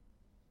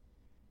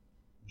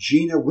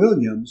 Gina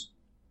Williams,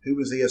 who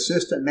was the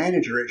assistant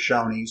manager at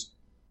Shoney's,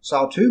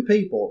 saw 2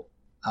 people,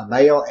 a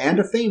male and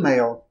a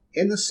female,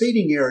 in the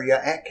seating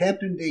area at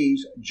Captain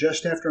D's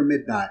just after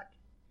midnight.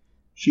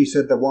 She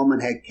said the woman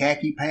had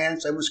khaki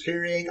pants and was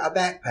carrying a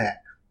backpack.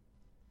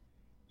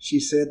 She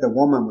said the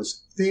woman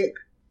was thick,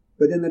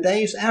 but in the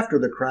days after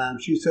the crime,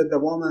 she said the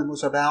woman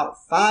was about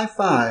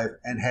 5'5"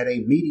 and had a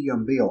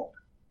medium build.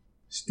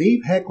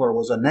 Steve Heckler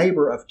was a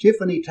neighbor of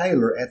Tiffany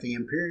Taylor at the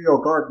Imperial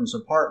Gardens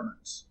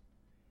Apartments.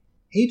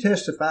 He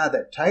testified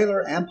that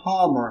Taylor and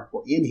Palmer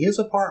were in his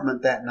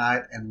apartment that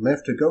night and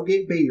left to go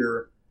get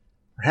beer,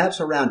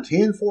 perhaps around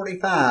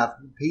 10:45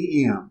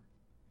 p.m.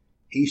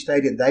 He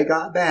stated they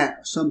got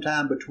back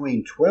sometime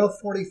between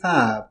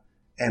 12:45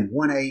 and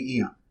 1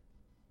 a.m.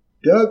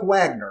 Doug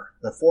Wagner,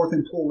 the fourth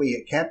employee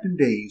at Captain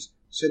D's,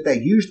 said they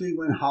usually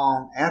went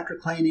home after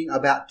cleaning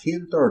about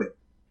 10:30.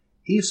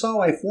 He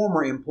saw a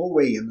former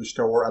employee in the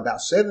store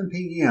about 7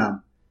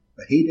 p.m.,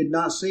 but he did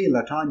not see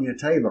LaTonya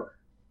Taylor.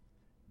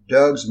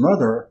 Doug's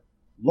mother,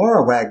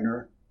 Laura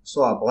Wagner,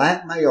 saw a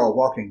black male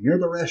walking near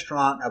the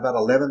restaurant about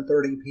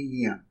 11:30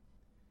 p.m.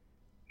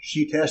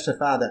 She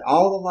testified that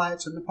all the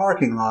lights in the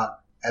parking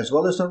lot, as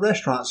well as the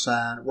restaurant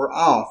sign, were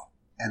off,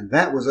 and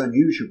that was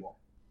unusual.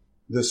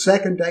 The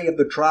second day of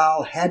the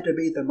trial had to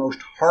be the most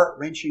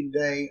heart-wrenching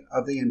day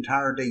of the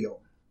entire deal.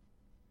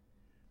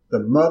 The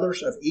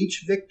mothers of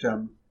each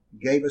victim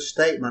gave a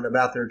statement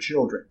about their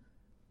children.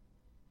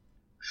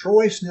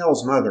 Troy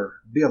Snell's mother,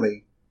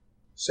 Billy,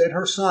 said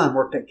her son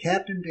worked at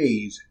Captain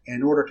D's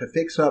in order to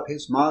fix up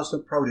his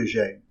Muslim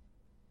protege.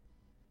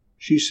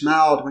 She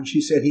smiled when she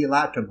said he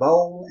liked to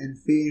bowl and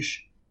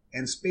fish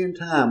and spend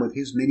time with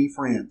his many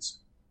friends.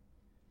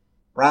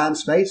 Brian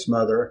Spate's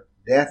mother,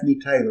 Daphne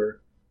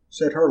Taylor,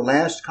 said her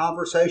last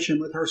conversation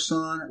with her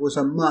son was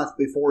a month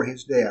before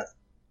his death.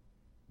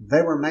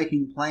 They were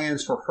making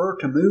plans for her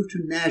to move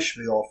to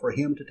Nashville for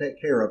him to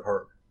take care of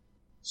her.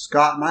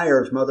 Scott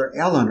Meyer's mother,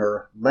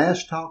 Eleanor,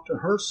 last talked to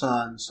her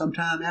son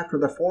sometime after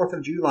the 4th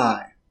of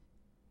July.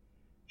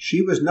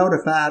 She was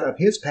notified of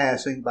his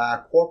passing by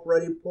a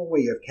corporate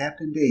employee of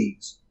Captain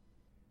D's.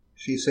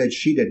 She said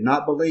she did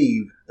not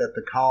believe that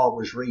the call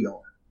was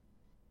real.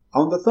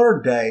 On the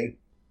third day,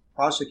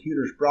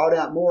 prosecutors brought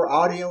out more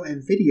audio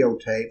and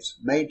videotapes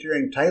made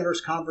during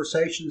Taylor's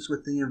conversations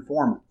with the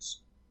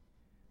informants.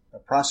 The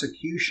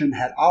prosecution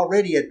had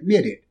already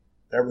admitted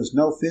there was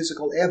no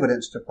physical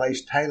evidence to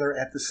place Taylor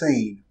at the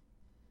scene.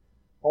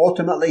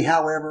 Ultimately,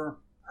 however,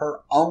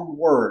 her own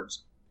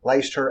words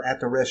placed her at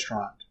the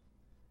restaurant.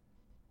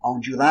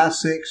 On July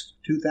 6,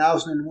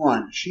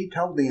 2001, she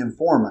told the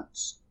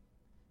informants,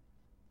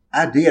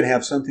 "I did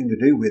have something to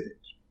do with it.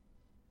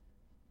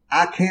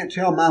 I can't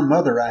tell my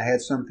mother I had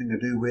something to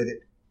do with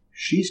it.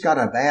 She's got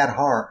a bad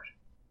heart.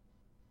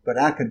 But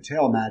I could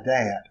tell my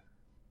dad."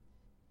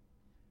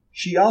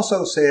 She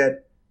also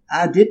said,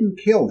 "I didn't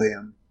kill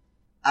them.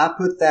 I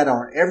put that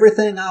on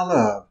everything I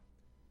love.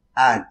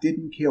 I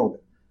didn't kill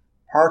them."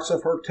 Parts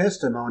of her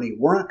testimony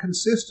weren't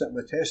consistent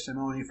with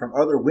testimony from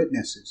other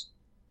witnesses.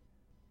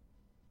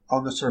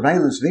 On the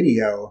surveillance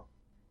video,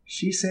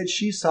 she said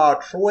she saw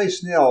Troy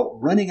Snell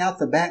running out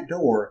the back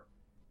door,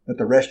 but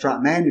the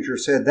restaurant manager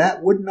said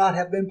that would not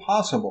have been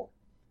possible.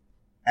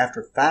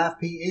 After 5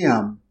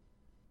 p.m.,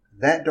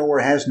 that door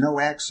has no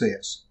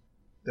access.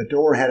 The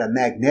door had a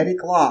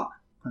magnetic lock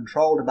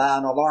controlled by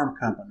an alarm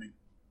company.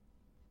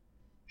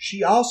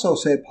 She also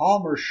said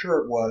Palmer's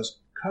shirt was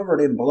covered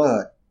in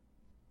blood,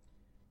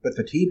 but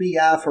the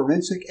TBI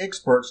forensic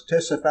experts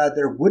testified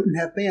there wouldn't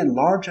have been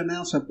large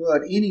amounts of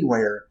blood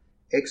anywhere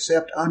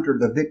except under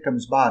the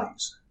victims'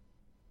 bodies.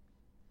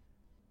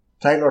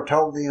 Taylor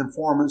told the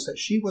informants that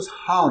she was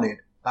haunted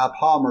by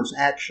Palmer's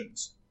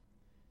actions.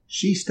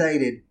 She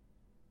stated,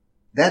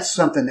 "That's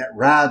something that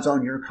rides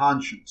on your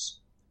conscience.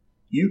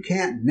 You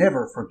can't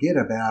never forget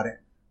about it.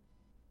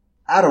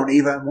 I don't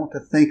even want to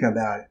think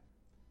about it.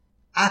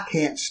 I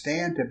can't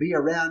stand to be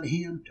around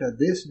him to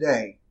this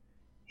day.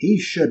 He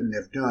shouldn't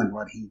have done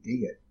what he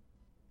did."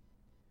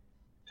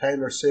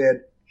 Taylor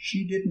said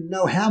she didn't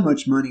know how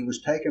much money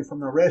was taken from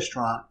the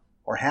restaurant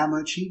or how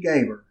much he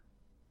gave her.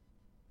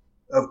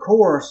 "Of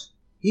course,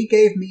 he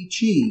gave me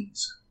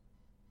cheese,"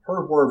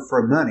 her word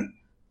for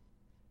money,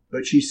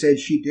 but she said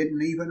she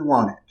didn't even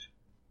want it.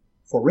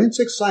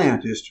 Forensic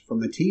scientists from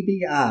the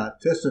TBI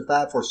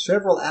testified for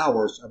several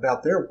hours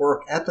about their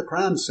work at the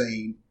crime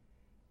scene,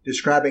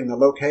 describing the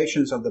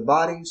locations of the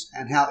bodies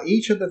and how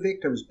each of the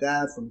victims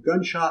died from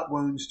gunshot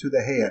wounds to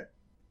the head.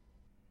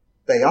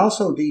 They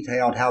also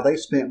detailed how they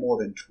spent more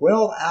than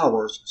 12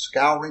 hours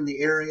scouring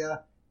the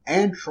area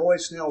and Troy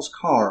Snell's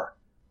car,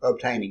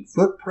 obtaining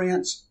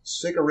footprints,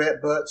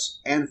 cigarette butts,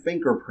 and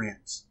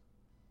fingerprints,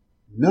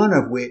 none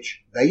of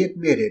which, they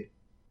admitted,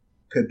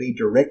 could be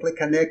directly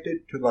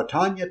connected to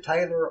LaTonya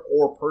Taylor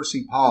or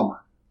Percy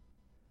Palmer.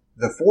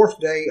 The fourth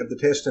day of the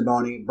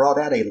testimony brought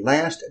out a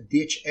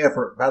last-ditch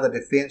effort by the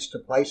defense to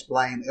place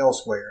blame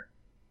elsewhere,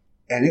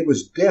 and it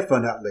was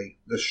definitely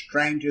the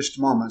strangest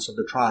moments of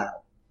the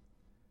trial.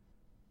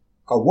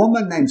 A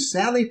woman named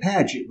Sally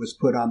Paget was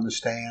put on the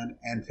stand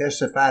and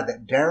testified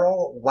that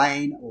Darrell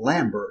Wayne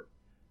Lambert,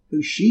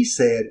 who she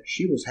said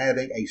she was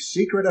having a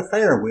secret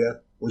affair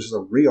with, was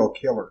the real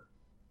killer.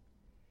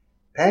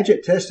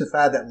 Paget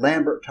testified that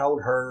Lambert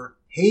told her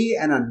he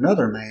and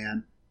another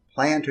man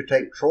planned to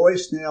take Troy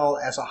Snell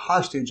as a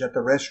hostage at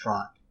the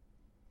restaurant.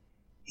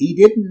 He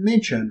didn't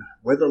mention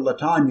whether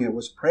LaTonya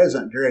was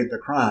present during the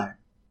crime.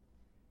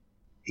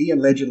 He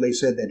allegedly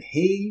said that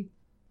he,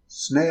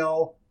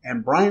 Snell,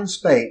 and Brian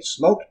Spate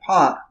smoked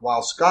pot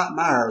while Scott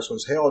Myers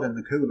was held in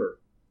the cooler.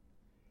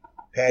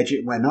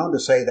 Paget went on to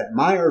say that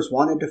Myers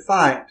wanted to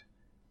fight,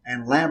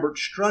 and Lambert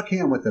struck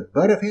him with the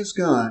butt of his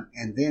gun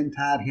and then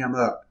tied him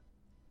up.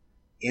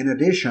 In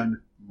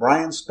addition,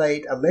 Brian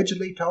Spate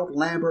allegedly told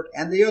Lambert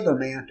and the other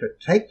man to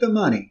take the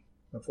money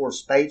before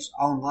Spate's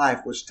own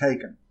life was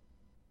taken.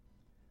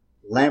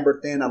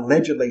 Lambert then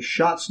allegedly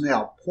shot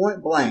Snell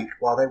point blank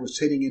while they were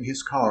sitting in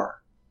his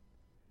car.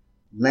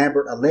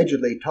 Lambert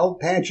allegedly told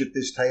Paget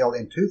this tale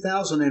in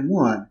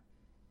 2001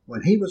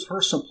 when he was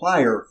her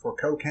supplier for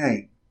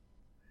cocaine.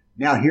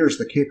 Now here's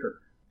the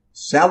kicker.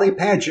 Sally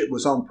Paget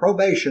was on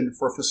probation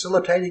for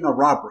facilitating a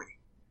robbery.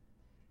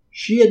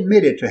 She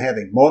admitted to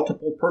having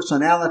multiple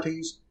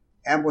personalities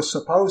and was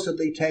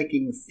supposedly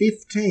taking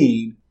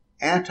 15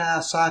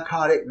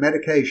 antipsychotic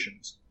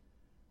medications.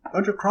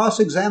 Under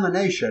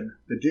cross-examination,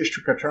 the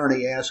district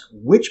attorney asked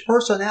which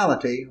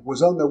personality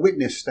was on the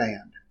witness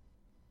stand.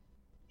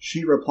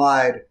 She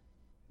replied,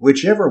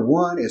 "Whichever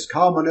one is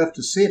calm enough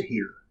to sit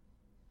here."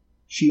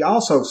 She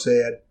also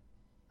said,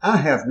 "I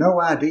have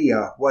no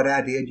idea what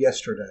I did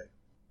yesterday."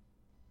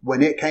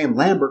 When it came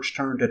Lambert's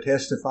turn to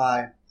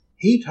testify,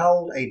 he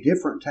told a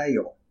different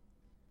tale.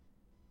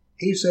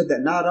 He said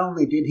that not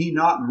only did he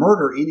not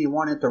murder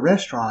anyone at the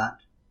restaurant,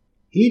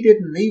 he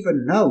didn't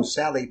even know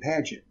Sally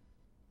Paget.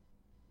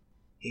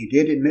 He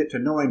did admit to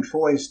knowing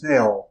Troy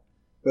Snell,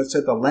 but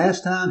said the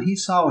last time he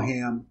saw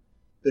him,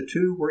 the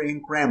two were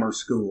in grammar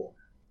school.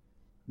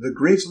 The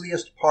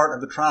grisliest part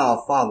of the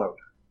trial followed.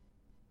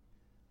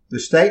 The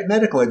state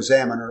medical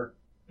examiner,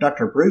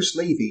 Dr. Bruce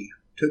Levy,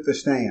 took the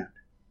stand.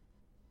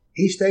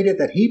 He stated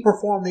that he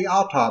performed the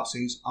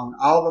autopsies on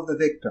all of the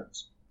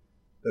victims.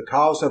 The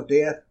cause of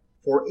death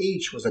for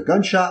each was a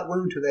gunshot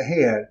wound to the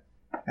head,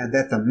 and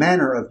that the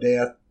manner of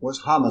death was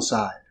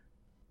homicide.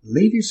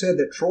 Levy said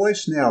that Troy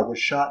Snell was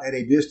shot at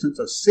a distance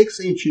of 6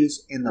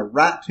 inches in the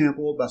right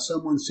temple by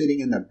someone sitting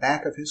in the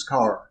back of his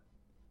car.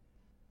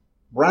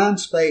 Brian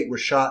Spate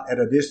was shot at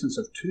a distance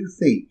of 2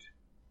 feet.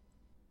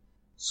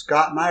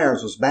 Scott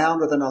Myers was bound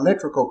with an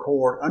electrical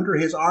cord under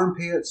his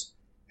armpits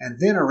and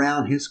then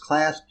around his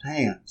clasped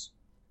hands.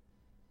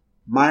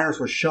 Myers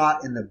was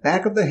shot in the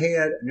back of the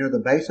head near the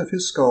base of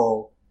his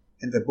skull,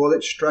 and the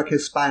bullet struck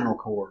his spinal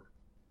cord.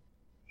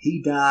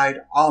 He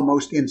died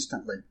almost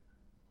instantly.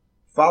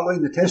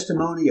 Following the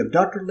testimony of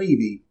Dr.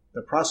 Levy,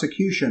 the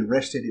prosecution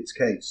rested its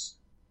case.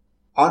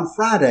 On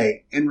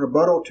Friday, in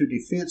rebuttal to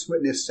defense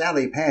witness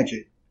Sally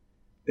Paget,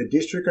 the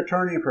district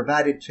attorney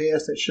provided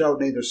tests that showed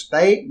neither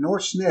Spate nor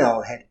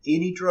Snell had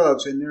any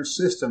drugs in their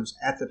systems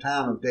at the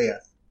time of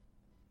death.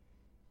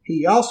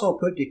 He also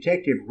put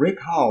Detective Rick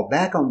Hall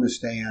back on the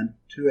stand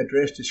to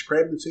address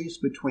discrepancies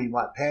between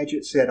what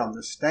Paget said on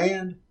the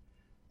stand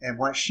and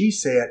what she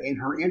said in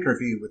her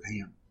interview with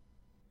him.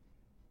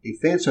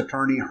 Defense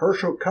attorney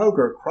Herschel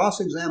Koger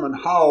cross-examined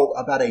Hall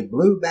about a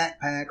blue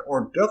backpack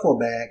or duffel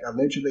bag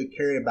allegedly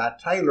carried by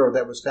Taylor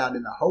that was found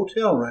in the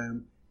hotel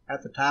room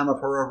at the time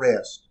of her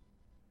arrest.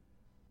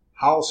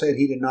 Hall said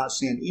he did not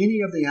send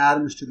any of the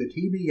items to the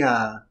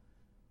TBI,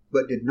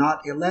 but did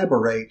not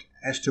elaborate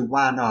as to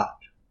why not.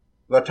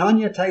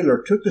 LaTonya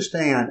Taylor took the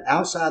stand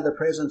outside the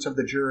presence of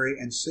the jury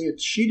and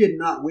said she did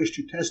not wish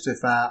to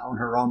testify on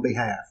her own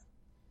behalf.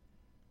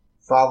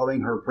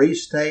 Following her brief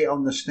stay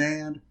on the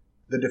stand,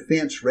 the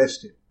defense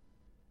rested.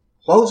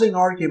 Closing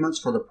arguments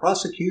for the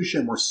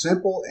prosecution were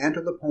simple and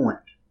to the point.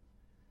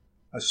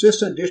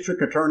 Assistant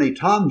District Attorney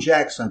Tom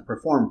Jackson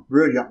performed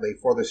brilliantly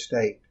for the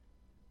state.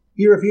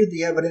 He reviewed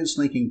the evidence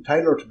linking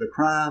Taylor to the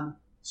crime,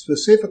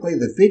 specifically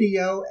the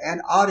video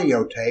and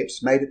audio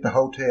tapes made at the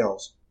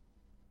hotels.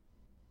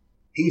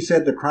 He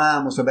said the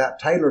crime was about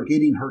Taylor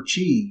getting her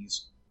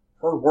cheese,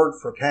 her word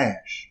for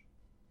cash.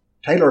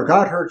 Taylor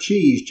got her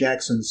cheese,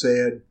 Jackson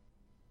said,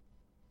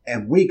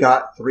 and we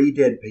got 3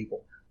 dead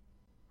people.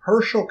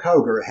 Herschel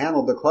Koger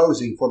handled the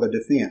closing for the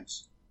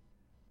defense.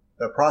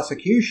 The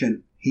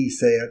prosecution, he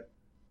said,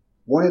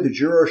 wanted the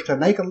jurors to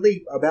make a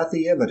leap about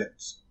the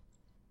evidence.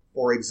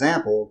 For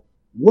example,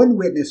 one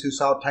witness who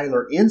saw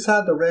Taylor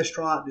inside the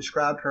restaurant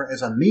described her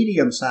as a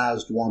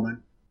medium-sized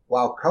woman,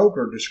 while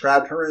Koger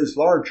described her as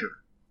larger.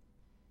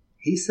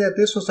 He said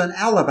this was an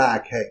alibi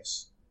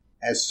case,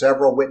 as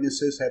several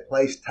witnesses had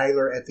placed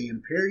Taylor at the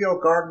Imperial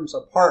Gardens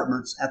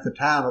apartments at the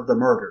time of the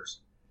murders.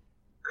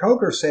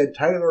 Koger said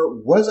Taylor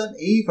wasn't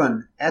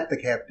even at the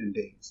Captain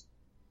D's.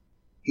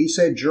 He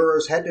said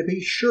jurors had to be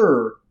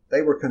sure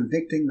they were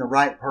convicting the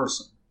right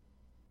person.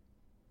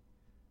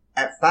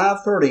 At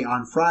 5:30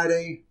 on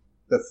Friday,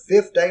 the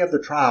 5th day of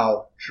the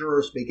trial,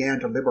 jurors began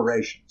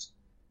deliberations.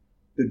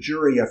 The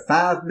jury of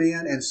 5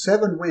 men and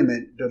 7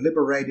 women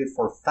deliberated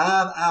for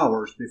 5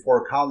 hours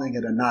before calling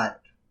it a night.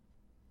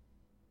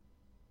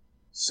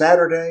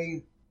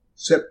 Saturday,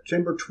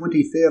 September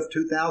 25,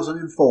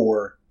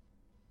 2004,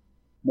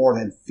 more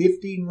than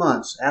 50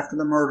 months after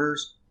the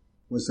murders,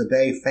 was the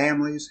day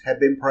families had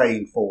been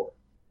praying for.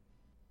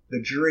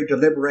 The jury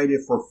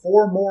deliberated for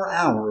 4 more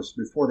hours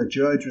before the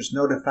judge was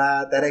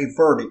notified that a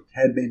verdict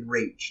had been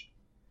reached.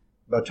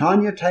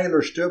 LaTonya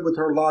Taylor stood with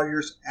her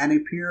lawyers and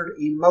appeared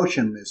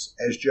emotionless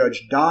as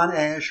Judge Don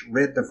Ash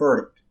read the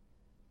verdict.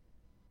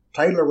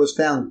 Taylor was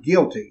found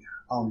guilty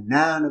on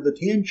 9 of the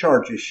 10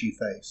 charges she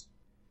faced.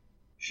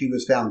 She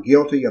was found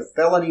guilty of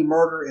felony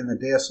murder in the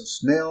deaths of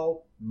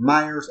Snell,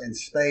 Myers, and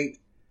Spate,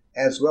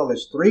 as well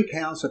as 3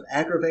 counts of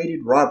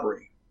aggravated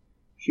robbery.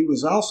 She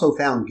was also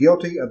found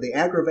guilty of the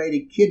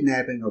aggravated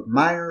kidnapping of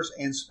Myers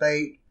and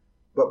Spate,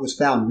 but was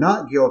found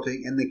not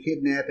guilty in the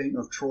kidnapping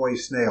of Troy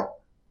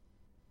Snell.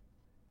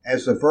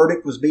 As the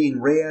verdict was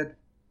being read,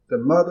 the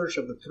mothers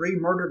of the 3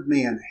 murdered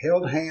men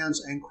held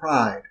hands and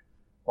cried,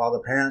 while the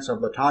parents of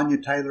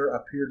LaTonya Taylor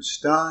appeared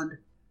stunned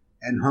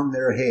and hung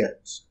their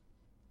heads.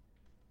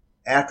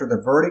 After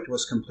the verdict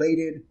was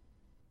completed,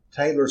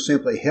 Taylor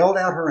simply held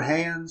out her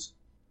hands,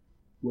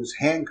 was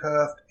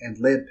handcuffed, and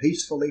led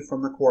peacefully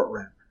from the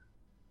courtroom.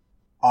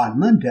 On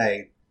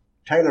Monday,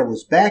 Taylor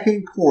was back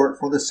in court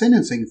for the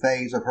sentencing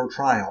phase of her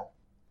trial.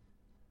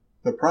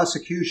 The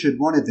prosecution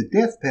wanted the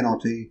death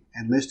penalty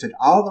and listed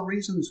all the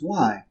reasons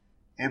why,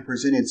 and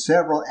presented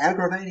several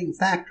aggravating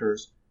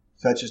factors,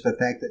 such as the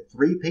fact that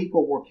 3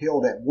 people were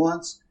killed at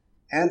once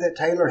and that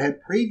Taylor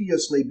had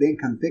previously been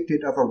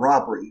convicted of a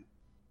robbery.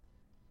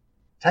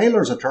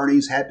 Taylor's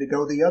attorneys had to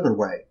go the other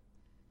way,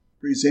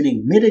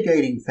 presenting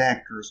mitigating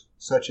factors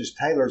such as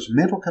Taylor's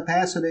mental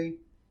capacity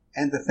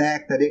and the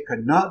fact that it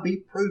could not be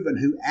proven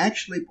who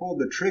actually pulled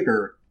the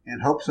trigger in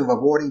hopes of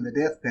avoiding the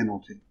death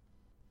penalty.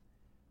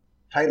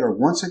 Taylor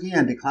once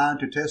again declined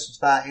to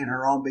testify in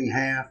her own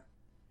behalf,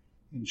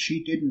 and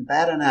she didn't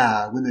bat an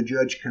eye when the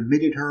judge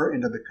committed her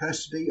into the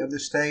custody of the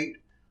state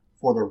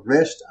for the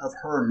rest of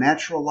her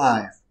natural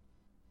life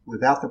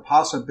without the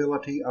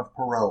possibility of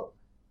parole.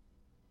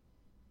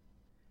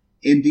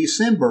 In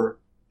December,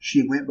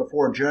 she went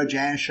before Judge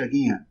Ash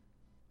again.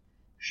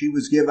 She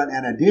was given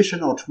an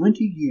additional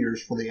 20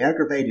 years for the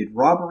aggravated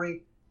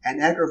robbery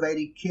and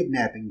aggravated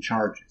kidnapping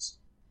charges.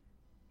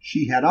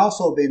 She had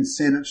also been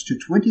sentenced to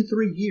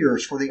 23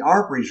 years for the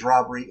Arbridge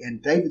robbery in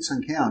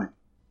Davidson County.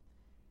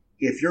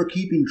 If you're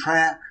keeping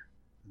track,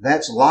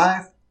 that's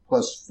life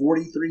plus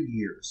 43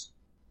 years.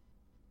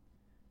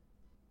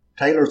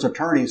 Taylor's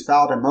attorneys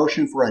filed a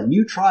motion for a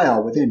new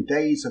trial within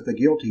days of the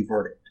guilty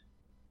verdict.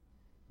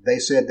 They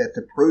said that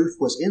the proof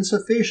was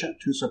insufficient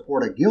to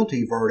support a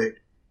guilty verdict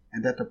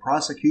and that the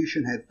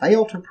prosecution had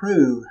failed to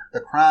prove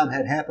the crime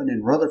had happened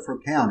in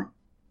Rutherford County.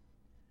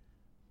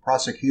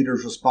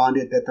 Prosecutors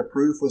responded that the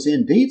proof was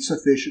indeed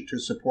sufficient to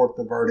support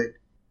the verdict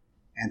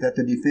and that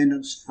the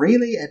defendants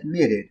freely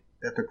admitted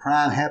that the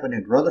crime happened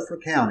in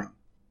Rutherford County.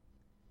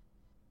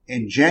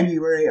 In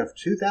January of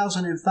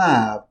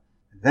 2005,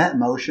 that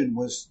motion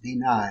was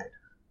denied.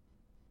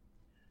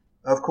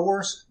 Of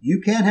course,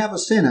 you can't have a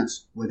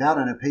sentence without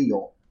an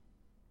appeal.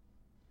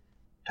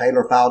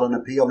 Taylor filed an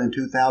appeal in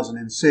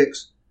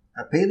 2006,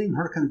 appealing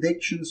her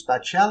convictions by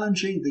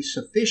challenging the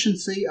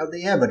sufficiency of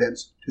the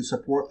evidence to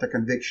support the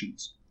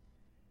convictions.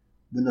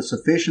 When the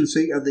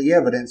sufficiency of the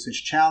evidence is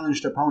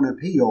challenged upon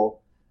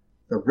appeal,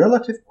 the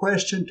relative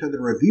question to the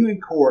reviewing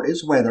court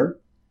is whether,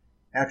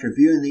 after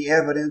viewing the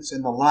evidence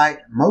in the light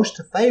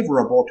most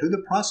favorable to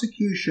the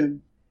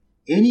prosecution,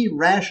 any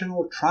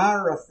rational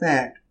trier of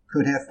fact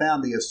could have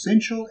found the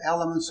essential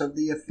elements of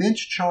the offense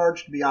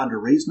charged beyond a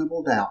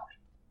reasonable doubt.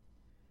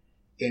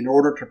 In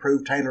order to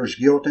prove Taylor's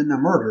guilt in the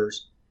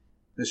murders,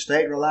 the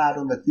state relied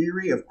on the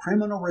theory of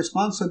criminal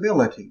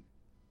responsibility.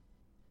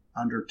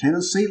 Under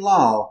Tennessee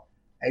law,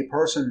 a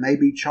person may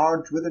be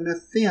charged with an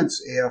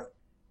offense if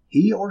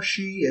he or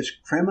she is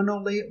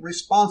criminally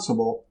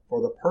responsible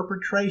for the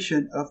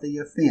perpetration of the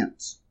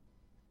offense.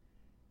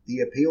 The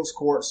appeals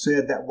court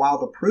said that while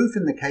the proof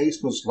in the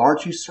case was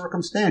largely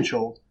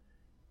circumstantial,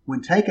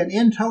 when taken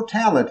in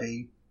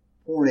totality,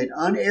 pointed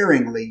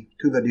unerringly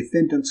to the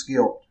defendant's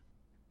guilt.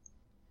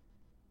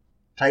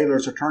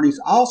 Taylor's attorneys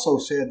also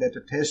said that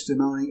the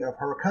testimony of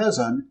her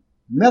cousin,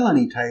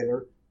 Melanie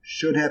Taylor,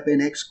 should have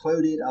been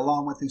excluded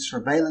along with the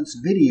surveillance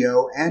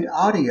video and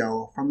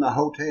audio from the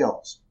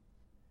hotels.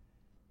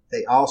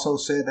 They also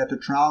said that the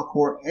trial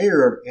court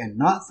erred in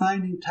not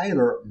finding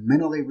Taylor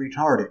mentally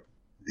retarded.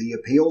 The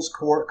appeals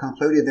court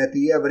concluded that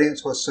the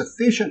evidence was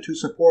sufficient to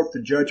support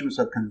the judgments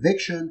of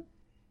conviction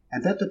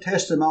and that the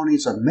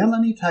testimonies of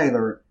Melanie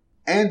Taylor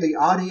and the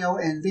audio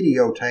and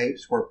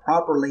videotapes were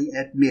properly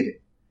admitted.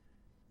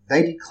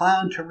 They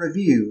declined to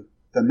review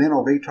the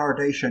mental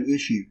retardation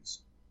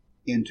issues.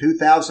 In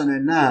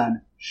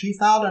 2009, she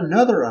filed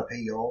another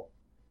appeal,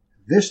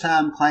 this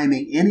time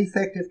claiming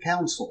ineffective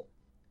counsel.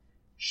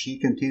 She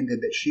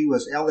contended that she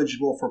was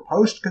eligible for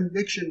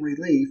post-conviction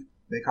relief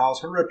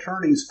because her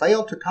attorneys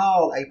failed to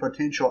call a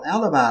potential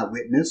alibi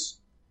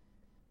witness,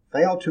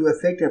 failed to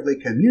effectively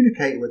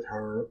communicate with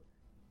her,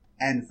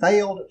 and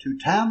failed to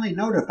timely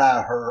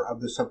notify her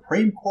of the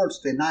Supreme Court's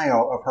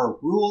denial of her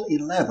Rule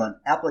 11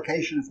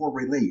 application for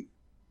relief.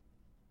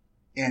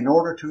 In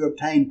order to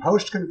obtain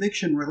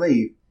post-conviction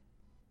relief,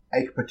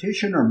 a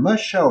petitioner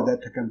must show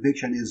that the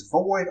conviction is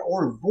void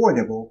or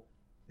voidable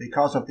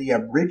because of the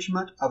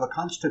abridgment of a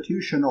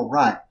constitutional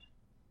right.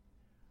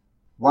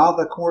 While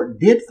the court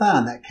did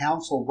find that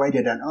counsel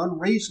waited an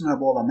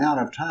unreasonable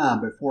amount of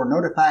time before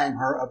notifying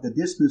her of the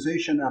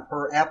disposition of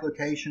her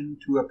application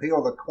to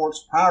appeal the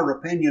court's prior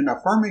opinion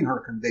affirming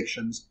her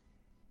convictions,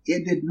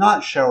 it did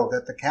not show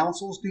that the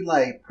counsel's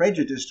delay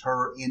prejudiced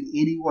her in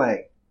any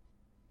way.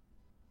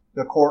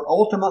 The court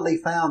ultimately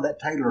found that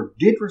Taylor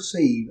did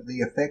receive the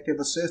effective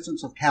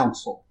assistance of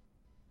counsel.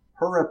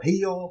 Her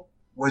appeal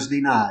was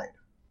denied.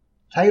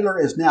 Taylor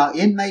is now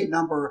inmate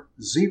number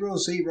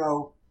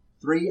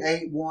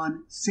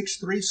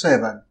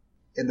 00381-637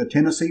 in the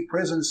Tennessee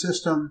prison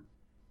system,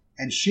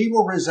 and she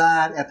will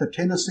reside at the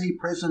Tennessee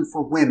Prison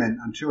for Women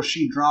until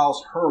she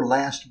draws her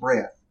last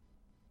breath.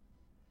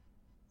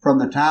 From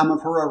the time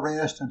of her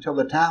arrest until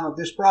the time of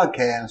this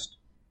broadcast,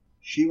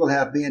 she will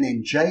have been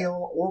in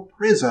jail or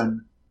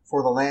prison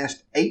for the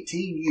last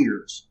 18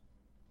 years.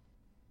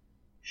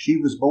 She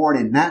was born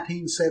in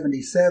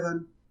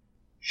 1977.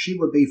 She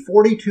would be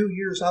 42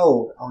 years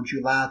old on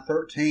July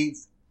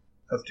 13th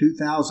of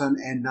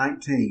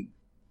 2019.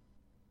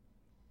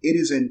 It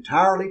is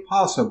entirely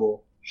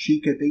possible she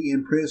could be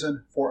in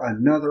prison for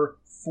another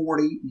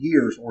 40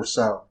 years or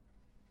so.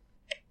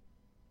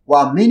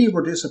 While many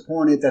were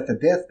disappointed that the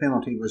death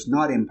penalty was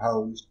not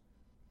imposed,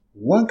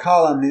 one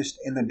columnist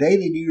in the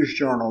Daily News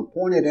Journal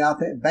pointed out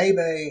that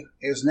Bebe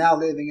is now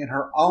living in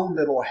her own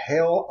little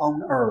hell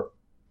on earth,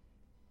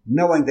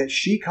 knowing that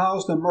she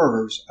caused the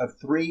murders of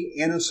 3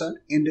 innocent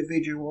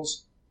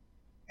individuals,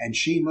 and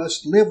she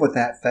must live with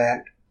that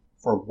fact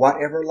for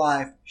whatever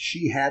life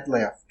she had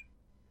left.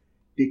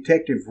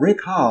 Detective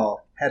Rick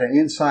Hall had an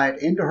insight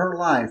into her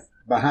life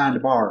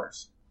behind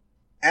bars.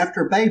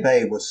 After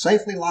Bebe was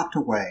safely locked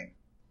away,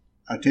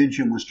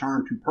 attention was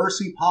turned to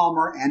Percy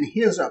Palmer and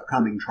his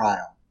upcoming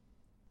trial.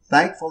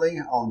 Thankfully,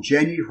 on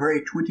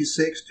January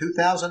 26,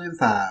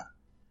 2005,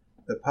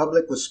 the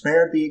public was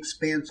spared the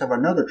expense of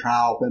another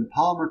trial when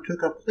Palmer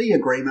took a plea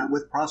agreement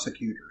with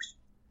prosecutors.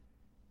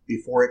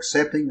 Before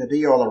accepting the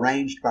deal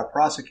arranged by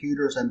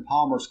prosecutors and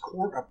Palmer's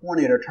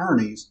court-appointed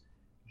attorneys,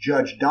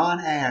 Judge Don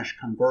Ash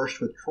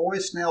conversed with Troy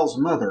Snell's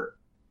mother,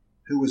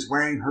 who was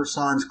wearing her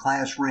son's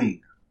class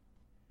ring.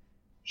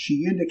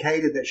 She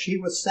indicated that she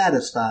was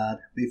satisfied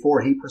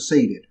before he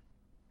proceeded.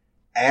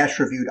 Ash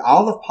reviewed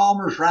all of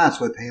Palmer's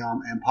rights with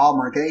him, and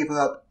Palmer gave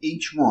up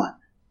each one.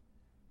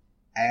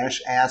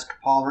 Ash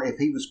asked Palmer if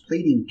he was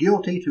pleading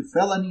guilty to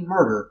felony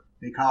murder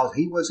because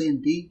he was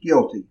indeed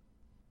guilty.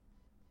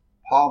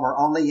 Palmer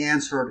only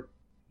answered,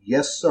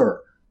 "Yes,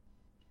 sir."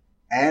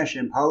 Ash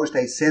imposed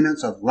a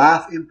sentence of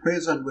life in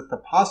prison with the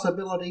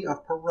possibility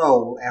of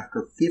parole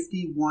after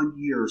 51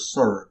 years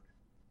served.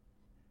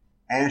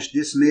 Ash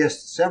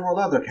dismissed several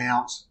other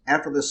counts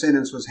after the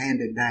sentence was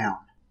handed down.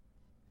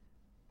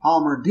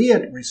 Palmer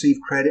did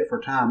receive credit for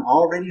time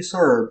already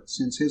served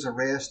since his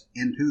arrest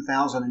in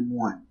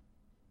 2001.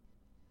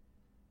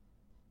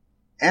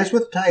 As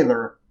with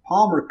Taylor,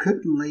 Palmer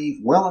couldn't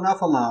leave well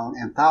enough alone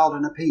and filed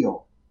an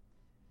appeal.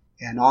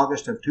 In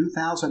August of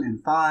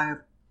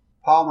 2005,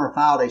 Palmer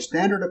filed a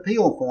standard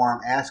appeal form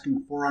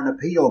asking for an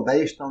appeal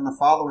based on the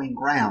following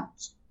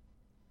grounds.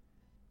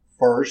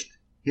 First,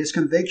 his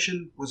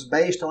conviction was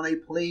based on a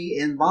plea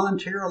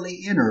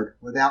involuntarily entered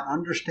without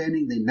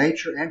understanding the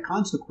nature and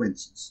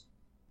consequences.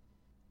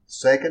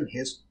 Second,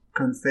 his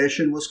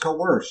confession was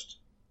coerced.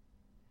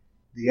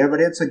 The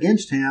evidence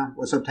against him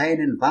was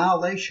obtained in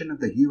violation of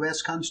the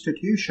U.S.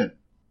 Constitution.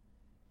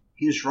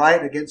 His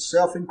right against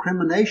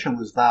self-incrimination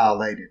was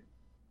violated.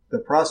 The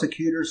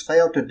prosecutors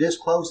failed to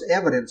disclose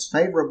evidence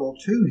favorable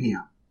to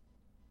him.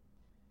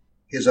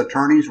 His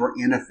attorneys were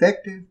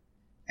ineffective,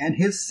 and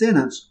his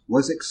sentence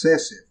was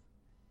excessive.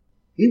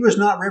 He was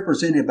not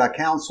represented by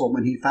counsel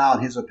when he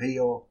filed his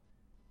appeal,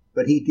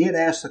 but he did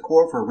ask the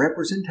court for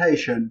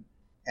representation,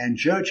 and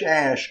Judge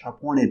Ash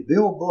appointed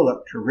Bill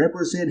Bullock to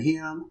represent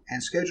him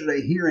and scheduled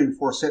a hearing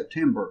for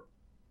September.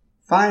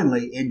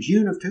 Finally, in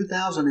June of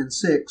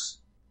 2006,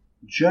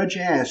 Judge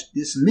Ash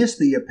dismissed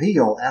the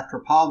appeal after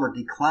Palmer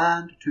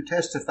declined to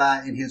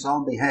testify in his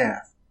own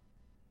behalf.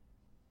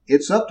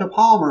 It's up to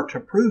Palmer to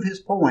prove his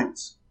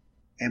points,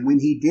 and when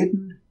he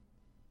didn't,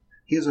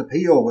 his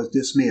appeal was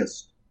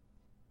dismissed.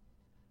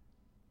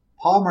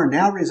 Palmer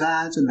now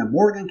resides in the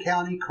Morgan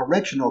County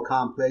Correctional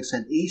Complex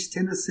in East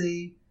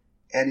Tennessee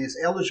and is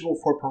eligible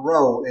for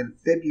parole in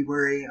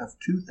February of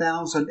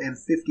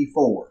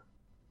 2054.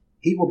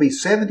 He will be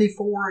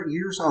 74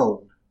 years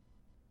old,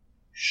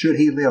 should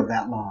he live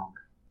that long.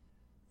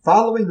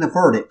 Following the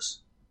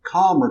verdicts,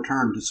 calm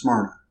returned to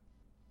Smyrna.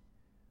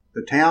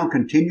 The town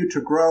continued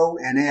to grow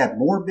and add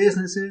more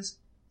businesses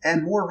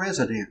and more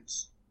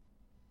residents.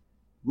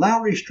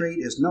 Lowry Street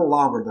is no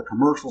longer the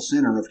commercial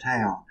center of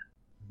town.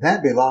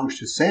 That belongs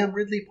to Sam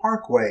Ridley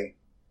Parkway,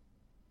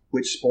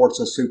 which sports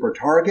a Super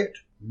Target,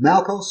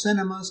 Malco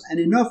Cinemas, and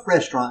enough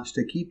restaurants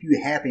to keep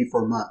you happy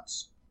for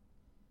months.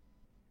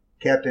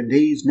 Captain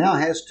D's now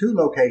has 2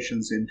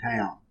 locations in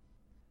town,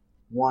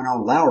 one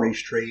on Lowry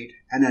Street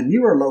and a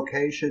newer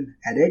location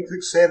at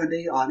Exit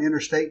 70 on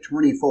Interstate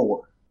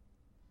 24.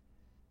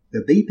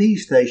 The BP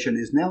station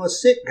is now a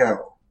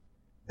Citgo.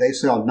 They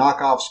sell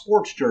knockoff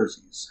sports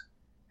jerseys,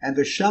 and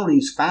the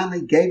Shoney's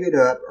finally gave it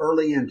up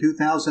early in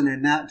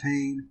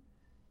 2019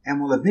 and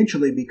will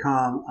eventually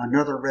become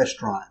another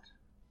restaurant.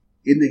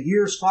 In the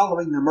years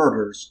following the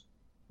murders,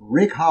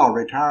 Rick Hall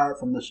retired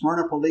from the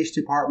Smyrna Police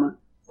Department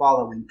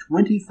following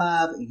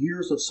 25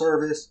 years of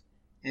service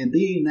and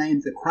being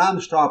named the Crime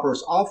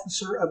Stoppers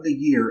Officer of the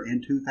Year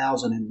in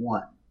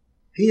 2001.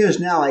 He is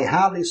now a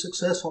highly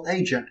successful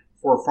agent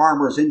for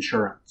Farmers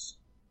Insurance.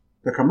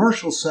 The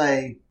commercials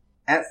say,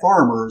 "At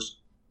Farmers,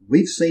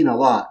 we've seen a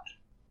lot.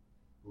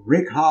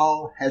 Rick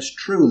Hall has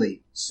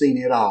truly seen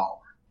it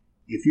all."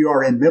 If you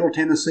are in Middle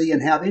Tennessee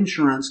and have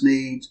insurance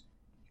needs,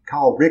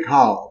 call Rick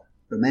Hall.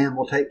 The man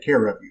will take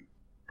care of you.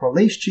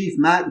 Police Chief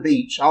Mike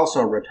Beach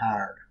also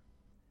retired.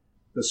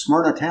 The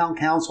Smyrna Town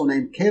Council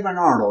named Kevin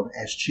Arnold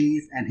as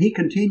chief, and he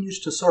continues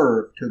to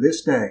serve to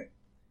this day.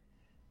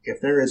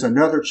 If there is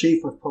another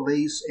chief of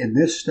police in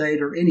this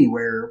state or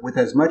anywhere with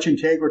as much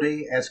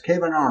integrity as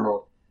Kevin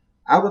Arnold,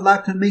 I would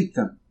like to meet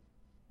them.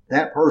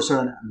 That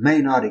person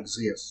may not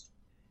exist.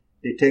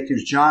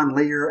 Detectives John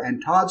Lear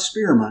and Todd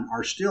Spearman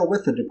are still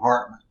with the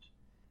department.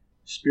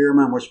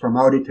 Spearman was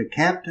promoted to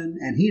captain,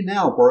 and he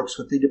now works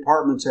with the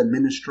department's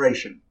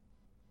administration.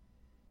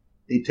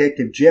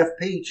 Detective Jeff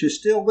Peach is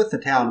still with the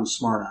town of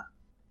Smyrna.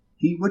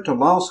 He went to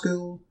law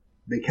school,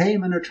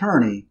 became an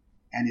attorney,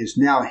 and is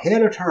now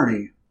head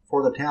attorney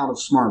for the town of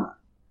Smyrna.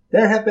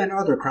 There have been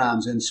other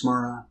crimes in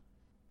Smyrna,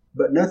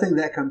 but nothing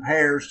that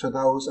compares to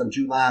those of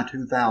July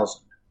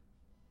 2000.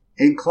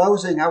 In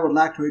closing, I would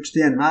like to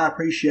extend my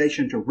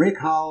appreciation to Rick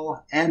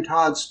Hall and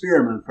Todd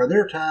Spearman for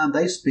their time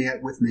they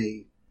spent with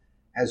me,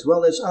 as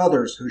well as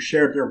others who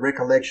shared their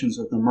recollections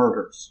of the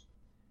murders.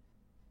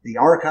 The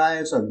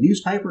archives of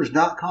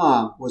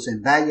newspapers.com was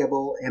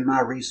invaluable in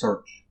my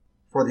research.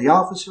 For the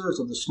officers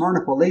of the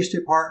Smyrna Police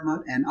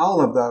Department and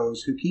all of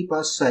those who keep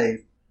us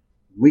safe,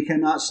 we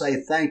cannot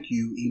say thank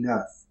you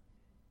enough.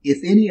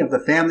 If any of the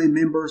family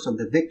members of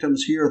the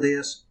victims hear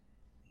this,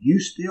 you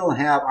still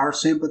have our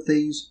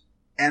sympathies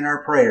and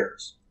our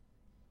prayers.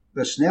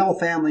 The Snell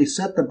family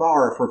set the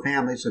bar for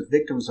families of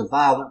victims of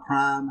violent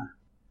crime.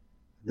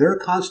 Their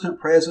constant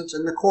presence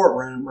in the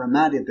courtroom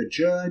reminded the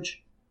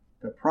judge,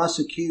 the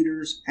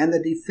prosecutors, and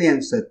the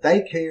defense that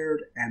they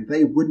cared and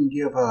they wouldn't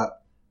give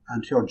up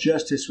until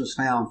justice was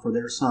found for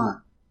their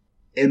son.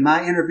 In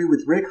my interview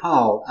with Rick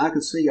Hall, I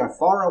could see a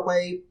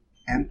faraway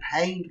and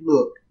pained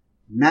look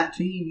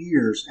 19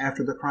 years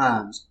after the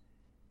crimes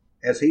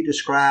as he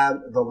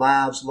described the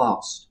lives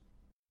lost.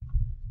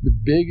 The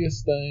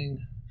biggest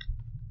thing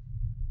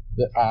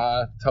that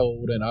I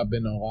told, and I've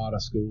been in a lot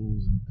of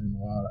schools and a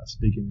lot of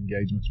speaking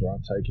engagements where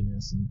I've taken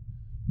this, and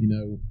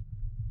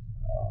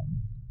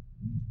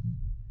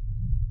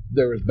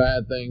there was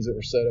bad things that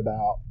were said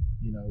about,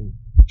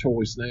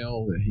 Troy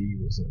Snell, that he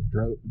was a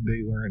drug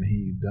dealer and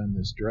he'd done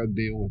this drug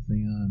deal with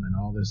them and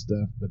all this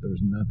stuff, but there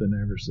was nothing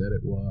ever said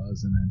it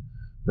was. And then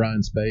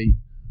Brian Spate,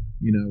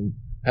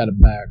 had a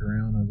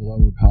background of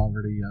lower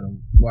poverty out of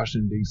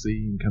Washington, D.C.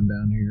 and come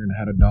down here and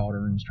had a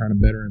daughter and was trying to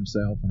better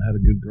himself and had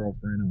a good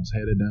girlfriend and was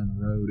headed down the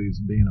road. He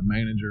was being a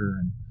manager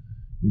and,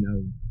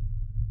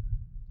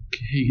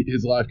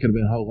 his life could have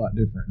been a whole lot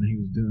different and he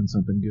was doing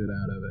something good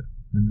out of it.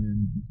 And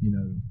then,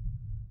 then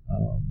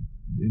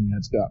you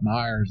had Scott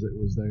Myers that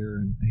was there,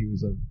 and he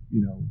was a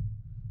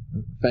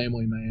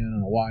family man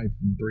and a wife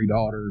and 3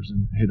 daughters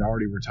and had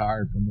already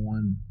retired from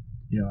one.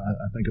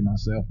 I think of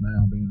myself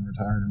now being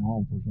retired in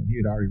law enforcement. He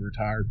had already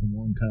retired from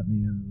one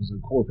company and was a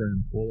corporate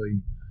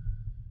employee,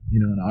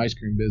 in the ice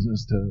cream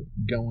business, to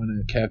going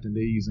at Captain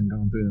D's and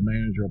going through the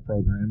managerial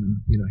program.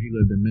 And, he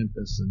lived in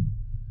Memphis and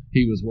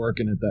he was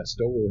working at that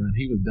store and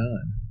he was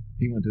done.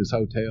 He went to his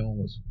hotel and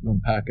was going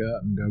to pack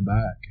up and go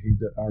back. He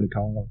already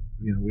called,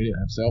 we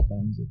didn't have cell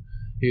phones.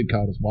 He had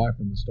called his wife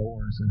from the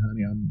store and said,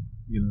 "Honey,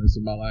 this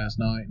is my last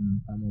night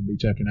and I'm going to be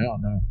checking out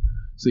and I'll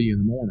see you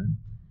in the morning."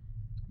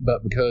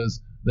 But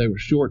because they were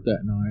short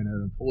that night,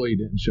 an employee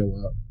didn't show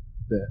up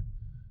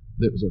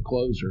that was a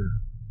closer,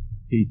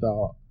 he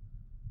thought,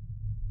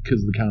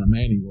 because of the kind of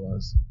man he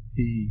was,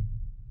 he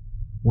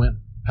went,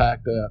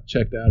 packed up,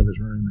 checked out of his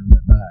room and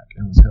went back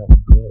and was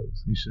helping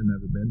close. He should have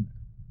never been there.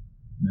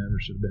 Never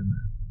should have been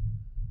there.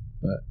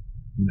 But,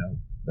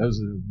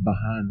 those are the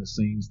behind the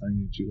scenes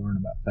things that you learn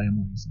about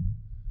families and,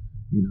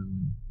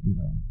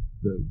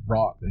 the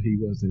rock that he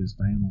was to his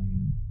family.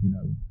 And,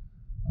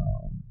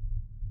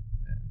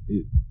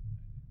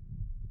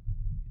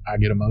 I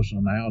get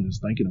emotional now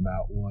just thinking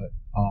about what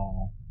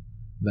all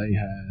they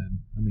had.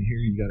 Here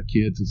you got a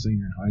kid that's a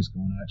senior in high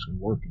school and actually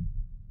working.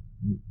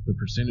 The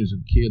percentage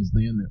of kids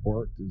then that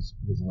worked was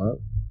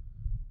low.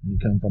 And he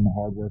come from a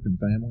hard-working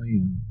family,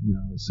 and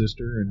his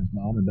sister and his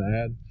mom and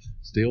dad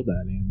instilled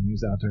that in him. He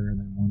was out there, and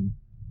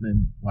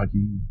then like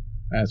you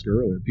asked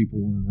earlier, people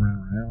wanted to run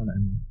around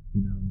and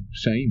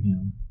shame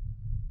him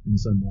in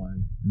some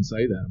way and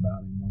say that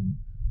about him when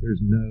there's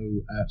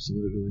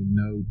absolutely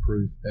no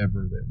proof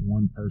ever that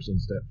one person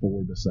stepped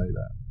forward to say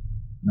that,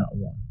 not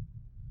one,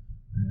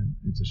 and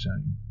it's a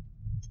shame.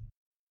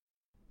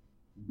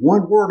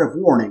 One word of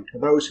warning to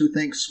those who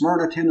think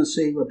Smyrna,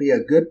 Tennessee would be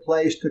a good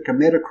place to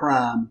commit a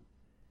crime.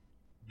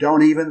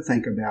 Don't even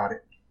think about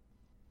it.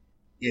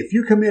 If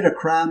you commit a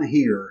crime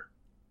here,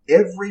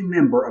 every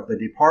member of the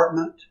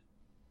department,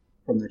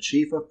 from the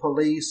chief of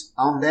police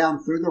on down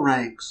through the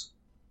ranks,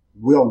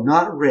 will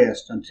not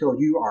rest until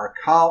you are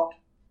caught,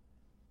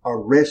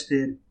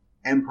 arrested,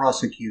 and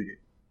prosecuted.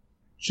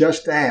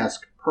 Just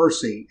ask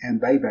Percy and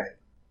Bebe.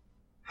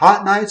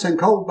 Hot Nights and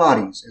Cold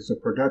Bodies is a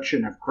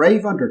production of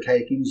Grave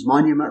Undertakings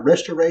Monument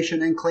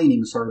Restoration and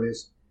Cleaning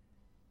Service.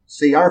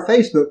 See our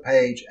Facebook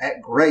page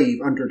at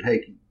Grave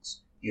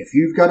Undertakings. If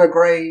you've got a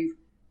grave,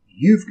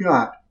 you've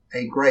got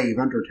a grave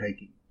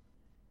undertaking.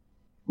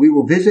 We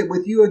will visit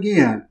with you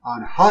again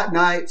on Hot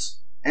Nights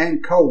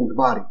and Cold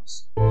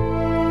Bodies.